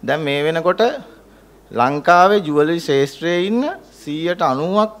දැන් මේ වෙනකොට ලංකාවේ ජුවලරි ශාස්ත්‍රයේ ඉන්න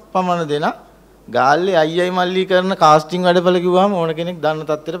 90ක් පමණ දෙනා ගාල්ලේ අයියයි මල්ලි කරන කාස්ටිං වැඩපළ කිව්වම ඕන කෙනෙක් දන්න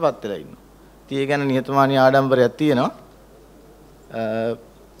තත්ත්වයටපත් වෙලා ඉන්නවා. ඉතින් ඒ ගැන නිහතමානී ආඩම්බරයක් තියෙනවා.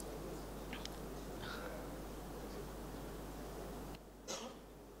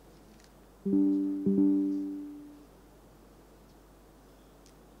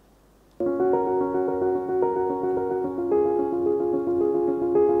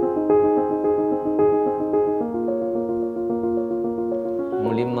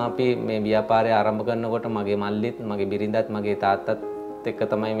 මුලින්ම අපි මේ ව්‍යාපාරය ආරම්භ කරනකොට මගේ මල්ලිත් මගේ බිරිඳත් මගේ තාත්තත් එක්ක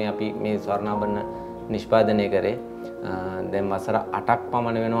තමයි අපි මේ ස්වර්ණාභරණ නිෂ්පාදනය කරේ. දැන් වසර 8ක්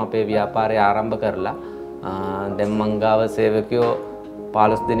පමණ වෙනවා අපේ ව්‍යාපාරය ආරම්භ කරලා. දැන් මං ගාව සේවකයෝ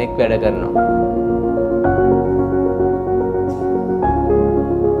 15 දෙනෙක් වැඩ කරනවා.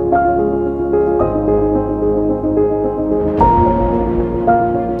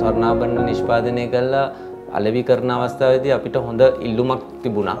 ස්වර්ණාභරණ නිෂ්පාදනය කළා අලෙවි කරන අවස්ථාවේදී අපිට හොඳ ඉල්ලුමක්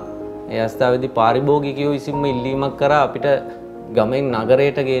තිබුණා. ඒ අවස්ථාවේදී පාරිභෝගිකයෝ විසින්ම ඉල්ලීමක් කරා අපිට ගමෙන්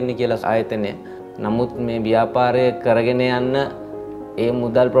නගරයට ගේන්න කියලා ආයතනය. නමුත් මේ ව්‍යාපාරය කරගෙන යන්න ඒ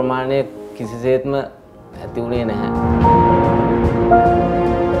මුදල් ප්‍රමාණය කිසිසේත්ම ඇති වුණේ නැහැ.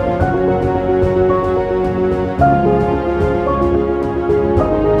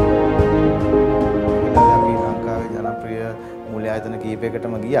 අපි ලංකාවේ ජනප්‍රිය මූල්‍ය ආයතන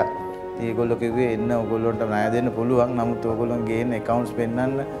කීපයකටම ගියා. ඒගොල්ලෝ කිව්වේ එන්න ඕගොල්ලොන්ට ණය දෙන්න පුළුවන්. නමුත් ඕගොල්ලොන් ගේන accounts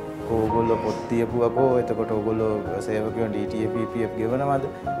පෙන්නන්න ඕගොල්ලෝ පොත් තියපුවකෝ එතකොට ඕගොල්ලෝ සේවකයන් DTA PPF ගෙවනවද?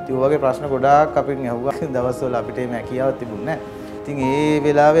 ඉතින් ඔය වගේ ප්‍රශ්න ගොඩාක් අපින් ඇහුවා. දවස්වල අපිට මේ හැකියාවක් තිබුණේ නැහැ. ඉතින් ඒ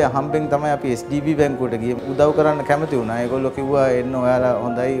වෙලාවේ අහම්බෙන් තමයි අපි SDB බැංකුවට ගියේ. උදව් කරන්න කැමති වුණා. ඒගොල්ලෝ කිව්වා එන්න ඔයාලා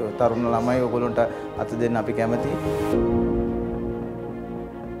හොඳයි තරුණ ළමයි ඕගොල්ලොන්ට අත දෙන්න අපි කැමතියි.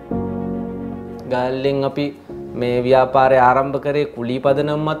 ගාල්ලෙන් අපි මේ ව්‍යාපාරය ආරම්භ කරේ කුලී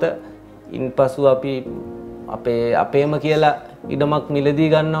පදනම මත. ඉන්පසු අපි අපේම කියලා ඉඩමක් මිලදී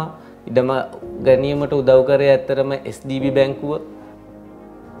ගන්නවා. ඉඩම ගැනීමට උදව් කරේ ඇත්තටම SDB බැංකුව.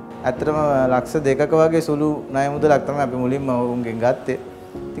 ඇත්තටම ලක්ෂ 2ක වගේ සුළු ණය මුදලක් තමයි අපි මුලින්ම උන්ගෙන් ගත්තේ.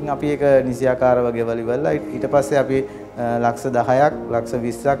 ඉතින් අපි ඒක නිසියාකාරව ගෙවල් ඉවරලා ඊට පස්සේ අපි ලක්ෂ 10ක් ලක්ෂ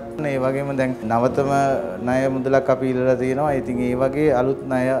 20ක් මේ වගේම දැන් නවතම ණය මුදලක් අපි ඉල්ලලා තියෙනවා. ඉතින් ඒ වගේ අලුත්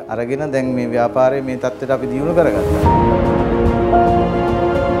ණය අරගෙන දැන් මේ ව්‍යාපාරයේ මේ තත්ත්වයට අපි දියුණු කරගත්තා.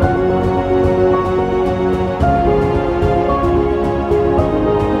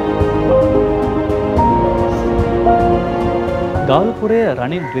 ගාල්පුරය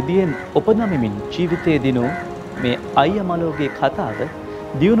රනිල් රිදියෙන් උපනමින් ජීවිතයේ දිනු මේ අයියමලෝගේ කතාව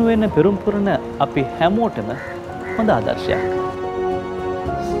දියුණු වෙන්න පෙරම් පුරන අපි හැමෝටම හොඳ ආදර්ශයක්.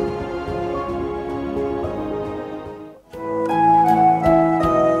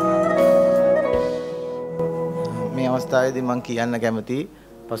 මේ අවස්ථාවේදී මම කියන්න කැමතියි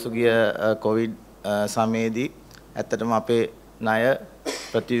පසුගිය කොවිඩ් සමයේදී ඇත්තටම අපේ ණය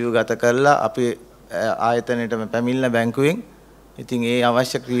ප්‍රතිව්‍යුහගත කරලා අපේ ආයතනයේටම පැමිණිලා බැංකුවෙන් ඉතින් ඒ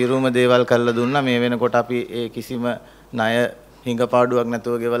අවශ්‍ය ක්‍රීරූම දේවල් කරලා දුන්නා. මේ වෙනකොට අපි ඒ කිසිම ණය හිඟපාඩුවක්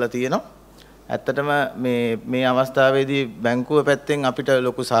නැතුව ගෙවලා තියෙනවා. ඇත්තටම මේ අවස්ථාවේදී බැංකුව පැත්තෙන් අපිට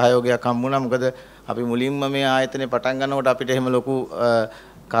ලොකු සහයෝගයක් හම්බුණා. මොකද අපි මුලින්ම මේ ආයතනේ පටන් ගන්නකොට අපිට එහෙම ලොකු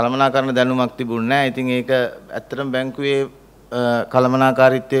කළමනාකරන දැනුමක් තිබුණේ නැහැ. ඉතින් ඒක ඇත්තටම බැංකුවේ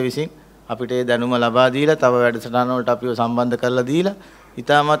කළමනාකාරීත්වය විසින් අපිට ඒ දැනුම ලබා දීලා තව වැඩසටහන වලට අපිව සම්බන්ධ කරලා දීලා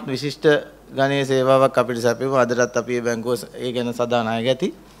ඉතාමත් විශිෂ්ට ගණයේ සේවාවක් අපිට සැපෙමු. අදටත් අපි මේ බැංකුව ඒ ගැන සදානායක ඇති.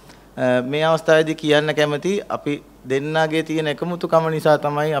 මේ අවස්ථාවේදී කියන්න කැමති අපි දෙන්නගේ තියෙන එකමුතුකම නිසා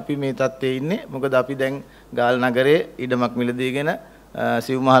තමයි අපි මේ තත්ත්වයේ ඉන්නේ. මොකද අපි දැන් ගාල් නගරේ ඉඩමක් මිලදීගෙන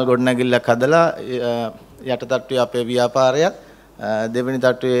සිව්මහල් ගොඩනැගිල්ලක් හදලා යට තට්ටුවේ අපේ ව්‍යාපාරයක්, දෙවෙනි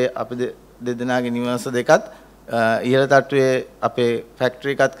තට්ටුවේ අපි දෙදෙනාගේ නිවාස දෙකත්, ඉහළ තට්ටුවේ අපේ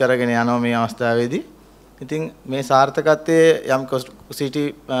ෆැක්ටරි එකත් කරගෙන යනවා මේ අවස්ථාවේදී. ඉතින් මේ සාර්ථකත්වයේ යම් සිටි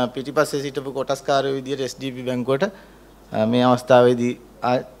පිටිපස්සේ සිටපු කොටස්කාරයෝ විදියට SDB බැංකුවට මේ අවස්ථාවේදී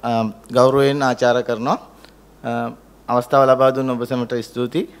ගෞරවයෙන් ආචාර කරනවා. අවස්ථාව ලබා දුන්න ඔබ සැමට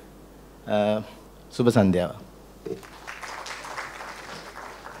ස්තුතියි. සුබ සන්ධ්‍යාව.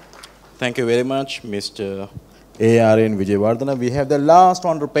 Thank you very much, Mr. A.R.N. Vijayawardena. We have the last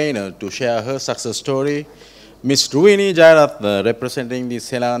entrepreneur to share her success story, Ms. Ruini Jayaratna, representing the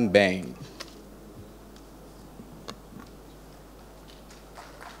Ceylon Bank.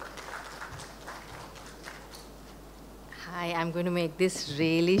 Hi, I'm going to make this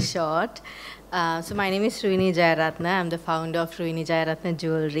really short. So my name is Ruini Jayaratna. I'm the founder of Ruini Jayaratna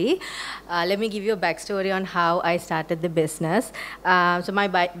Jewelry. Let me give you a backstory on how I started the business. So my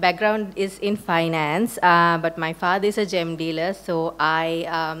background is in finance, but my father is a gem dealer. So I,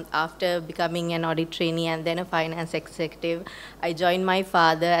 after becoming an audit trainee and then a finance executive, I joined my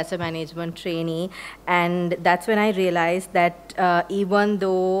father as a management trainee. And that's when I realized that even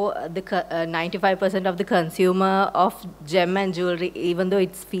though the 95% of the consumer of gem and jewelry, even though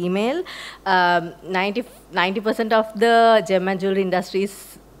it's female, 90% of the gem and jewelry industry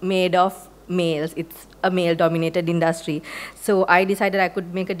is made of males. It's a male-dominated industry. So I decided I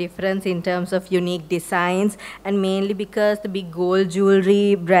could make a difference in terms of unique designs, and mainly because the big gold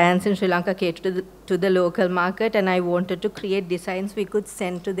jewelry brands in Sri Lanka cater to the local market, and I wanted to create designs we could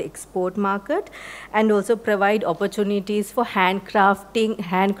send to the export market, and also provide opportunities for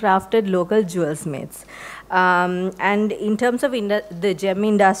handcrafted local jewelsmiths. And in terms of the gem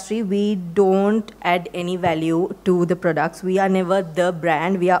industry, we don't add any value to the products. We are never the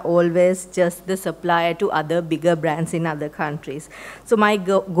brand. We are always just the supplier to other bigger brands in other countries. So my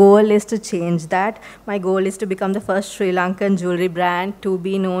goal is to change that. My goal is to become the first Sri Lankan jewelry brand to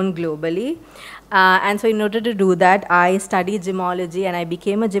be known globally. And so in order to do that, I studied gemology and I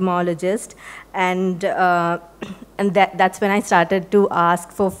became a gemologist. And that's when I started to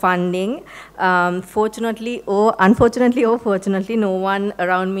ask for funding. Fortunately or unfortunately or fortunately, no one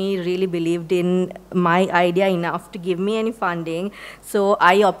around me really believed in my idea enough to give me any funding. So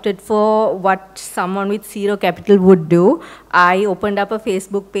I opted for what someone with zero capital would do. I opened up a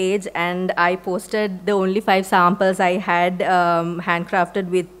Facebook page and I posted the only 5 samples I had handcrafted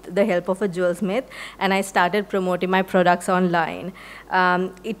with the help of a jewelsmith, and I started promoting my products online.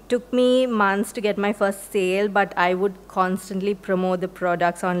 It took me months to get my first sale, but I would constantly promote the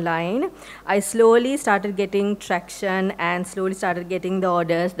products online. I slowly started getting traction and slowly started getting the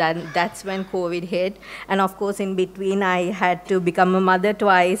orders. That's when COVID hit. And of course, in between, I had to become a mother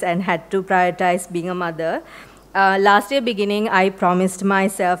twice and had to prioritize being a mother. Last year beginning, I promised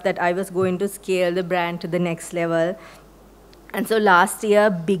myself that I was going to scale the brand to the next level. And so last year,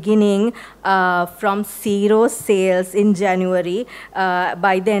 beginning from 0 sales in January,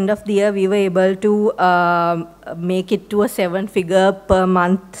 by the end of the year, we were able to make it to a 7-figure per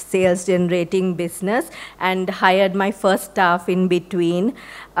month sales generating business, and hired my first staff in between.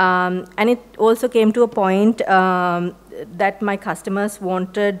 And it also came to a point that my customers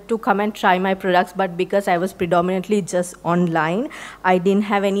wanted to come and try my products, but because I was predominantly just online, I didn't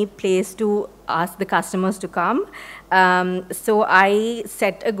have any place to ask the customers to come. So I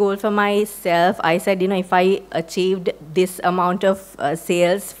set a goal for myself. I said, if I achieved this amount of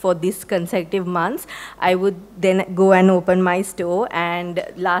sales for this consecutive months, I would then go and open my store. And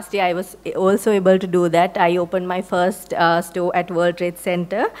last year I was also able to do that. I opened my first store at World Trade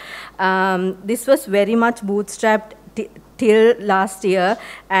Center. This was very much bootstrapped till last year,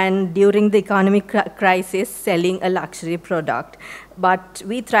 and during the economic crisis, selling a luxury product. But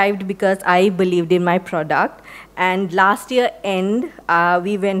we thrived because I believed in my product. And last year end,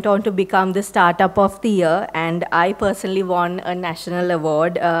 we went on to become the startup of the year, and I personally won a national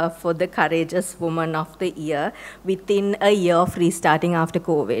award for the Courageous Woman of the Year within a year of restarting after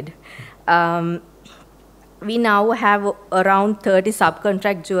COVID. we now have around 30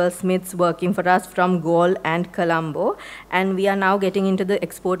 subcontract jewelsmiths working for us from Galle and Colombo, and we are now getting into the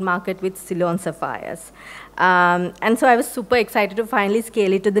export market with Ceylon sapphires. And so I was super excited to finally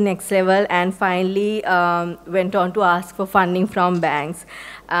scale it to the next level, and finally went on to ask for funding from banks.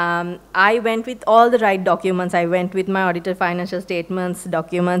 I went with all the right documents. I went with my audited financial statements,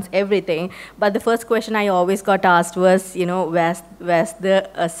 documents, everything. But the first question I always got asked was, you know, where's the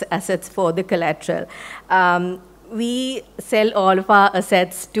assets for the collateral? We sell all of our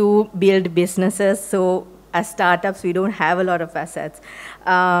assets to build businesses. So as startups, we don't have a lot of assets.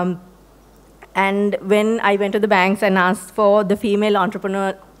 And when I went to the banks and asked for the female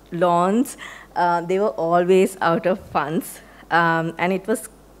entrepreneur loans, they were always out of funds. And it was,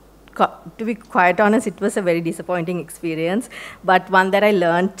 to be quite honest, it was a very disappointing experience, but one that I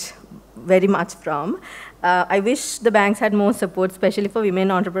learned very much from. I wish the banks had more support, especially for women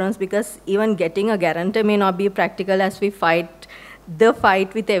entrepreneurs, because even getting a guarantor may not be practical as we fight the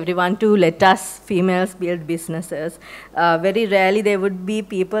fight with everyone to let us females build businesses. Very rarely there would be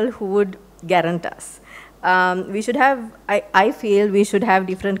people who would guarantee us. We should have, I feel we should have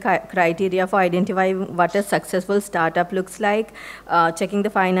different criteria for identifying what a successful startup looks like, checking the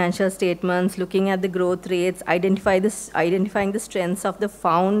financial statements, looking at the growth rates, identifying the strengths of the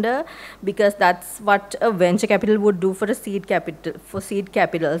founder, because that's what a venture capital would do for a seed capital, for seed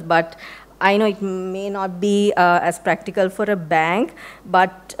capitals. But I know it may not be as practical for a bank,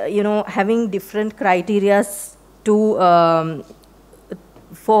 but you know, having different criteria to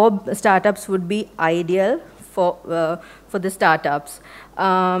for startups would be ideal for the startups.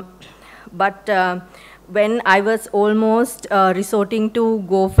 But when I was almost resorting to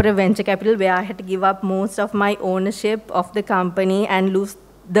go for a venture capital where I had to give up most of my ownership of the company and lose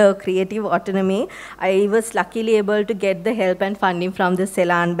the creative autonomy, I was luckily able to get the help and funding from the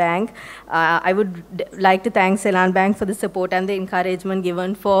Ceylon Bank. I would like to thank Ceylon Bank for the support and the encouragement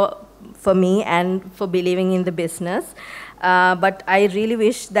given for me and for believing in the business. But I really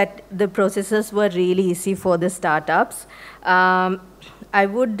wish that the processes were really easy for the startups. I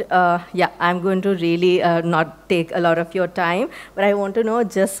would, yeah, I'm going to really not take a lot of your time, but I want to know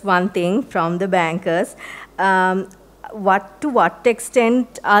just one thing from the bankers. To what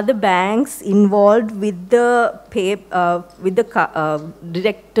extent are the banks involved with the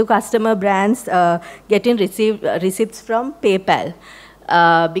direct-to-customer brands getting receipts from PayPal?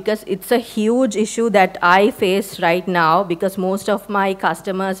 Because it's a huge issue that I face right now, because most of my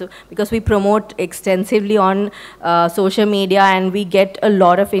customers, because we promote extensively on social media and we get a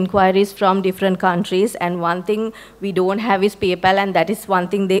lot of inquiries from different countries, and one thing we don't have is PayPal, and that is one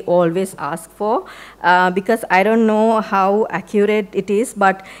thing they always ask for. Because I don't know how accurate it is,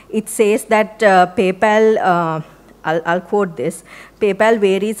 but it says that PayPal, I'll quote this, PayPal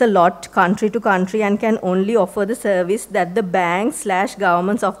varies a lot country to country and can only offer the service that the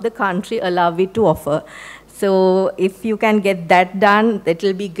banks/governments of the country allow it to offer. So if you can get that done, that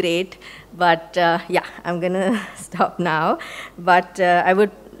will be great. But yeah, I'm going to stop now. But I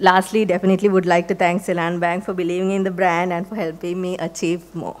would lastly definitely would like to thank Ceylon Bank for believing in the brand and for helping me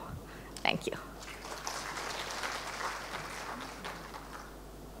achieve more. Thank you.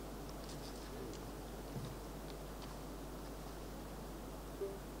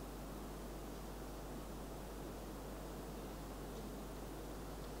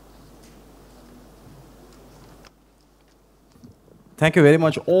 Thank you very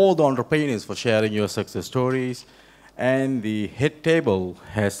much, all the entrepreneurs, for sharing your success stories. And the head table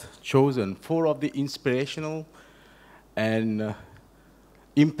has chosen 4 of the inspirational and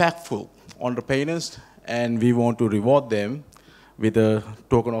impactful entrepreneurs, and we want to reward them with a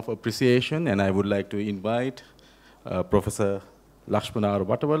token of appreciation. And I would like to invite Professor Lakshmana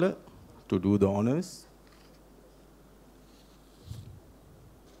Bhattawala to do the honors.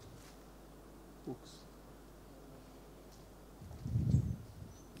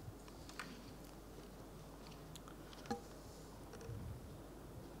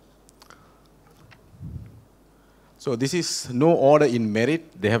 So this is no order in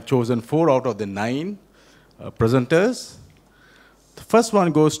merit. They have chosen 4 out of the 9 presenters. The first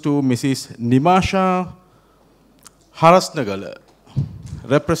one goes to Mrs. Nimasha Harasnagala,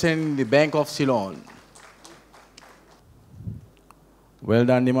 representing the Bank of Ceylon. Well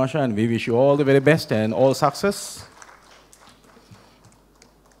done, Nimasha, and we wish you all the very best and all success.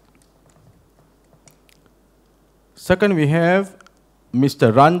 Second, we have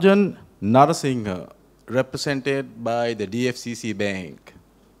Mr. Ranjan Narasinghe, represented by the DFCC Bank.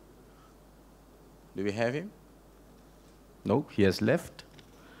 Do we have him? No, he has left.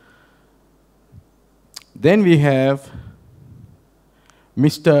 Then we have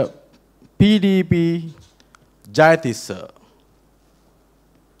Mr. PDP Jayatis sir,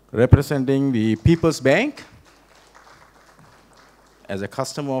 representing the People's Bank. As a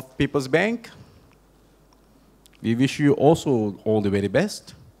customer of People's Bank, we wish you also all the very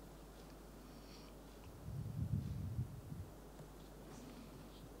best.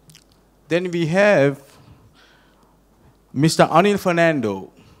 Then we have Mr. Anil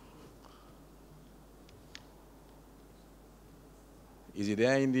Fernando. Is he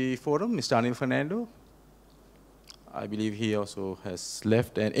there in the forum, Mr. Anil Fernando? I believe he also has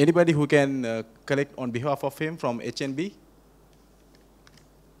left. And anybody who can collect on behalf of him from HNB?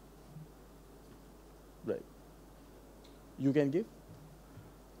 Right. You can give?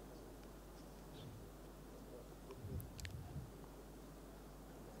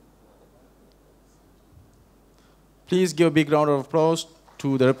 Please give a big round of applause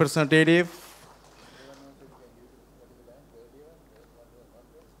to the representative.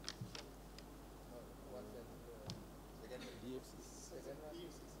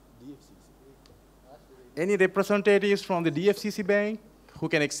 Any representatives from the DFCC Bank who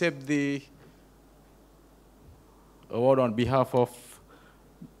can accept the award on behalf of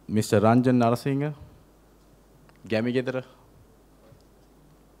Mr. Ranjan Narasinghe? Gamigedara?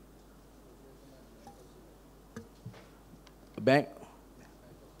 Bank.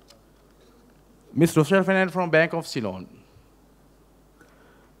 Ms. Rochelle Fernand from Bank of Ceylon.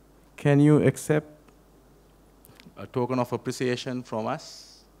 Can you accept a token of appreciation from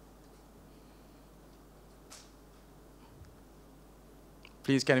us?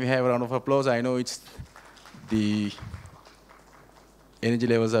 Please, can we have a round of applause? I know the energy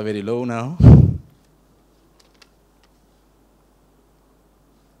levels are very low now.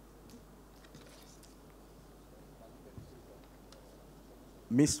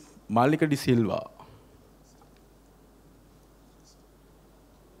 Miss Malika De Silva.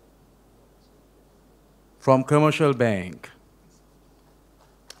 From Commercial Bank.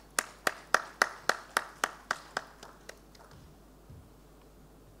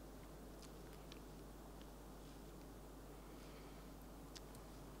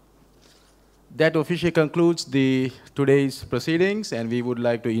 That officially concludes today's proceedings, and we would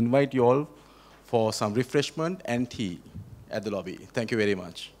like to invite you all for some refreshment and tea at the lobby. Thank you very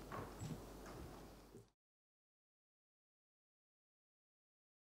much.